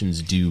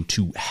politicians do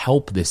to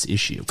help this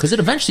issue? Because it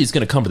eventually is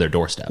going to come to their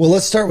doorstep. Well,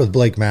 let's start with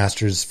Blake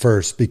Masters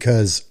first,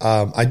 because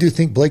I do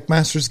think Blake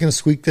Masters is going to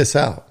squeak this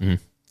out.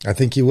 I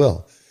think he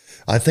will.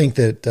 I think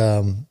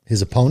that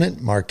his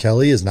opponent, Mark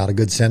Kelly, is not a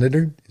good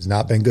senator. He's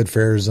not been good for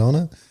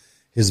Arizona.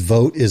 His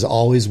vote is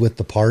always with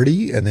the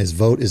party, and his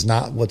vote is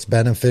not what's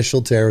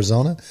beneficial to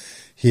Arizona.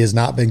 He has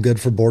not been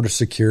good for border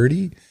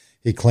security.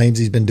 He claims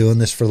he's been doing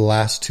this for the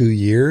last 2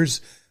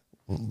 years.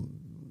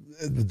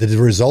 The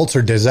results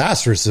are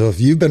disastrous. So if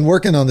you've been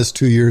working on this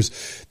 2 years,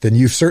 then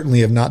you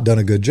certainly have not done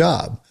a good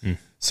job.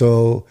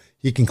 So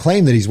he can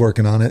claim that he's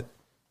working on it.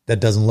 That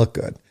doesn't look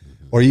good.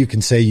 Or you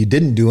can say you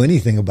didn't do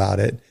anything about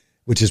it,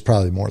 which is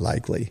probably more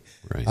likely.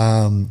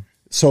 Right.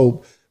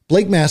 So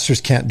Blake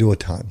Masters can't do a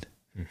ton.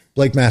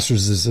 Blake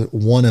Masters is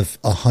one of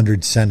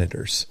 100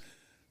 senators.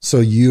 So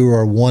you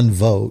are one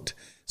vote.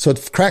 So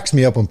it cracks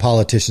me up when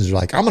politicians are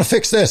like, I'm going to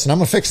fix this and I'm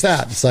going to fix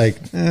that. It's like,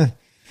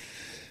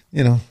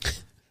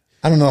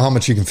 I don't know how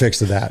much you can fix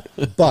to that,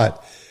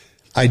 but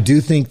I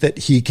do think that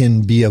he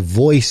can be a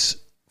voice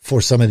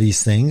for some of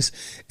these things.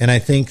 And I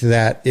think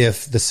that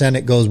if the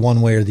Senate goes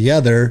one way or the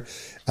other,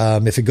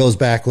 if it goes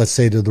back, let's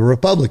say to the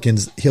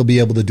Republicans, he'll be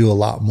able to do a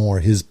lot more.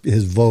 His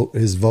vote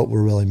will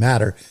really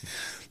matter.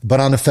 But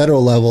on a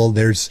federal level,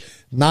 there's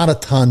not a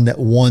ton that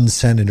one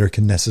senator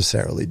can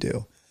necessarily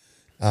do.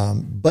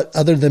 But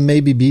other than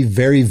maybe be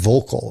very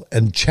vocal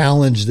and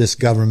challenge this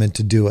government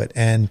to do it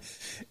and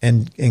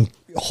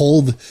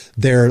hold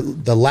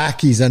the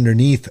lackeys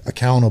underneath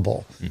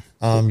accountable.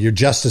 Your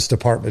Justice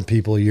Department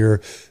people,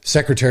 your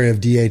Secretary of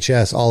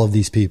DHS, all of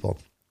these people.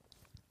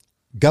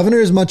 Governor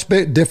is much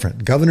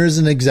different. Governor is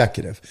an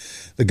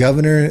executive. The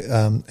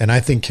governor, and I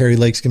think Kari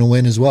Lake's going to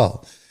win as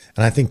well.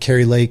 And I think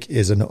Kari Lake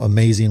is an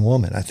amazing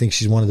woman. I think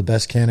she's one of the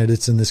best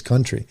candidates in this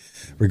country,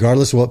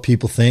 regardless of what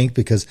people think,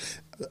 because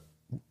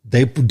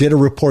they did a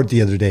report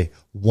the other day.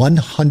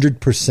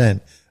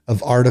 100%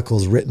 of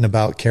articles written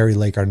about Kari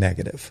Lake are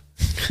negative.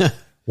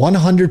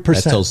 100%.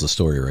 That tells the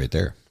story right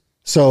there.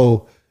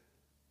 So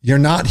you're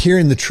not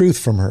hearing the truth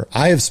from her.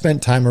 I have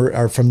spent time,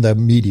 or from the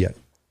media.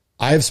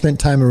 I have spent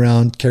time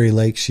around Kari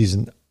Lake. She's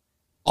an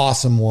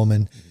awesome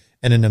woman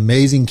and an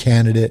amazing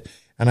candidate.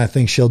 And I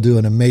think she'll do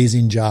an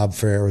amazing job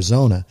for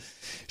Arizona.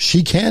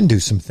 She can do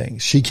some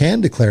things. She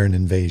can declare an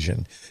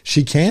invasion.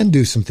 She can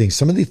do some things.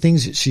 Some of the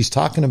things that she's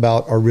talking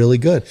about are really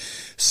good.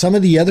 Some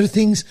of the other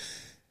things,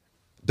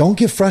 don't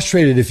get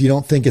frustrated if you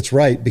don't think it's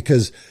right,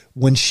 because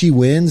when she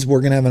wins,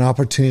 we're going to have an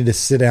opportunity to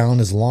sit down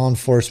as law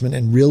enforcement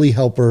and really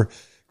help her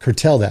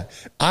curtail that.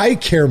 I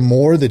care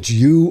more that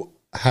you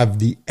have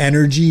the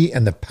energy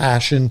and the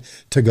passion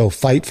to go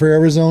fight for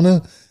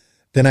Arizona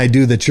than I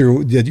do that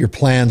your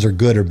plans are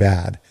good or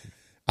bad.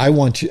 I'm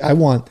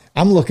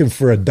looking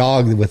for a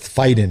dog with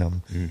fight in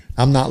him.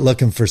 I'm not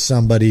looking for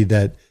somebody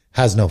that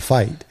has no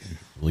fight.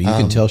 Well, you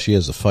can tell she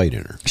has a fight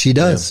in her. She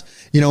does.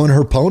 Yeah. And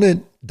her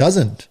opponent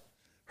doesn't.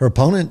 Her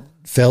opponent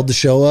failed to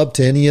show up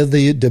to any of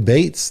the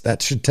debates.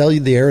 That should tell you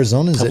the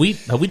Arizonans.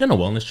 Have we done a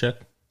wellness check?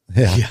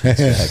 Yeah,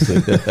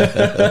 exactly.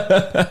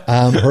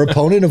 Her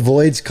opponent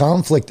avoids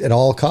conflict at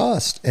all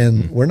costs,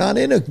 and we're not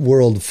in a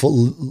world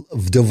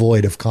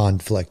devoid of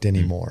conflict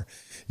anymore.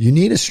 You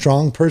need a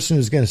strong person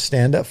who's going to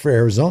stand up for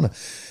Arizona.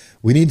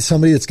 We need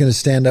somebody that's going to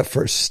stand up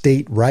for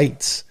state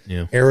rights,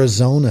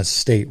 Arizona's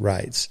state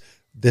rights.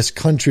 This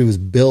country was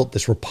built,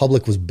 this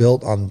republic was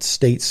built on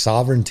state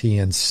sovereignty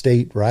and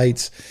state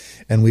rights,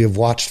 and we have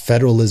watched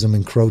federalism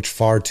encroach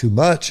far too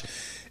much.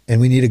 And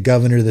we need a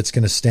governor that's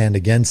going to stand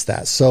against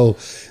that. So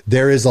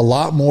there is a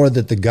lot more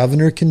that the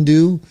governor can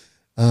do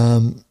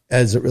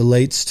as it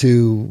relates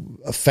to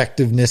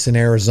effectiveness in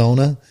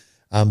Arizona,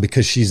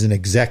 because she's an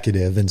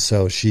executive. And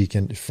so she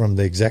can, from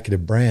the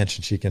executive branch,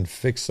 and she can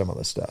fix some of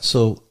the stuff.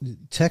 So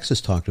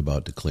Texas talked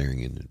about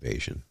declaring an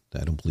invasion.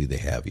 I don't believe they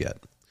have yet.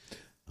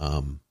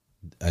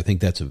 I think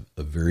that's a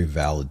very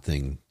valid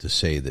thing to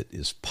say that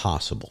is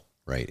possible,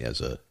 right,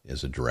 as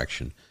a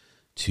direction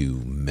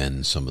to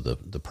mend some of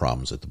the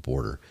problems at the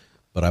border.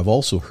 But I've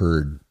also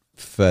heard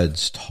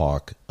feds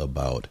talk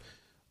about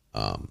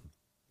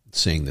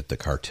saying that the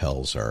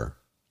cartels are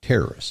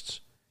terrorists,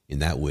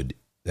 and that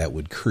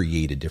would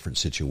create a different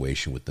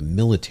situation with the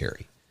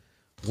military.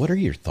 What are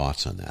your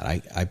thoughts on that?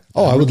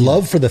 I would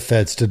love for the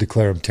feds to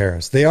declare them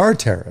terrorists. They are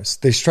terrorists.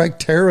 They strike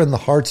terror in the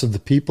hearts of the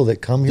people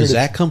that come here. Does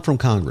that come from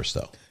Congress,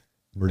 though?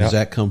 Or does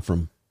that come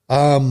from...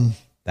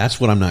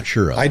 that's what I'm not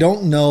sure of. I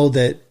don't know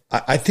that...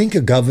 I think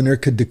a governor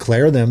could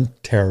declare them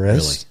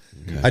terrorists.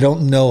 Really? Okay. I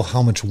don't know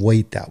how much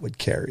weight that would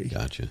carry.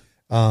 Gotcha.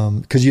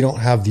 Because you don't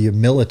have the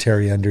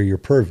military under your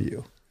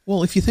purview.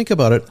 Well, if you think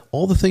about it,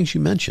 all the things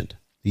you mentioned,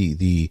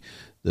 the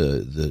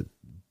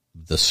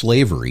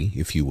slavery,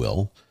 if you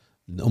will,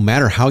 no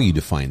matter how you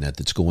define that,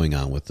 that's going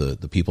on with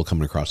the people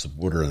coming across the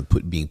border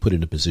and being put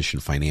in a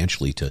position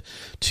financially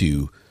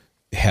to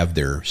have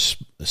their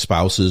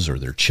spouses or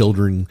their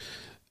children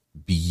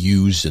be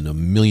used in a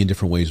million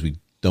different ways. We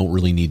don't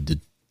really need to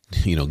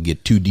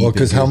get too deep. Well,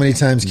 because how many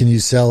times can you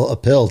sell a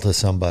pill to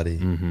somebody?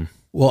 Mm-hmm.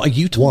 Well,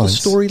 you told a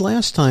story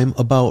last time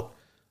about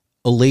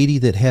a lady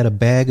that had a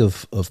bag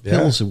of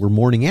pills that were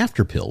morning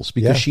after pills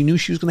because she knew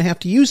she was going to have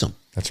to use them.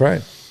 That's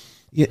right.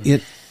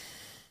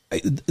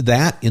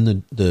 That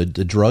in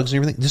the drugs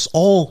and everything, this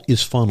all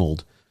is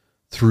funneled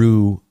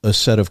through a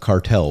set of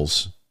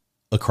cartels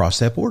across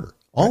that border.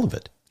 All of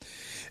it.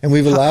 And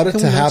we've allowed it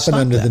to happen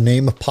under the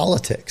name of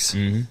politics.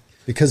 Mm-hmm.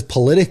 Because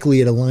politically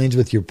it aligns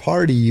with your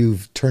party,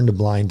 you've turned a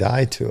blind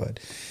eye to it.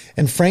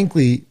 And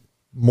frankly,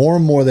 more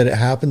and more that it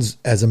happens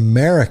as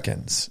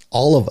Americans,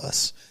 all of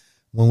us,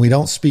 when we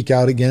don't speak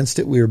out against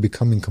it, we are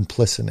becoming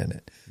complicit in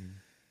it. Mm.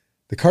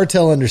 The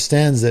cartel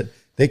understands that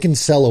they can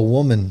sell a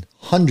woman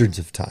hundreds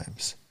of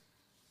times.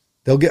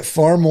 They'll get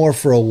far more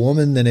for a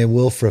woman than they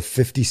will for a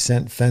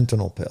 50-cent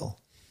fentanyl pill,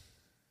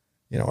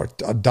 or a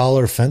 $1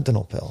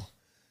 fentanyl pill.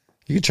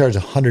 You could charge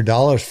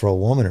 $100 for a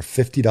woman or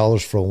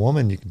 $50 for a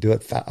woman. You can do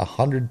it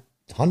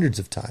hundreds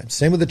of times.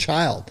 Same with a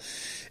child.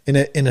 In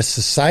a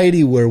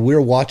society where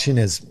we're watching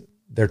as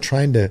they're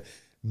trying to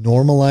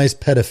normalize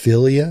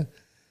pedophilia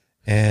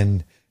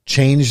and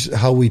change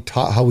how we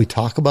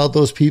talk about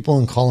those people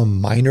and call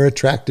them minor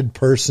attracted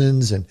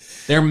persons. And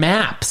they're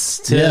maps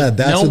to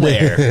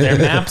nowhere. They're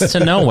maps to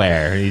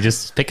nowhere. You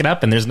just pick it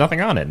up and there's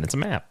nothing on it, and it's a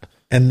map.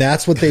 And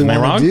that's what they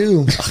want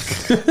to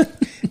do.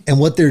 And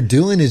what they're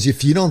doing is,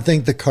 if you don't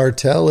think the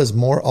cartel is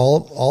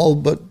all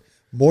but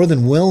more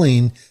than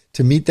willing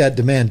to meet that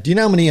demand. Do you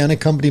know how many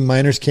unaccompanied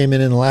minors came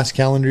in the last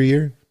calendar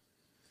year?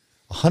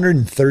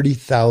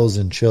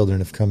 130,000 children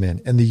have come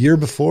in. And the year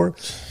before,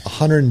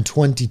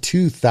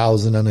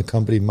 122,000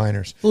 unaccompanied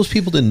minors. Those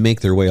people didn't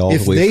make their way all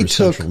the way through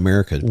Central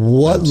America.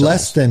 What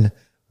less than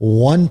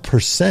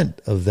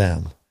 1% of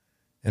them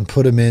and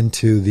put them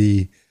into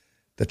the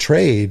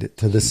trade,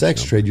 to the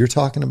sex trade, you're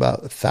talking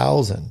about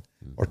 1,000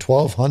 or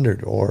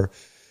 1,200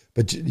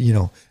 but you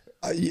know,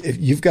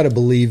 you've got to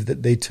believe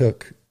that they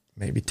took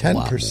maybe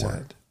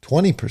 10%,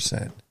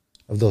 20%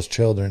 of those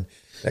children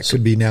that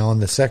could be now in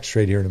the sex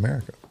trade here in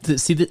America.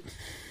 See that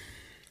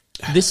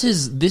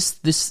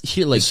this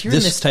here, like hearing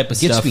this type of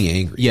gets stuff me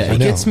angry. Yeah, it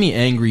gets me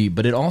angry,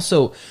 but it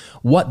also,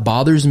 what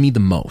bothers me the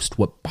most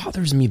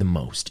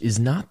is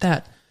not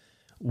that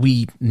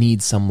we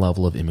need some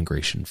level of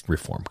immigration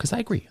reform, because I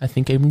agree. I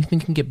think everything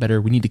can get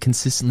better. We need to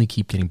consistently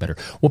keep getting better.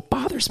 What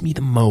bothers me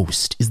the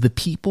most is the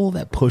people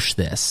that push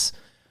this,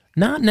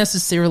 not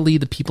necessarily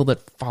the people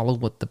that follow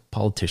what the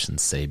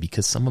politicians say,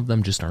 because some of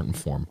them just aren't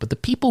informed, but the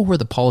people who are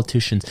the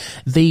politicians,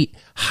 they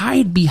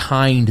hide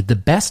behind the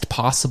best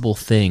possible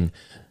thing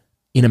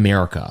in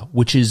America,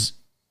 which is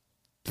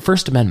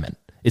First Amendment.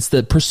 It's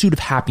the pursuit of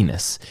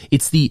happiness.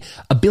 It's the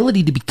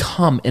ability to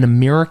become an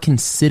American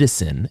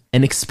citizen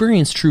and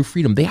experience true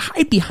freedom. They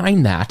hide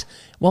behind that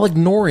while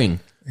ignoring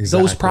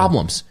those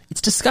problems.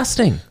 It's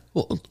disgusting.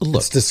 Well, look,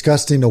 it's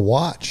disgusting to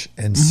watch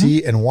and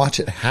see and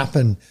watch it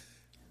happen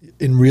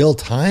in real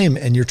time.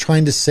 And you're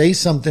trying to say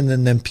something,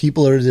 and then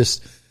people are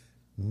just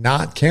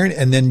not caring.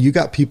 And then you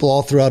got people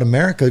all throughout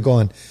America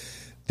going,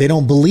 they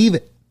don't believe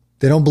it.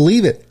 They don't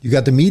believe it. You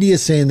got the media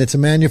saying it's a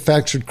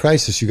manufactured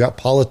crisis. You got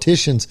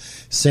politicians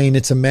saying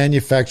it's a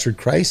manufactured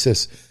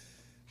crisis.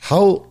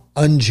 How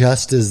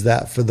unjust is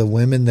that for the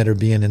women that are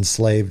being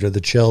enslaved, or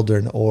the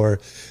children, or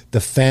the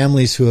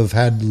families who have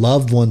had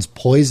loved ones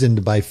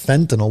poisoned by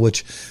fentanyl,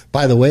 which,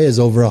 by the way, is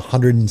over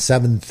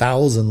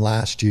 107,000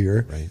 last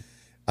year. Right.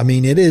 I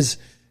mean, it is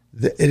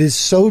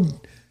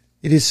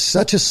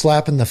such a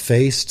slap in the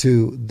face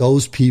to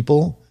those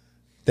people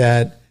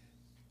that,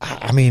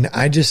 I mean,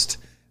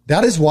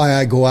 that is why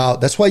I go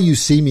out. That's why you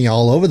see me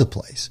all over the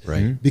place.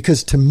 Right.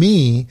 Because to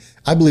me,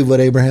 I believe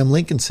what Abraham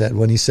Lincoln said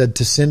when he said,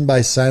 to sin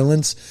by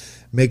silence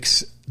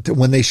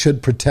when they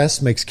should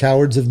protest, makes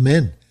cowards of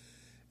men.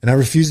 And I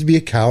refuse to be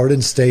a coward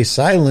and stay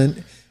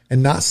silent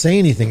and not say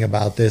anything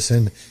about this.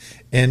 And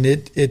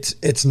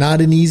it's not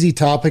an easy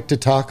topic to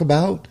talk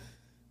about,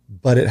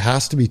 but it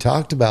has to be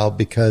talked about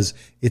because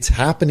it's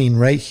happening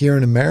right here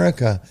in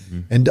America.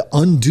 Mm-hmm. And to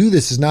undo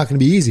this is not going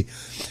to be easy.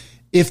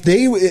 If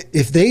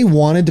they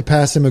wanted to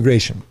pass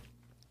immigration,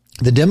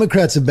 the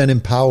Democrats have been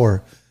in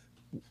power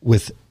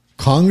with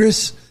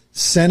Congress,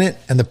 Senate,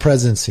 and the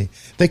presidency.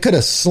 They could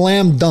have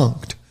slam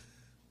dunked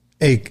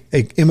a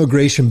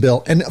immigration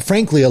bill. And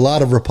frankly, a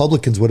lot of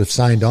Republicans would have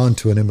signed on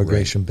to an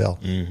immigration bill.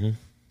 Mm-hmm.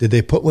 Did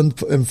they put one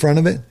in front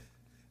of it?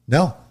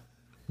 No.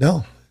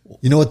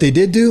 You know what they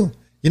did do?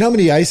 You know how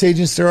many ICE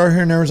agents there are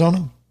here in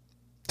Arizona?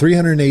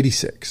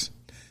 386.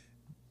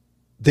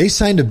 They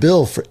signed a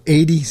bill for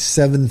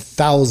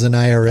 87,000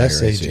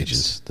 IRS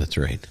agents. That's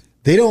right.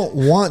 They don't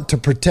want to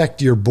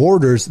protect your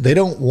borders. They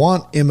don't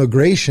want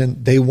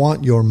immigration. They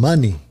want your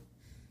money.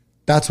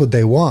 That's what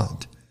they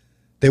want.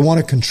 They want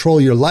to control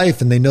your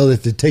life, and they know that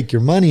if they take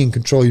your money and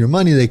control your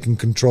money, they can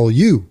control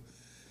you.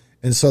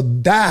 And so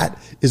that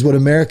is what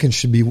Americans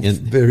should be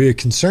very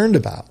concerned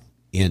about.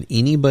 And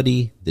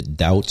anybody that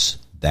doubts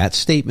that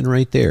statement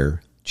right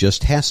there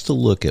just has to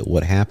look at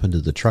what happened to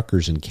the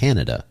truckers in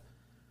Canada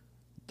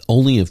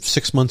only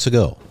 6 months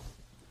ago.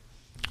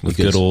 With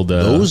good old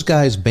those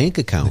guys' bank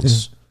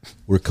accounts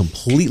were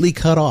completely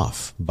cut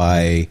off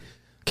by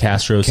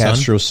Castro's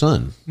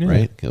son,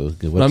 right?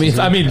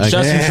 I mean,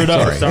 Justin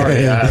Trudeau.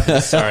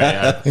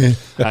 Sorry.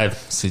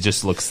 He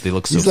just looks. They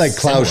look so. He's like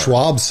Klaus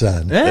Schwab's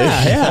son.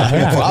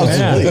 Yeah.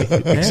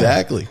 Possibly,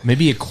 exactly.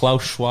 Maybe a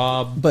Klaus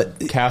Schwab,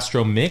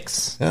 Castro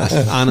mix.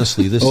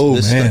 Honestly, this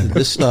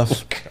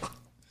stuff.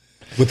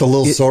 With a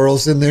little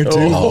Soros in there, too?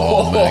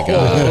 Oh my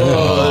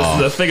God.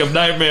 This is a thing of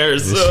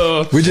nightmares.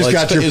 We just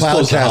got your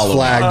podcast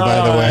flagged,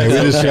 by the way.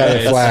 We just got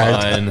it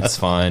flagged. It's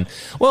fine.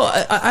 Well,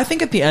 I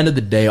think at the end of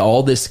the day,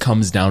 all this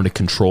comes down to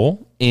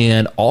control,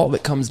 and all of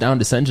it comes down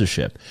to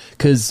censorship.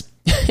 Because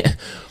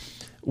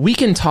we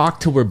can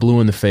talk till we're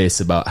blue in the face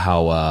about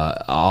how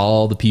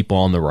all the people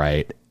on the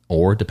right,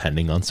 or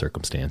depending on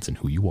circumstance and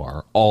who you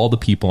are, all the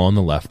people on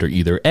the left are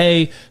either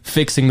A,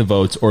 fixing the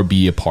votes, or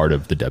B, a part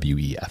of the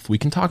WEF. We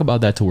can talk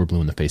about that till we're blue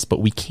in the face,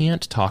 but we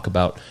can't talk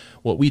about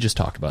what we just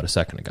talked about a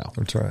second ago.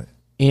 That's right.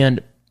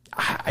 And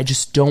I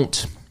just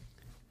don't.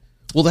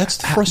 Well, that's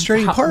the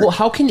frustrating part. Well,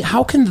 how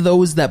can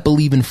those that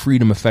believe in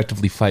freedom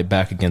effectively fight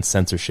back against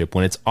censorship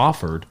when it's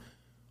offered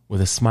with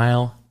a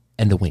smile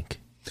and a wink?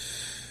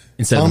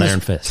 instead of an iron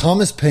fist.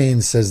 Thomas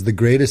Paine says the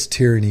greatest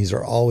tyrannies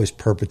are always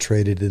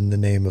perpetrated in the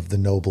name of the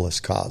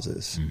noblest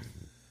causes.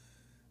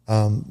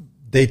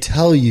 They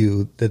tell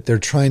you that they're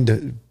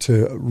trying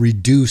to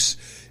reduce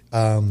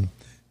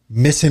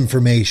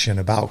misinformation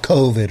about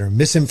COVID or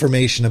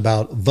misinformation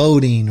about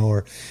voting,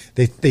 or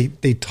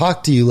they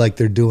talk to you like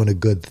they're doing a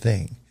good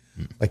thing,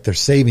 like they're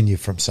saving you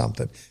from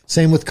something.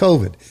 Same with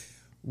COVID.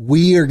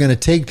 We are going to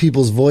take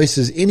people's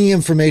voices, any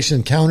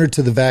information counter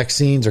to the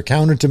vaccines or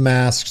counter to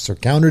masks or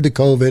counter to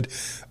COVID,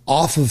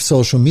 off of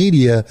social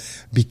media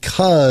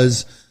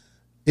because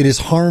it is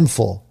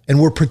harmful and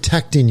we're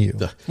protecting you.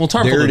 Well, it's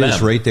harmful there to it is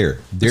them. right there.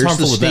 There's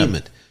the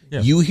statement. Yeah.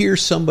 You hear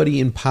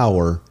somebody in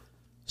power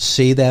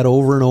say that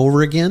over and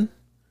over again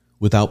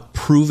without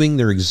proving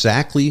they're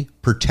exactly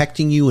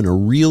protecting you in a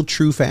real,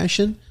 true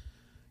fashion.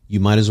 You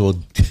might as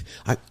well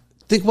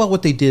think about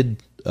what they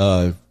did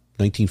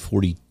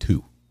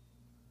 1942.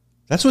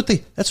 That's what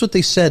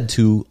they said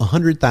to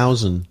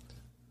 100,000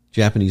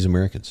 Japanese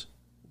Americans.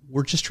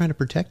 We're just trying to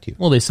protect you.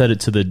 Well, they said it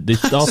to they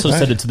also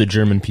said it to the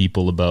German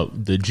people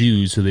about the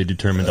Jews who they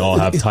determined all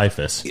have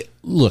typhus.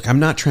 Look,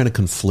 I'm not trying to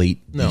conflate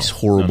these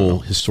horrible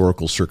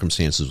historical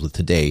circumstances with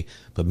today,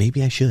 but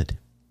maybe I should.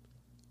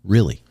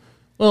 Really.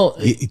 Well,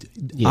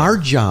 our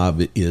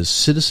job is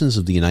citizens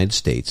of the United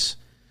States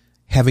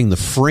having the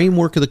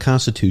framework of the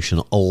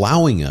Constitution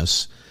allowing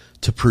us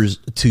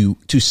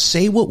to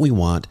say what we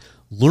want,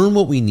 learn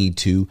what we need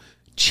to,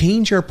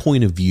 change our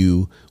point of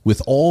view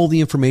with all the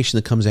information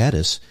that comes at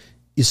us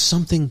is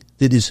something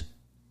that is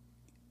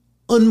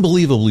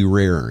unbelievably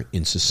rare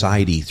in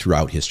society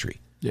throughout history.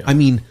 Yeah. I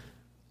mean,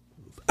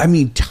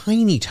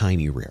 tiny,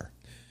 tiny rare.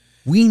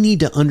 We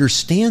need to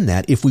understand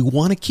that if we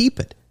want to keep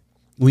it.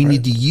 We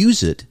need to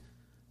use it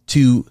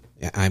to...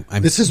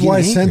 This is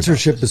why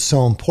censorship is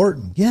so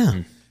important.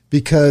 Yeah.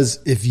 Because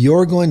if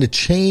you're going to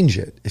change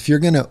it, if you're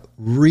going to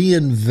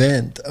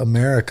reinvent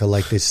America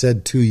like they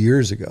said 2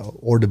 years ago,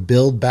 or to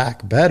build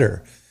back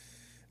better,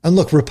 and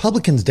look,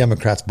 Republicans,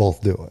 Democrats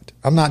both do it.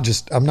 I'm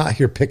not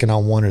here picking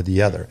on one or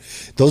the other.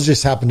 Those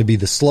just happen to be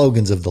the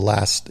slogans of the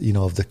last,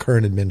 of the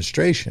current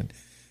administration.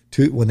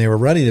 When they were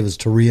running, it was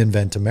to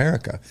reinvent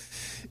America.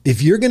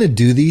 If you're going to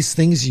do these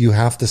things, you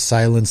have to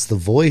silence the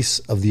voice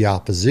of the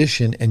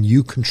opposition, and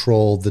you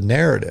control the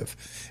narrative,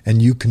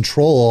 and you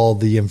control all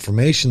the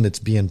information that's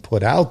being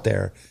put out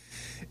there,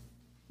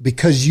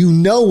 because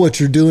what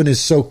you're doing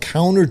is so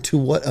counter to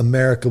what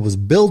America was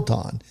built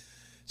on.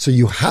 So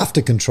you have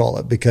to control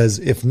it, because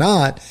if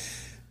not,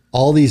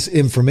 all these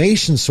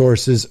information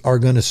sources are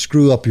going to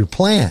screw up your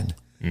plan.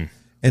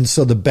 And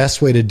so the best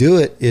way to do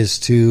it is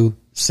to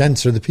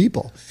censor the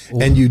people.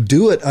 And you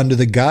do it under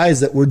the guise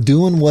that we're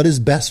doing what is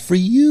best for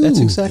you. That's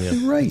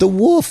exactly right. The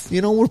wolf,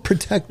 we're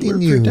protecting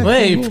you.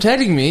 Wait, you're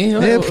protecting me?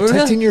 Yeah,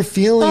 protecting your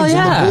feelings in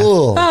the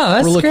bull. Oh,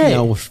 that's we're looking great.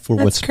 out for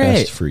what's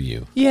best for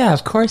you. Yeah,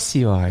 of course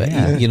you are.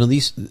 Yeah.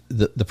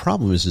 The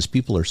problem is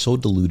people are so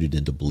deluded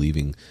into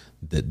believing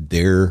that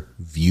their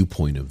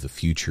viewpoint of the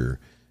future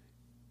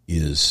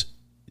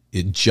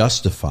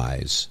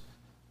justifies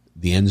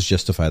the ends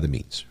justify the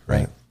means,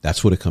 right?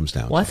 That's what it comes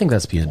down to. Well, I think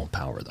that's people in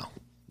power, though.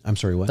 I'm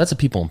sorry, what? That's the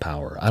people in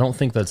power. I don't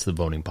think that's the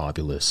voting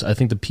populace. I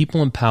think the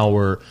people in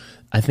power,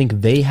 I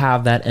think they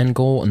have that end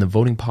goal, and the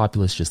voting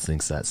populace just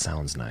thinks that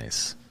sounds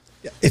nice.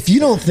 If you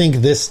don't think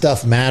this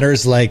stuff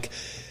matters, like,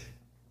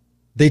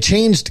 they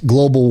changed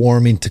global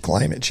warming to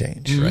climate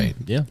change. Right.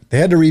 Yeah. They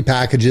had to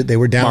repackage it. They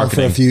were down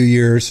for a few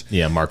years.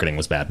 Yeah, marketing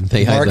was bad.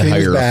 They had to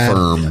hire a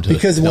firm.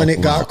 Because when it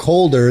got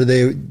colder,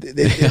 they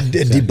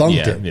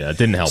debunked it. Yeah, it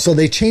didn't help. So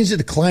they changed it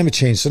to climate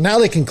change. So now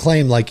they can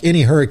claim, like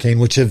any hurricane,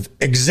 which have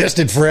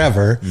existed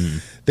forever,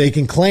 they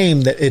can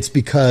claim that it's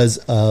because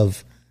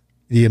of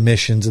the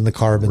emissions and the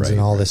carbons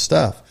and all this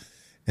stuff.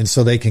 And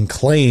so they can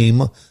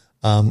claim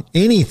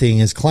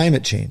anything as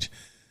climate change.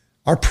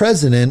 Our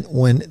president,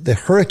 when the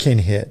hurricane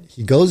hit,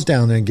 he goes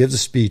down there and gives a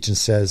speech and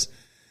says,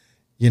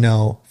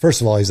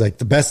 first of all, he's like,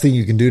 the best thing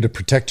you can do to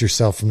protect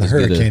yourself from the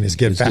hurricane is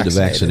get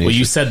vaccinated. Well,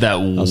 you said that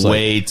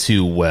way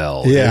too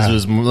well. Yeah.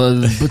 This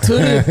was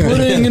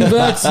putting in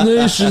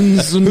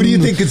vaccinations. Who do you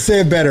think could say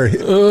it better,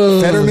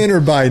 Fetterman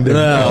or Biden?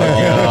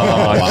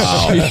 Wow.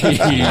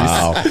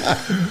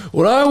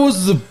 When I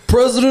was the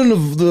president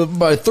of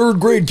my third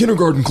grade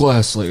kindergarten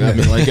class,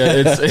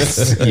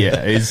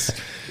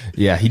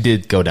 yeah, he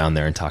did go down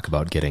there and talk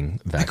about getting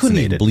vaccinated. I couldn't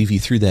even believe he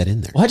threw that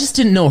in there. Well, I just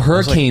didn't know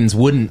hurricanes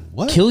wouldn't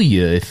kill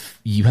you if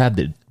you had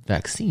the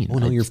vaccine. Oh,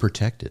 no, you're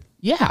protected.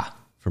 Yeah.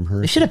 From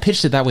hurricanes. They should have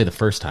pitched it that way the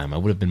first time. I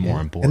would have been more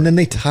on board. And then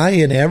they tie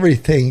in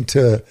everything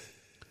to...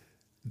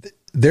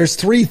 There's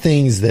three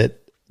things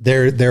that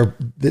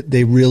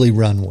they really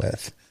run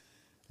with.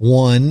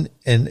 One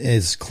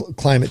is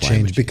climate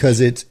change,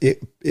 because it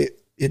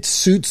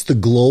suits the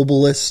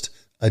globalist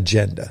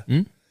agenda.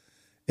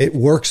 It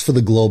works for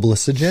the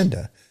globalist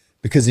agenda,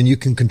 because then you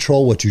can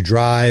control what you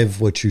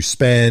drive, what you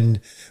spend,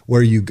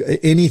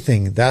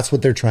 anything. That's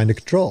what they're trying to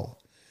control.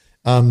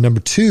 Number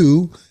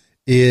two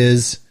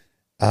is,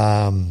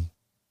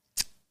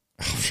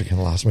 freaking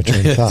lost my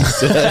train of thought.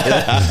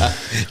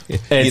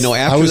 After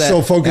I was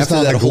so focused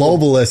on the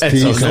globalist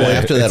piece.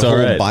 After that whole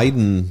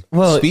Biden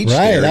speech,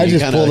 right? there, I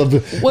just pulled up.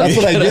 That's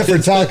what I get for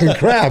talking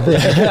crap.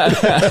 Right?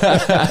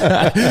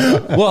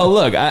 Well,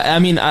 look, I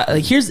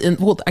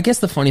guess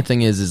the funny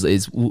thing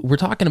is we're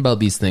talking about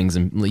these things,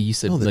 and like you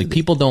said,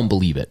 people don't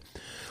believe it.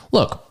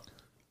 Look.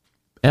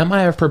 Am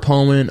I a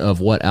proponent of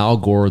what Al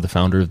Gore, the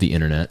founder of the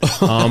internet,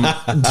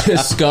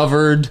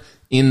 discovered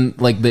in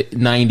like the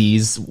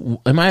 90s?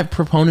 Am I a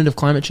proponent of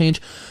climate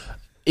change?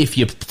 If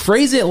you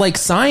phrase it like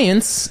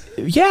science,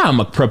 yeah,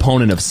 I'm a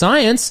proponent of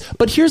science.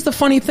 But here's the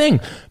funny thing.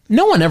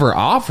 No one ever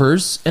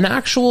offers an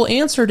actual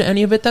answer to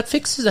any of it that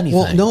fixes anything.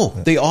 Well, no,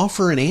 they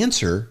offer an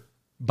answer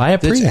by a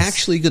priest. That's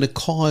actually going to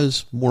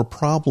cause more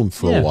problem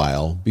for a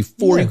while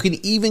before you can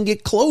even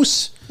get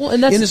close. Well,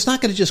 and it's not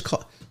going to just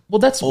cause... Well,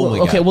 that's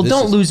okay. Well,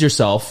 don't lose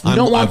yourself. You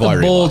don't want the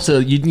bull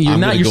to.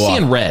 You're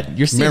seeing red.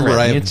 You're seeing red. Remember,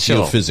 I have a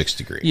geophysics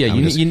degree. Yeah,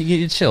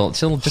 you chill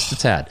just a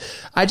tad.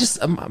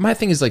 My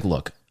thing is like,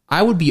 look,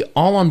 I would be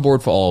all on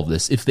board for all of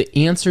this if the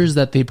answers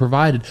that they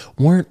provided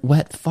weren't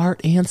wet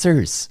fart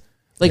answers.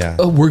 Like,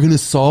 we're going to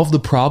solve the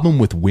problem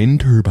with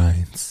wind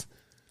turbines.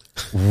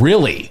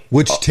 Really?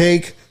 Which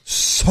take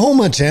so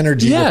much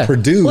energy to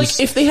produce. Like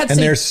if they had,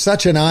 they're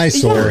such an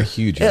eyesore,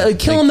 huge,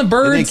 killing the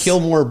birds. They kill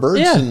more birds.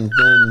 Yeah.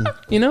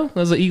 That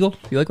was an eagle.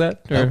 You like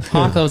that? Or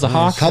hawk? That was a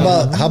hawk.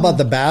 How about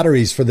the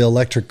batteries for the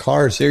electric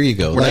cars? There you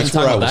go. That's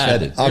where I was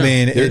headed. I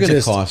mean, they're going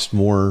to cost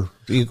more.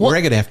 We're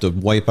going to have to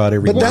wipe out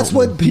every. But that's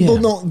what people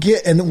don't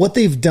get. And what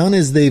they've done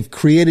is they've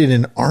created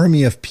an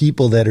army of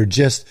people that are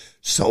just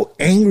so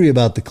angry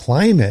about the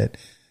climate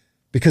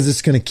because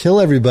it's going to kill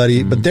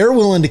everybody. But they're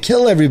willing to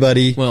kill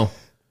everybody. Well.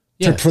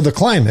 For the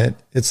climate,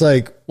 it's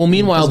like. Well,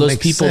 meanwhile, those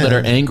people that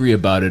are angry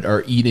about it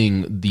are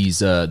eating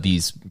these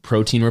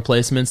protein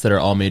replacements that are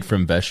all made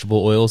from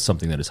vegetable oils,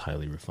 something that is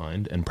highly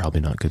refined and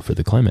probably not good for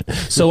the climate.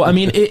 So, I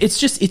mean, it's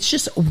just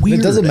weird.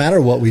 It doesn't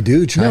matter what we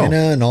do. China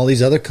and all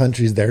these other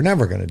countries, they're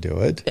never going to do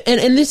it.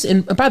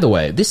 And by the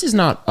way, this is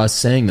not us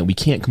saying that we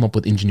can't come up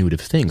with ingenuitive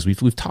things.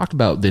 We've talked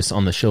about this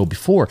on the show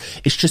before.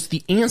 It's just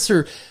the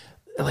answer.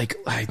 Like,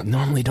 I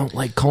normally don't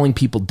like calling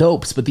people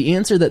dopes, but the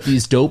answer that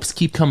these dopes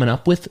keep coming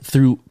up with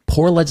through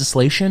poor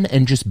legislation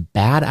and just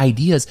bad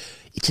ideas,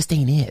 it just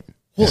ain't it.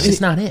 Well, it's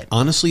not it.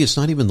 Honestly, it's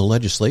not even the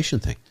legislation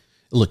thing.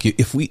 Look,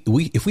 if we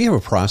have a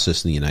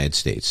process in the United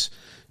States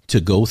to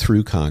go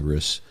through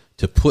Congress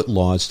to put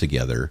laws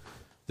together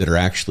that are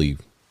actually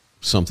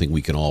something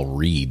we can all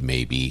read,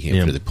 maybe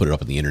after they put it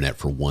up on the internet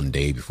for one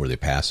day before they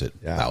pass it,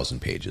 1,000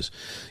 pages.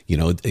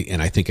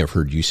 And I think I've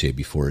heard you say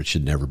before, it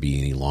should never be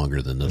any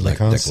longer than the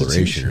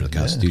Declaration or the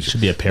Constitution. It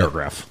should be a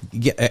paragraph.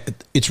 Yeah,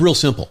 it's real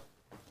simple.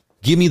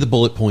 Give me the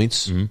bullet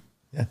points, and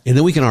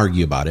then we can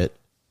argue about it,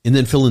 and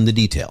then fill in the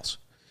details.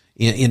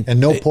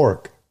 And no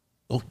pork.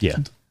 Oh, yeah.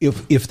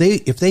 If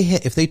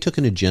they took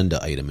an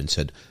agenda item and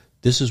said,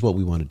 "This is what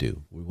we want to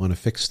do. We want to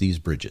fix these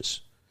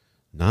bridges,"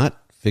 not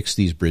fix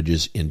these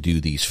bridges and do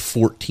these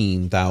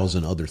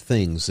 14,000 other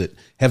things that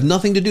have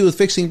nothing to do with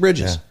fixing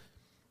bridges. Yeah.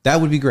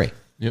 That would be great.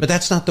 Yep. But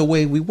that's not the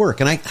way we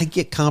work. And I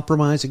get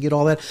compromise. I get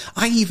all that.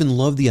 I even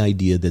love the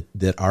idea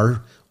that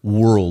our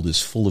world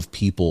is full of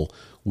people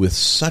with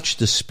such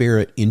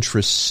disparate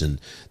interests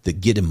and that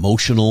get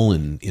emotional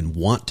and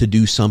want to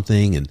do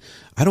something. And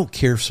I don't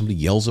care if somebody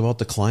yells about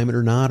the climate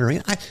or not.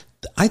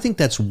 I think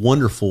that's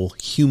wonderful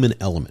human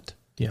element.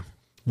 Yeah.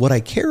 What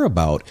I care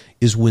about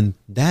is when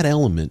that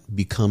element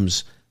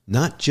becomes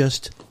not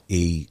just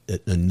a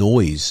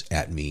noise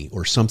at me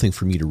or something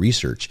for me to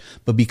research,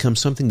 but becomes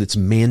something that's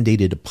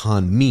mandated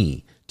upon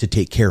me to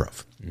take care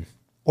of.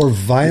 Or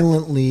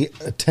violently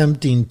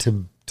attempting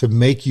to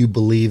make you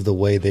believe the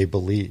way they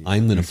believe.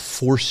 I'm going to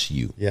force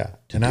you. Yeah.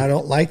 And I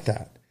don't like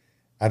that.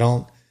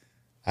 I'm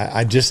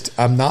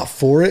not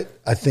for it.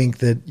 I think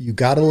that you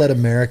got to let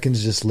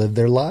Americans just live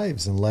their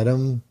lives and let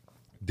them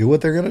do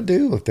what they're going to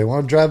do. If they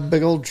want to drive a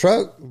big old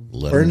truck,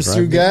 burns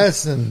through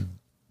gas, and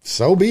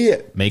so be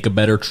it. Make a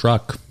better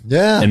truck.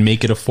 Yeah. And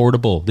make it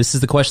affordable. This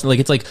is the question. Like,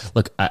 it's like,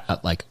 look, I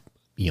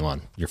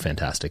Elon, you're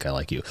fantastic. I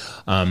like you.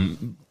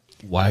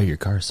 Why are your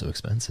cars so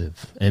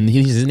expensive? And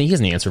he has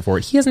an answer for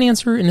it. He has an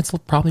answer, and it's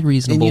probably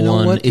reasonable. And you know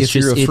one. what? If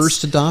you're a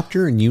first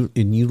adopter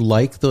and you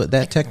like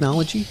that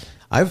technology,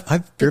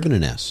 I've driven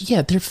an S.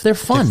 Yeah, they're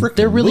fun.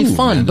 They're really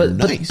fun. Man,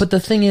 they're nice. But the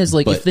thing is,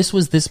 like, if this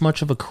was this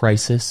much of a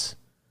crisis,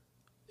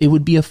 it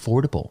would be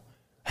affordable.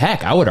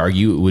 Heck, I would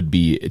argue it would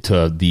be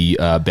to the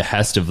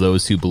behest of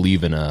those who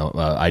believe in a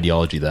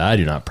ideology that I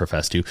do not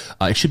profess to.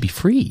 It should be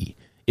free.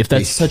 If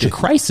that's such a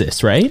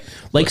crisis, right?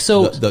 Like,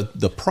 so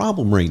the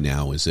problem right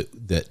now is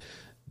that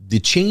the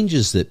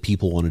changes that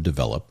people want to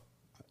develop,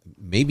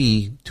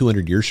 maybe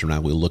 200 years from now,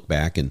 we'll look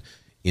back and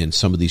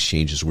some of these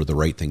changes were the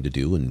right thing to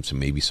do, and so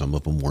maybe some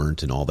of them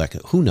weren't, and all that.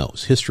 Who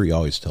knows? History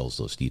always tells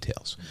those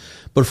details.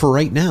 But for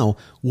right now,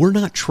 we're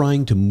not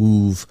trying to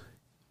move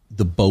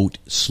the boat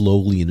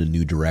slowly in a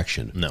new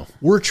direction. No.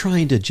 We're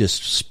trying to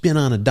just spin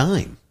on a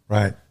dime.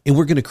 Right. And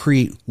we're going to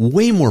create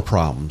way more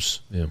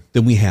problems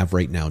than we have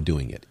right now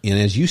doing it. And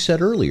as you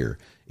said earlier,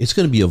 it's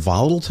going to be a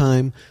volatile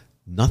time.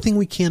 nothing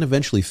we can't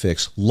eventually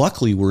fix.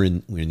 Luckily, we're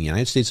in the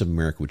United States of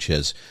America, which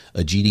has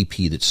a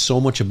GDP that's so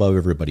much above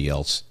everybody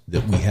else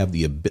that we have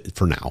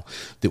for now,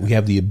 that we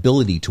have the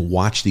ability to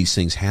watch these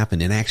things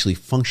happen and actually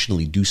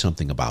functionally do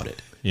something about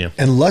it. Yeah.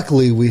 And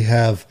luckily, we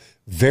have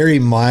very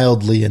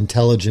mildly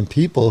intelligent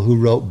people who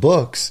wrote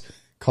books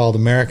called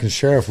American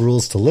Sheriff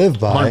Rules to Live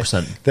By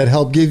 100%. that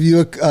help give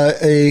you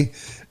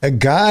a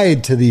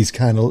guide to these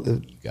kind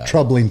of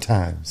troubling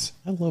times.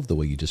 I love the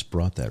way you just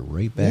brought that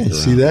right back around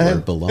see that? where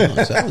it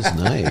belongs. That was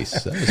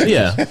nice. That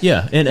was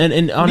Yeah. And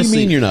honestly, what do you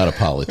mean you're not a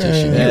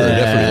politician? You're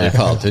definitely a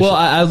politician. Well,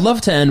 I'd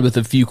love to end with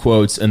a few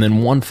quotes and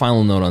then one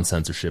final note on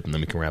censorship, and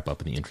then we can wrap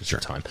up in the interest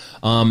of time.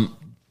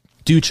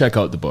 Do check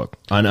out the book.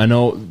 I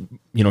know,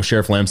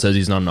 Sheriff Lamb says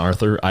he's not an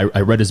author.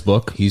 I read his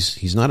book.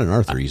 He's not an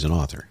author. He's an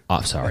author. Oh,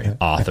 sorry,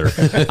 author.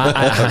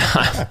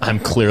 I'm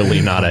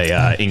clearly not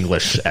a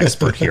English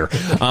expert here.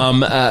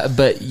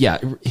 But yeah,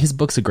 his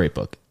book's a great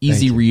book.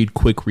 Easy read,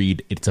 quick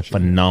read. It's a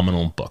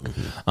phenomenal book.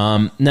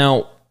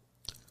 Now,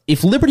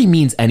 if liberty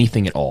means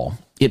anything at all,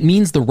 it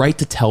means the right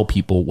to tell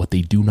people what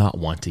they do not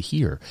want to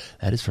hear.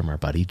 That is from our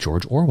buddy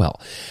George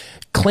Orwell.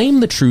 Claim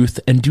the truth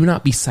and do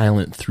not be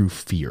silent through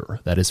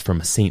fear. That is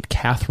from St.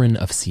 Catherine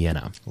of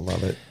Siena.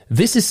 Love it.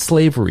 This is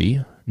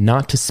slavery,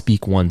 not to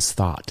speak one's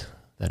thought.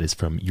 That is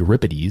from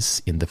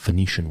Euripides in The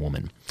Phoenician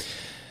Woman.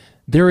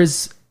 There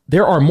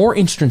are more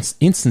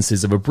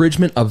instances of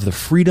abridgment of the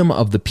freedom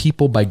of the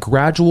people by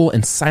gradual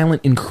and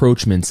silent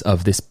encroachments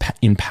of this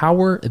in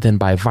power than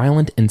by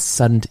violent and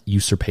sudden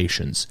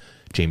usurpations.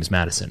 James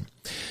Madison.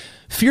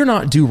 Fear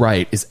not, do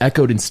right is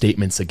echoed in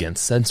statements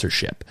against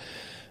censorship.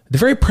 The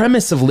very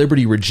premise of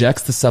liberty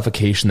rejects the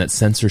suffocation that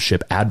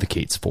censorship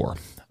advocates for.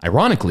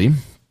 Ironically,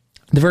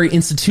 the very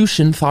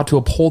institution thought to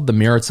uphold the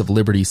merits of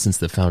liberty since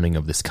the founding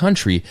of this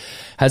country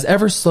has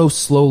ever so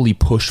slowly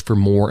pushed for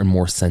more and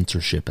more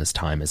censorship as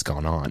time has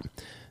gone on.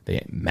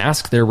 They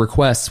mask their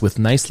requests with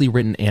nicely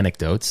written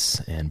anecdotes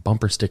and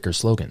bumper sticker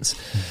slogans.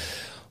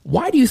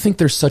 Why do you think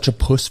there's such a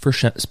push for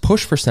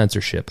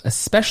censorship,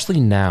 especially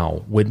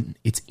now when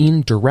it's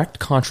in direct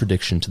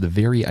contradiction to the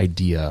very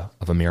idea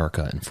of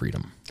America and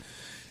freedom?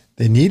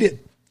 They need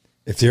it.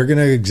 If they're going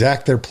to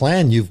exact their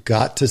plan, you've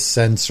got to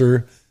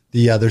censor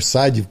the other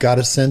side. You've got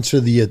to censor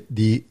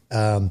the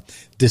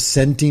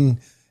dissenting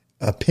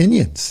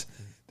opinions.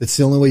 That's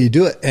the only way you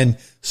do it. And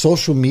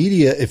social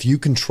media, if you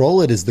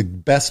control it, is the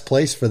best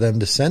place for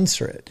them to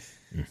censor it.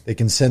 They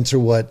can censor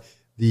what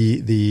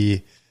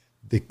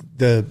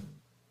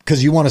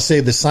because you want to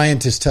say the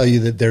scientists tell you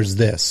that there's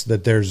this,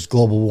 that there's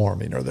global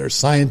warming, or there's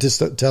scientists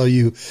that tell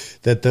you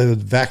that the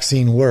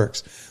vaccine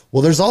works.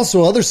 Well, there's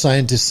also other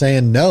scientists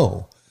saying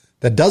no,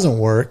 that doesn't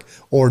work,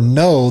 or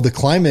no, the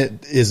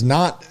climate is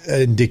not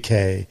in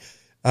decay.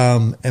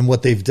 And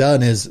what they've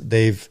done is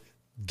they've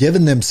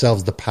given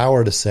themselves the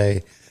power to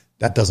say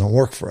that doesn't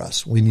work for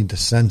us. We need to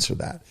censor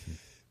that.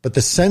 But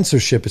the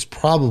censorship is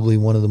probably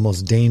one of the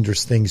most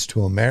dangerous things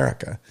to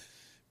America,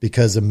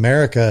 because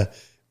America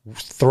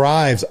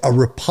thrives, a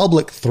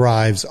republic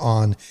thrives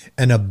on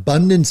an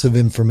abundance of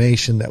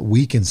information that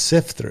we can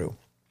sift through.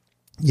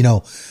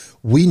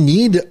 We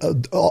need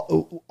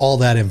all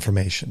that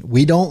information.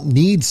 We don't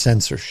need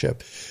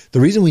censorship. The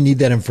reason we need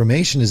that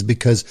information is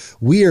because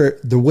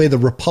the way the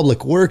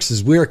republic works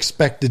is we're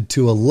expected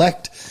to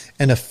elect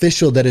an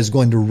official that is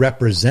going to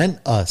represent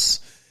us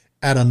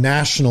at a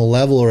national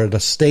level or at a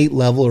state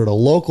level or at a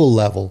local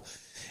level.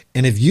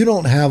 And if you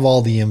don't have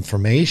all the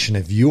information,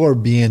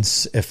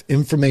 if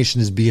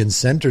information is being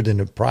centered and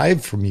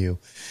deprived from you,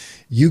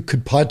 you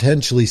could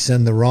potentially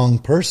send the wrong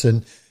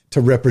person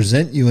to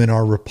represent you in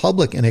our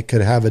republic, and it could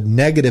have a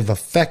negative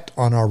effect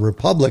on our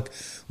republic,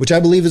 which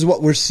I believe is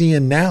what we're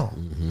seeing now.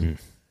 Mm-hmm.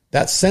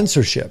 That's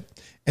censorship.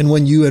 And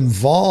when you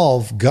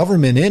involve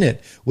government in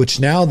it, which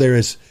now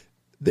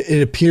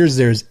it appears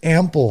there's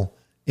ample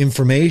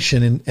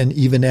information and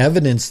even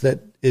evidence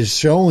that is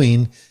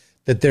showing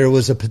that there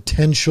was a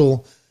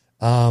potential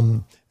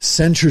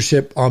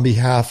censorship on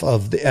behalf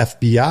of the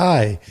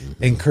FBI,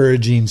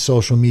 encouraging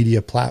social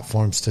media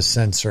platforms to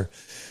censor.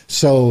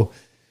 So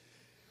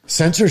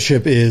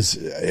censorship is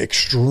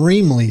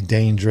extremely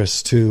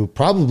dangerous,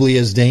 probably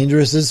as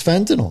dangerous as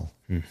fentanyl,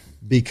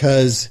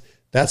 because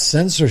that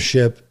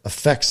censorship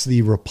affects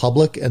the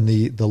republic and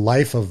the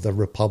life of the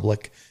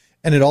republic.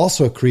 And it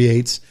also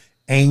creates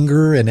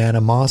anger and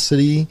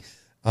animosity.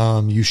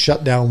 You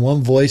shut down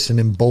one voice and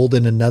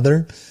embolden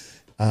another.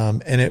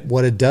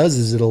 What it does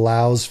is it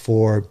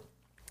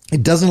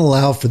doesn't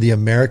allow for the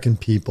American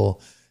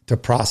people to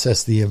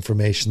process the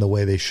information the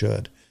way they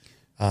should.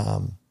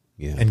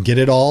 And get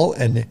it all.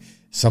 And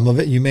some of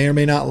it you may or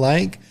may not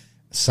like.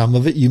 Some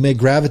of it you may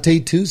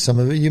gravitate to. Some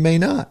of it you may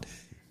not.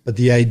 But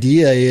the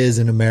idea is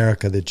in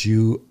America that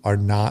you are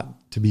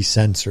not to be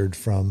censored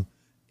from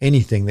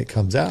anything that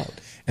comes out.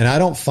 And I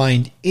don't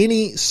find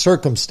any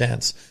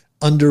circumstance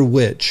under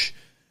which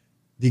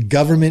the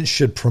government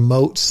should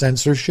promote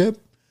censorship.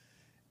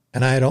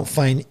 And I don't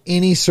find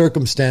any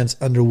circumstance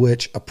under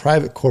which a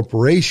private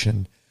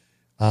corporation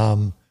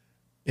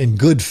in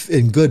good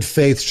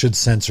faith should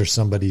censor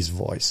somebody's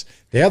voice.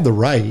 They have the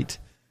right,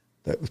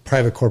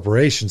 private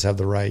corporations have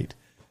the right,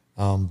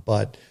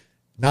 but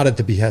not at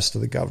the behest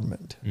of the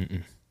government.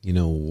 Mm-mm. You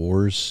know,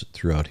 wars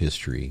throughout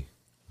history,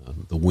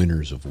 the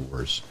winners of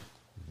wars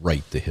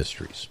write the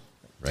histories,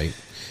 right?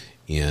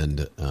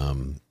 And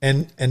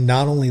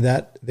not only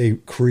that, they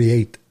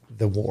create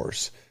the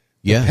wars.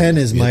 The yeah, pen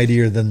is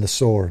mightier than the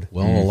sword.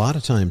 Well, a lot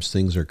of times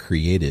things are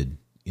created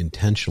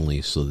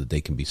intentionally so that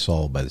they can be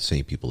solved by the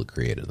same people that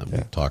created them.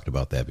 We've talked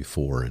about that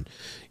before, and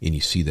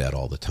you see that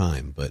all the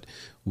time. But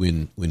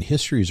when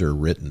histories are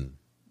written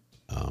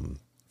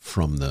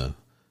from the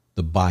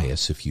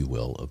bias, if you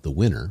will, of the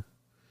winner,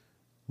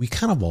 we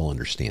kind of all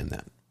understand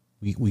that.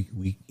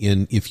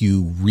 And if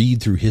you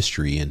read through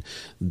history, and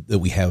that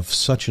we have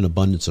such an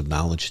abundance of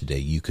knowledge today,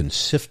 you can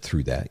sift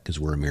through that because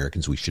we're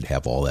Americans. We should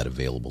have all that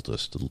available to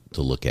us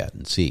to look at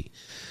and see.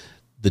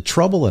 The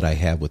trouble that I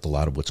have with a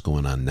lot of what's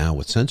going on now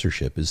with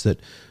censorship is that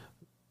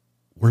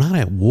we're not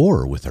at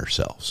war with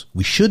ourselves.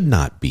 We should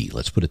not be.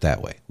 Let's put it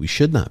that way. We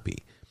should not be.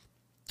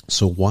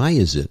 So why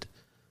is it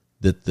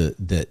that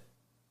that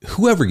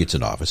whoever gets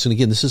in office, and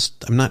again,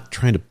 I'm not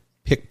trying to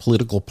pick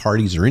political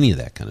parties or any of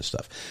that kind of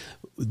stuff.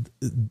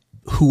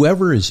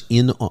 Whoever is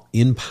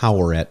in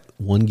power at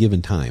one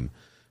given time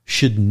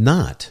should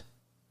not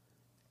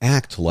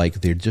act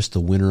like they're just the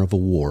winner of a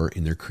war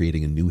and they're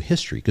creating a new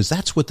history, because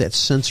that's what that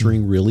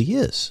censoring really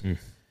is.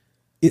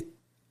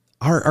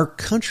 Our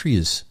country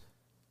is,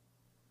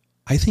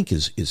 I think,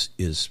 is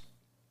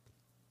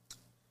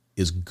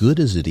good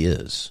as it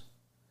is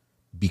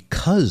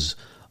because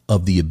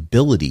of the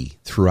ability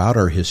throughout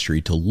our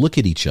history to look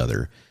at each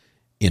other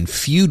and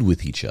feud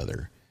with each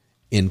other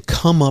and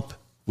come up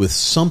with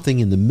something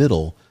in the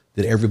middle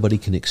that everybody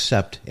can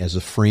accept as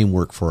a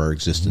framework for our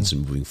existence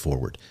and moving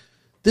forward.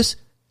 This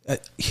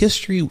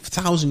history,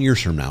 1,000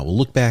 years from now, we'll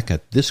look back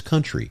at this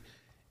country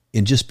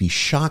and just be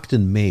shocked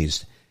and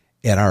amazed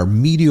at our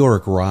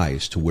meteoric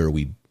rise to where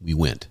we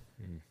went.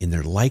 And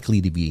they're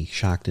likely to be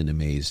shocked and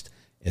amazed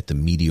at the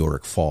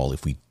meteoric fall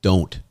if we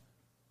don't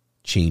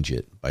change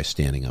it by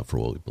standing up for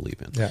what we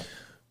believe in. Yeah.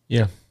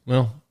 Yeah.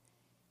 Well,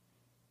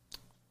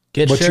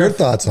 what's your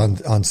thoughts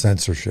on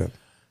censorship?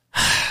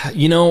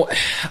 You know,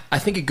 I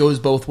think it goes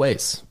both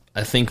ways.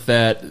 I think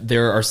that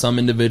there are some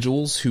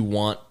individuals who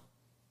want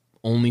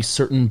only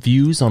certain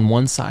views on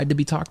one side to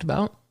be talked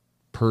about,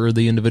 per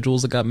the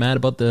individuals that got mad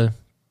about the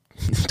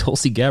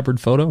Tulsi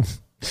Gabbard photo.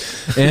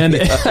 And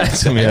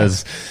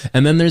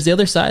and then there's the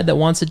other side that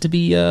wants it to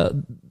be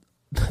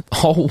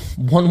all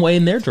one way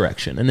in their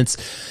direction. And it's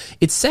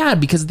sad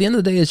because at the end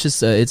of the day, it's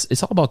just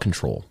it's all about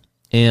control.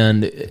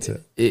 And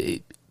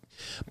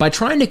by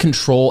trying to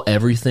control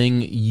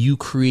everything, you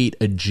create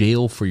a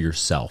jail for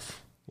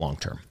yourself long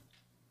term.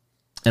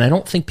 And I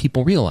don't think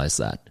people realize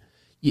that.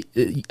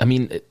 I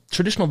mean,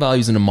 traditional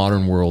values in a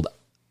modern world,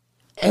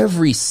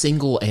 every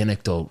single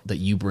anecdote that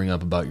you bring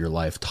up about your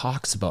life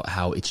talks about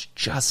how it's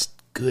just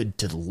good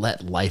to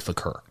let life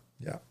occur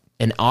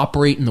and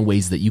operate in the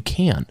ways that you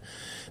can.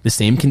 The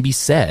same can be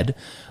said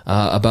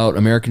about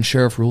American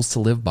Sheriff rules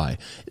to live by.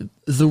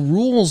 The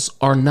rules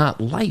are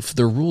not life;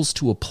 they're rules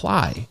to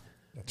apply.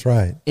 That's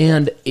right.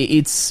 And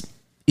it's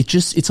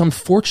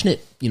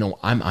unfortunate. You know,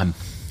 I'm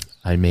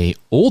a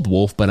old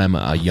wolf, but I'm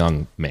a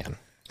young man.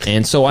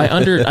 And so I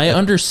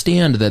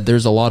understand that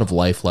there's a lot of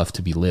life left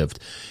to be lived.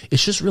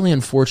 It's just really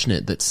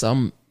unfortunate that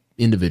some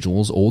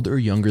individuals, older or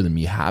younger than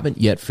me, haven't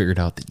yet figured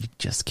out that you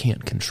just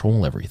can't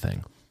control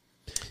everything.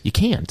 You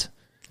can't.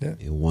 Yeah.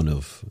 One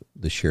of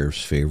the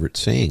sheriff's favorite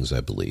sayings,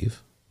 I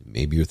believe,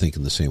 maybe you're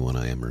thinking the same one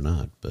I am or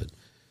not, but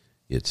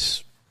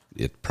it's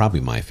probably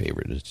my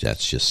favorite.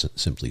 That's just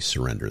simply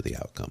surrender the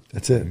outcome.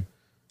 That's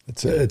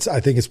it. I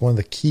think it's one of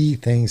the key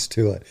things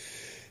to it.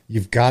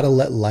 You've got to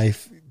let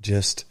life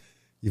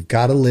you've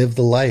got to live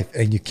the life,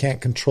 and you can't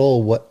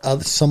control what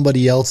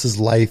somebody else's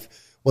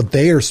life, what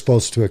they are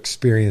supposed to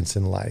experience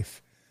in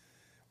life,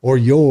 or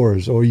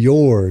yours. I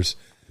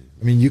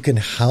mean, you can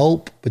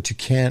help, but you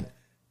can't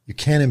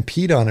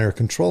impede on it or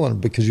control on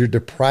it because you're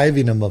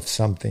depriving them of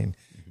something.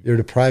 You're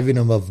depriving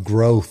them of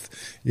growth.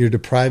 You're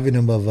depriving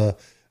them of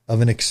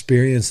an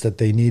experience that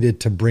they needed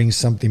to bring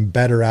something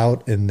better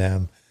out in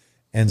them.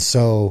 And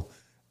so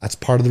that's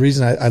part of the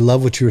reason I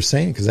love what you were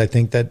saying, because I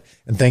think that,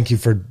 and thank you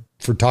for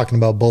talking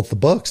about both the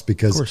books,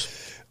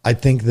 because I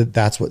think that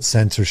that's what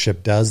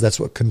censorship does. That's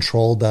what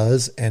control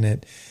does. And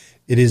it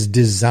is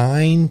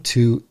designed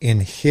to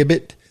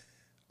inhibit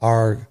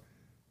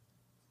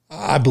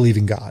I believe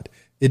in God.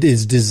 It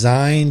is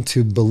designed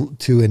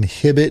to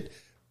inhibit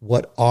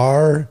what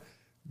our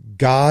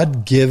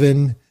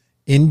God-given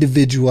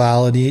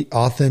individuality,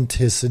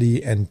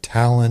 authenticity, and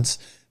talents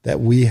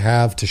that we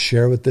have to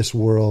share with this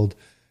world.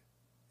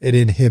 It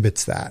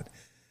inhibits that.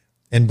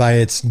 And by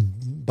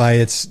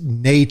its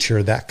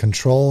nature, that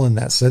control and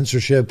that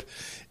censorship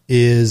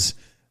is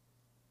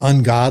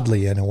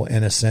ungodly in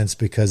a sense,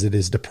 because it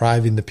is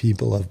depriving the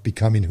people of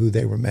becoming who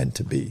they were meant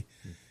to be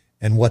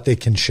and what they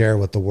can share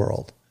with the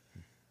world.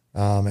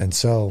 And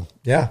so,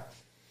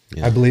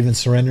 I believe in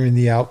surrendering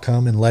the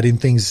outcome and letting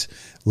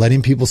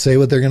people say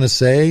what they're going to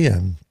say.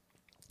 And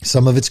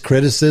some of it's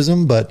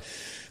criticism, but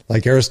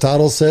like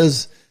Aristotle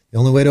says, The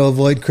only way to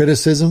avoid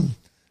criticism,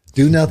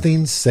 do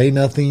nothing, say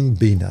nothing,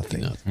 be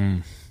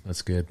nothing.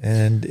 That's good.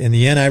 And in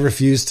the end, I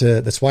refuse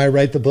to. That's why I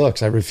write the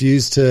books. I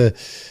refuse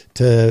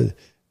to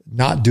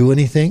not do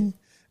anything.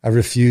 I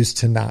refuse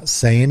to not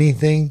say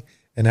anything,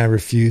 and I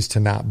refuse to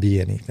not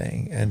be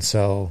anything. And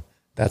so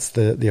that's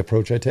the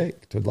approach I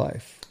take to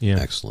life. Yeah,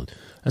 Excellent.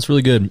 That's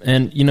really good.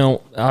 And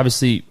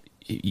obviously,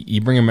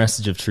 you bring a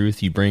message of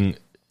truth. You bring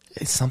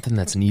something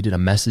that's needed, a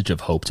message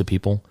of hope to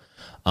people.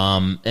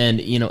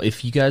 And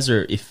if you guys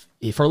are,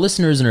 if our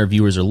listeners and our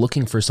viewers are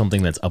looking for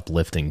something that's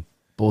uplifting,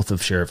 both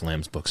of Sheriff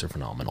Lamb's books are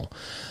phenomenal.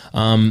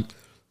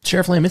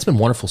 Sheriff Lamb, it's been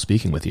wonderful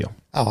speaking with you.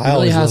 Oh, I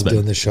always love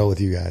doing this show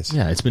with you guys.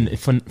 Yeah, it's been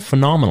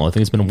phenomenal. I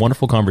think it's been a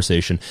wonderful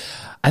conversation.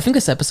 I think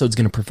this episode is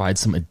going to provide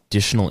some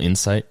additional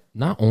insight,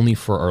 not only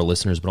for our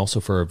listeners, but also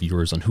for our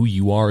viewers on who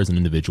you are as an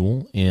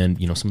individual and,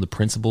 some of the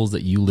principles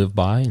that you live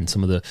by and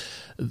some of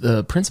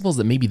the principles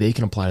that maybe they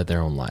can apply to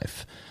their own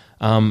life.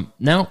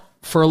 Now,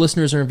 for our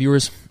listeners and our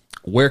viewers,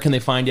 where can they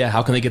find you?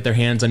 How can they get their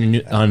hands on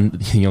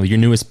your your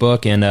newest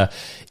book? And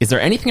is there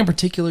anything in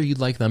particular you'd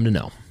like them to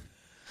know?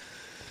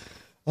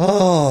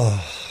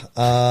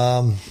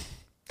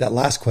 That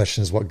last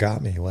question is what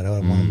got me, what I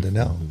wanted to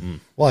know.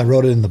 Well, I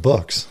wrote it in the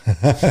books.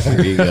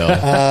 There you go.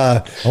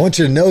 I want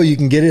you to know you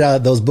can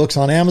get those books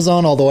on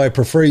Amazon, although I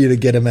prefer you to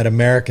get them at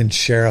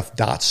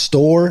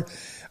americansheriff.store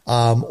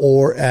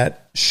or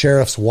at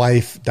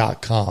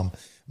sheriffswife.com.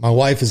 My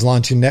wife is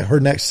launching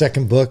her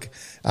second book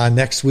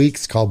next week.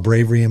 It's called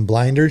Bravery and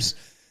Blinders.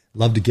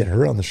 Love to get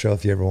her on the show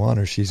if you ever want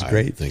her. She's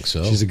great. I think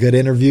so. She's a good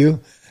interview.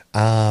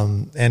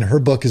 And her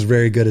book is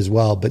very good as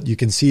well, but you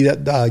can see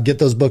that, get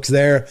those books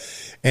there,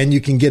 and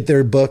you can get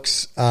their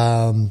books,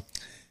 the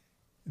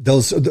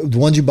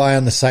ones you buy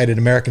on the site at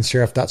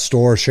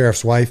americansheriff.store or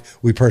Sheriff's Wife.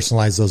 We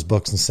personalize those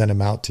books and send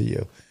them out to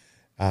you.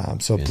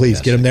 So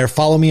please get them there.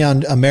 Follow me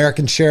on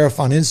American Sheriff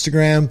on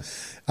Instagram,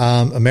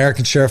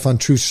 American Sheriff on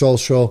Truth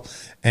Social,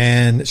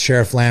 and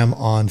Sheriff Lamb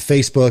on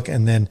Facebook.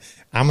 And then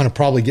I'm going to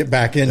probably get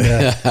back into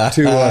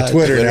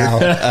Twitter now,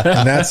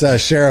 and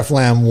that's Sheriff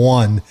Lamb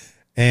 1.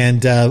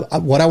 And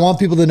what I want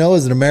people to know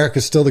is that America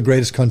is still the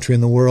greatest country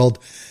in the world.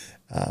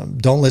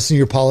 Don't listen to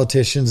your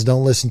politicians.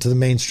 Don't listen to the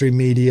mainstream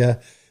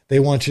media. They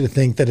want you to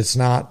think that it's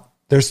not.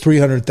 There's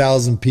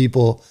 300,000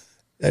 people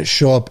that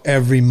show up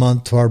every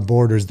month to our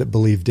borders that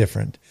believe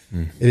different.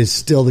 It is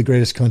still the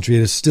greatest country.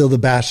 It is still the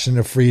bastion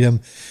of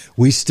freedom.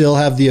 We still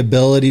have the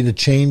ability to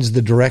change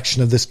the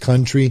direction of this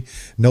country.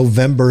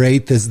 November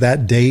 8th is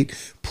that date.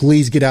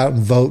 Please get out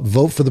and vote.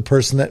 Vote for the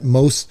person that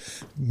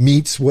most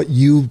meets what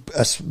you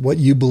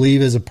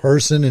believe as a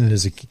person and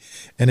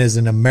as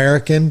an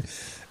American.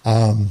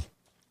 And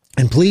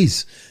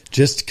please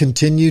just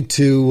continue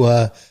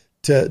to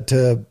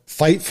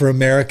fight for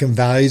American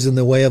values in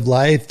the way of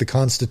life, the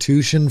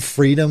Constitution,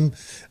 freedom,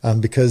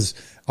 because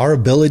our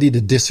ability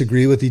to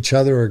disagree with each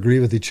other or agree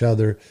with each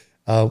other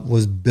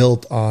was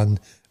built on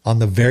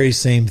the very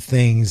same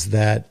things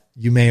that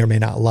you may or may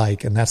not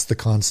like, and that's the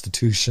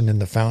Constitution and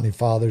the Founding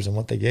Fathers and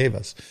what they gave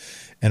us,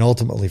 and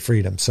ultimately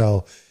freedom.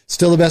 So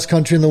still the best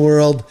country in the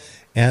world,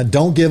 and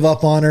don't give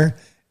up on her,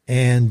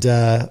 and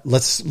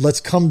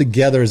let's come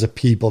together as a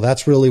people.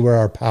 That's really where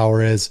our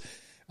power is.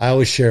 I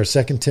always share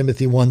 2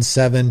 Timothy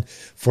 1:7,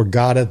 for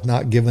God hath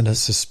not given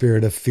us a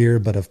spirit of fear,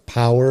 but of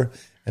power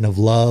and of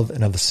love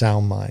and of a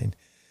sound mind.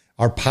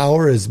 Our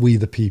power is we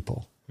the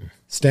people,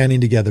 standing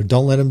together.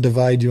 Don't let them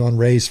divide you on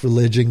race,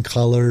 religion,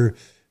 color,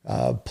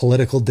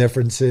 political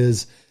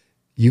differences.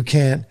 You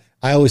can't.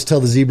 I always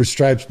tell the zebra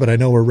stripes, but I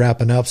know we're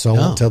wrapping up, so I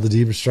won't tell the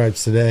zebra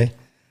stripes today.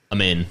 I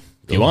mean,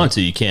 if you want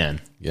to, you can.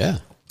 Yeah.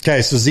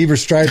 Okay, so zebra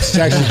stripes. It's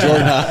actually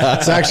Jordan.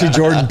 It's actually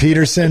Jordan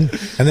Peterson,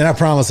 and then I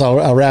promise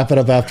I'll wrap it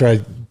up after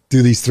I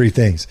do these three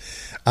things.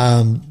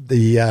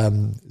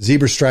 The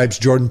zebra stripes.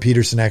 Jordan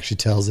Peterson actually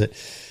tells it.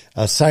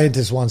 A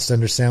scientist wants to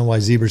understand why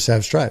zebras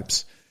have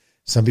stripes.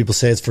 Some people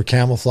say it's for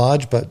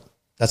camouflage, but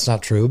that's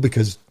not true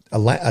because a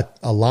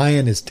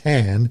lion is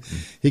tan.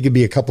 He could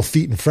be a couple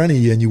feet in front of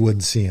you and you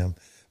wouldn't see him.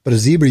 But a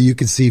zebra you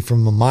can see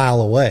from a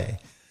mile away.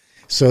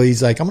 So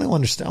he's like, I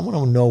want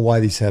to know why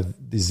these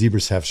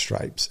zebras have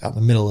stripes out in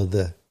the middle of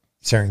the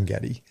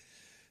Serengeti.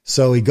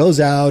 So he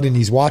goes out and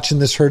he's watching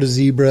this herd of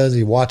zebras.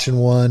 He's watching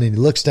one and he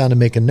looks down to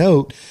make a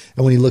note.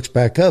 And when he looks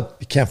back up,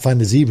 he can't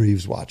find the zebra he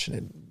was watching.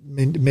 It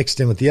mixed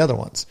in with the other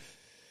ones.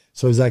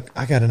 So he's like,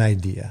 I got an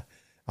idea.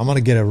 I'm going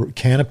to get a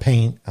can of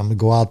paint. I'm going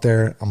to go out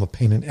there. I'm going to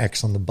paint an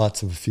X on the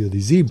butts of a few of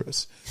these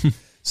zebras.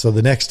 So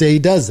the next day he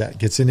does that,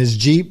 gets in his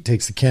Jeep,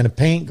 takes a can of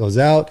paint, goes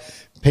out,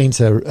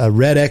 paints a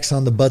red X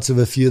on the butts of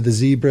a few of the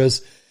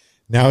zebras.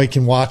 Now he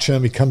can watch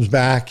them. He comes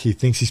back. He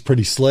thinks he's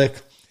pretty slick.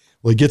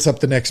 Well, he gets up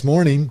the next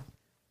morning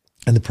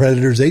and the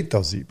predators ate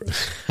those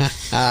zebras.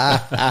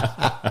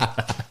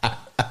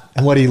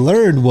 And what he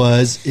learned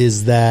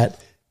is that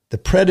the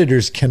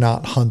predators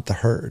cannot hunt the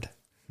herd.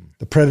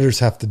 The predators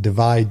have to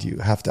divide you,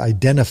 have to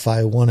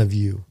identify one of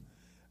you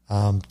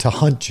to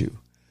hunt you.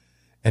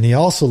 And he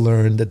also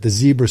learned that the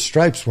zebra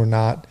stripes were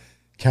not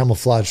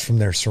camouflaged from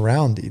their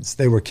surroundings.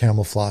 They were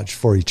camouflaged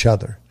for each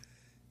other.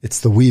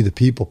 It's the we the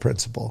people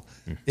principle.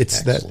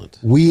 It's Excellent.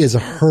 that we as a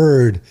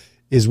herd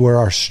is where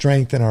our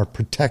strength and our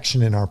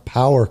protection and our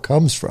power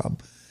comes from,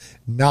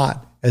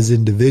 not as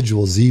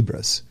individual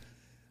zebras.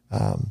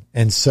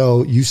 And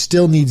so you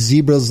still need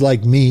zebras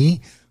like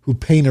me who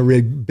paint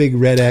a big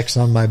red X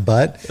on my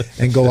butt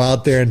and go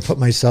out there and put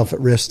myself at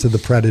risk to the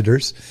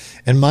predators.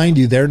 And mind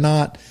you, they're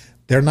not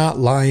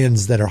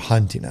lions that are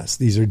hunting us.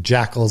 These are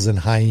jackals and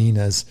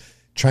hyenas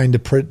trying to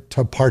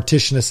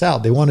partition us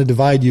out. They want to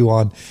divide you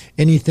on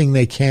anything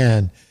they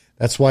can.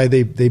 That's why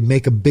they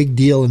make a big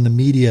deal in the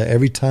media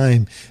every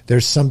time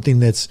there's something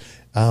that's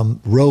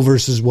Roe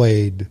versus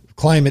Wade,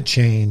 climate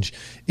change,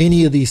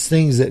 any of these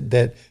things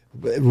that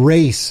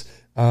race,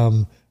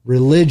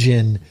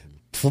 religion,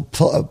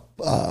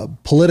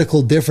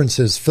 political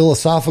differences,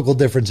 philosophical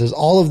differences,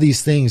 all of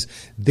these things,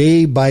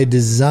 they by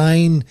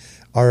design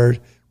are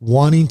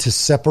wanting to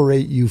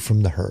separate you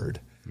from the herd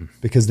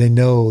because they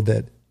know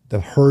that the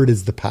herd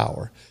is the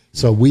power.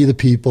 So we the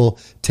people,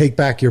 take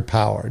back your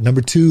power. Number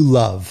 2,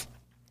 love.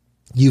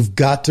 You've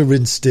got to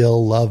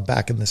instill love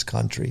back in this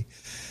country.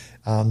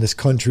 This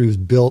country was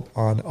built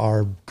on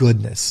our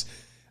goodness.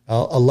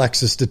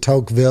 Alexis de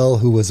Tocqueville,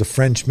 who was a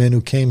Frenchman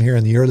who came here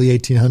in the early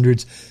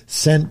 1800s,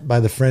 sent by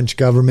the French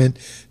government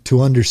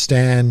to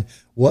understand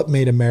what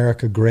made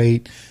America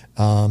great,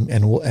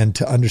 and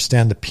to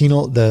understand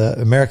the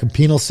American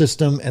penal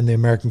system and the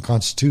American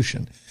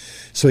Constitution.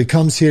 So he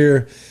comes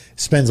here,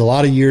 spends a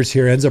lot of years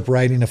here, ends up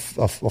writing a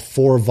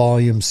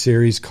 4-volume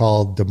series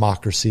called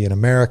Democracy in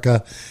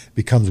America,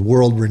 becomes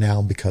world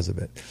renowned because of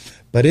it.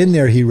 But in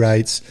there he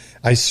writes,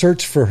 I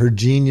searched for her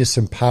genius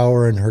and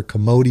power in her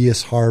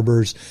commodious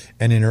harbors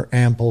and in her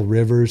ample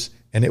rivers,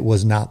 and it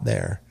was not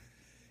there.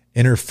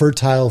 In her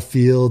fertile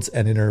fields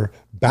and in her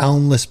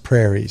boundless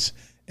prairies,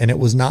 and it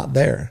was not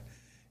there.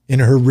 In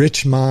her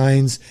rich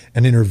mines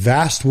and in her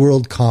vast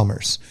world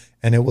commerce,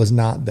 and it was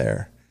not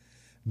there.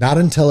 Not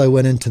until I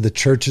went into the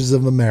churches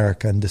of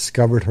America and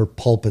discovered her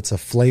pulpits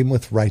aflame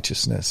with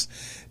righteousness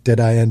did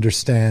I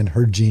understand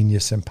her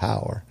genius and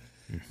power.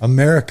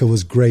 America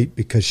was great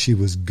because she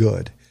was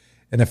good.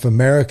 And if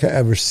America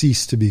ever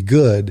ceased to be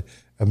good,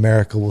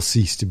 America will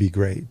cease to be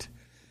great.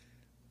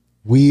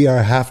 We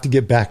have to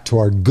get back to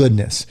our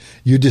goodness.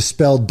 You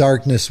dispel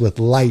darkness with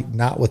light,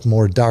 not with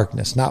more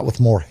darkness, not with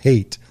more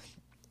hate.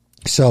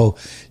 So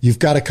you've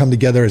got to come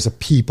together as a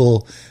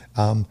people.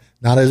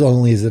 Not as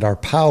only is it our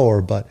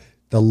power, but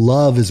the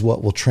love is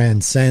what will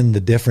transcend the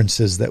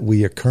differences that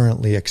we are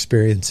currently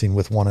experiencing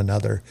with one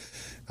another.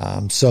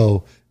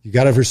 So you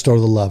got to restore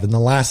the love. And the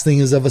last thing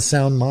is of a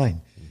sound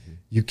mind.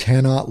 You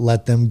cannot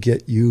let them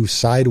get you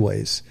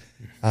sideways.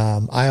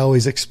 I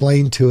always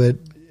explain to it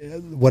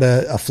what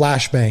a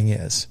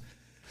flashbang is.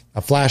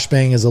 A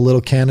flashbang is a little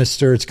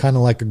canister. It's kind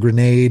of like a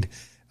grenade,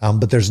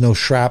 but there's no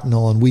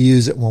shrapnel. And we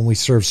use it when we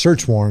serve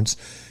search warrants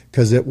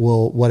because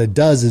what it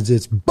does is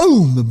it's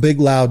boom, a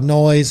big loud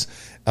noise,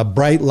 a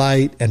bright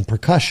light, and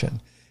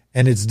percussion.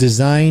 And it's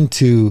designed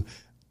to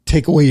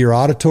take away your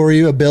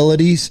auditory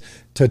abilities,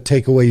 to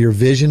take away your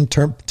vision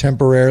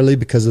temporarily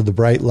because of the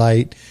bright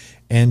light,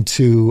 and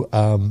to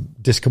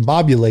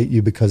discombobulate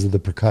you because of the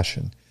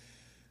percussion.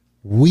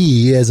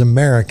 We as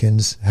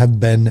Americans have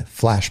been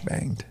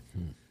flashbanged.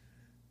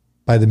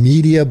 By the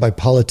media, by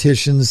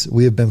politicians,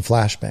 we have been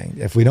flashbanged.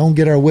 If we don't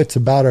get our wits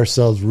about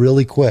ourselves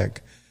really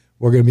quick,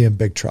 we're going to be in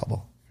big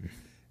trouble.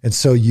 And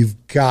so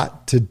you've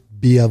got to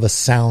be of a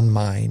sound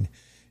mind.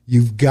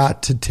 You've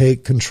got to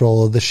take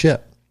control of the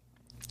ship.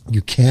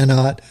 You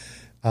cannot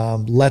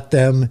let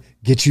them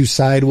get you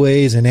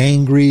sideways and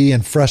angry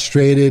and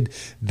frustrated.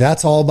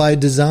 That's all by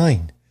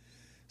design.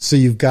 So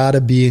you've got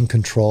to be in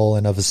control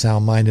and of a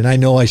sound mind. And I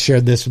know I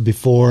shared this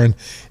before, and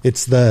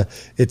it's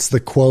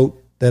the quote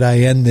that I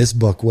end this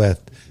book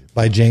with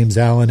by James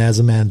Allen, As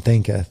a Man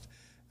Thinketh.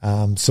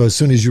 So as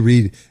soon as you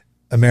read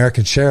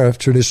American Sheriff,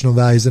 Traditional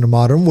Values in a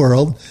Modern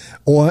World,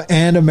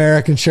 and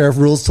American Sheriff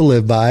Rules to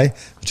Live By,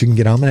 which you can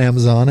get on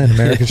Amazon and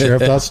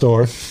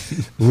americansheriff.store,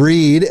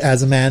 read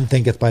As a Man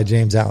Thinketh by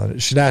James Allen.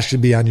 It should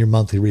actually be on your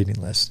monthly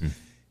reading list.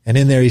 And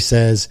in there he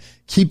says,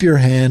 keep your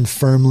hand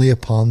firmly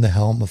upon the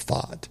helm of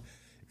thought.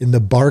 In the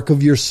bark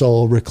of your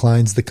soul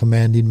reclines the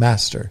commanding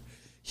master.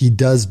 He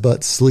does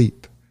but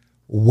sleep.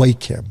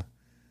 Wake him.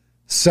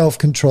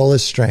 Self-control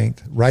is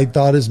strength. Right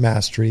thought is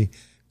mastery.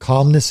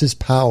 Calmness is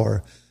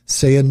power.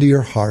 Say unto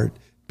your heart,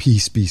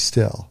 peace be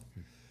still.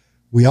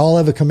 We all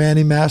have a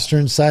commanding master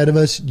inside of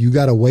us. You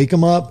got to wake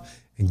him up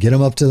and get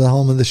him up to the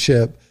helm of the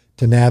ship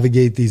to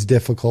navigate these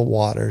difficult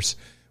waters.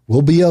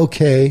 We'll be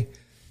okay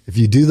if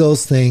you do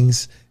those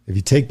things, if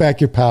you take back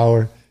your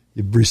power,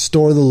 you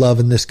restore the love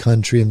in this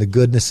country and the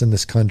goodness in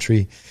this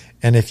country.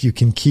 And if you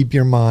can keep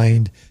your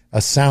mind,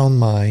 a sound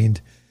mind,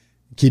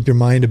 keep your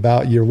mind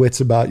about your wits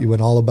about you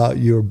and all about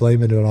you, or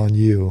blaming it on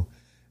you,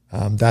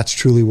 that's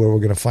truly where we're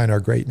going to find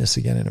our greatness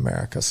again in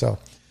America. So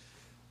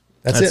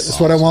that's it. That's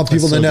awesome. What I want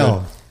people to know.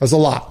 Good. That's a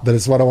lot, but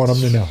it's what I want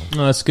them to know.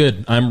 Oh, that's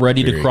good. I'm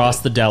ready to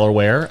cross the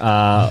Delaware.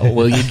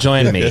 Will you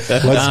join me?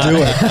 Let's do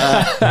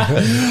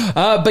it.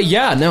 But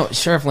yeah, no,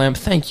 Sheriff Lamb,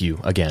 thank you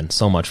again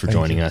so much for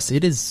joining us.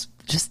 It is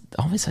just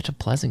always such a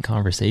pleasant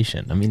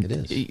conversation. I mean, it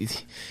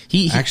is.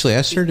 He Actually,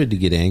 I started to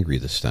get angry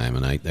this time,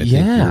 and I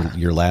Yeah. think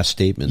your last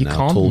statement You now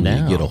calmed told me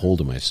down. to get a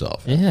hold of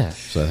myself. Yeah.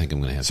 So I think I'm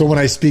going to have So when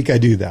I speak, I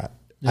do that.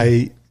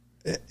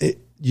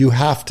 You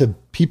have to,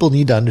 people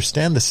need to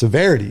understand the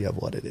severity of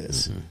what it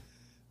is.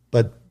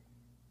 But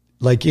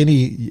like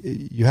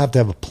you have to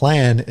have a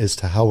plan as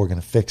to how we're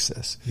going to fix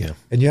this. Yeah.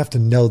 And you have to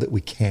know that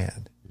we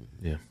can.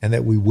 Yeah. And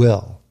that we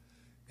will.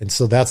 And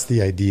so that's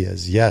the idea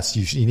is, yes,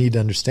 you need to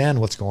understand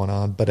what's going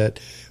on, but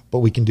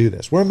we can do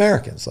this. We're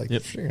Americans. Like,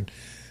 if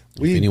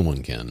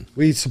anyone can.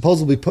 We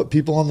supposedly put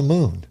people on the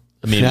moon.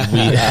 I mean,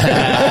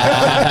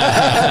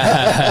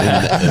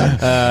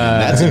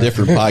 That's a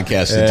different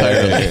podcast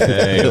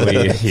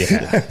entirely.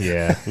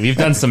 yeah. We've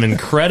done some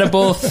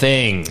incredible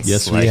things.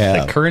 Yes, we like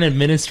have. the current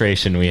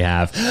administration we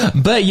have.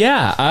 But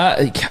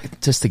yeah,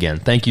 just again,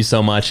 thank you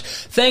so much.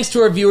 Thanks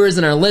to our viewers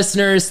and our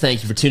listeners.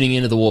 Thank you for tuning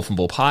into the Wolf and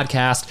Bull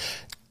podcast.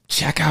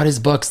 Check out his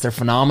books. They're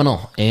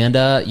phenomenal. And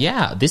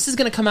this is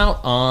going to come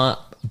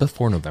out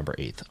before November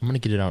 8th. I'm going to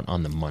get it out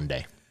on the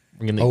Monday.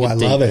 I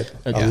love it.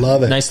 I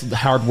love it. Nice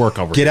hard work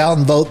over Get out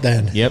and vote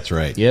then. Yep. That's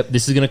right. Yep.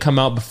 This is going to come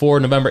out before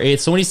November 8th.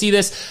 So when you see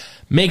this,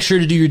 make sure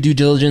to do your due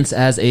diligence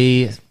as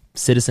a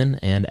citizen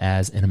and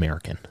as an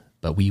American.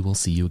 But we will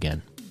see you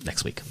again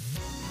next week.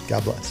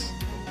 God bless.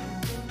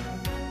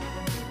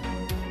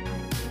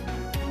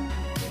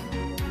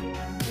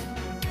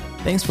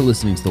 Thanks for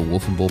listening to the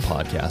Wolf and Bull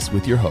podcast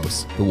with your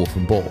hosts, the Wolf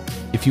and Bull.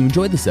 If you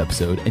enjoyed this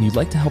episode and you'd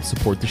like to help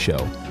support the show,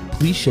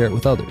 please share it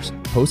with others,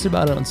 post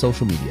about it on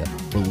social media,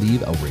 or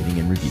leave a rating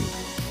and review.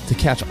 To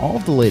catch all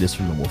of the latest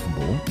from the Wolf and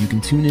Bull, you can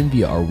tune in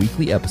via our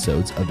weekly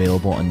episodes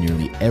available on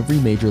nearly every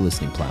major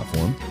listening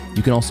platform.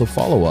 You can also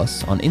follow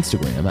us on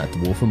Instagram at the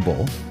Wolf and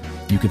Bull.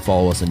 You can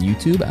follow us on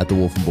YouTube at the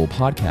Wolf and Bull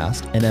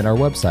podcast and at our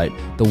website,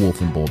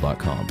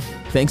 thewolfandbull.com.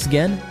 Thanks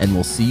again, and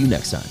we'll see you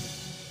next time.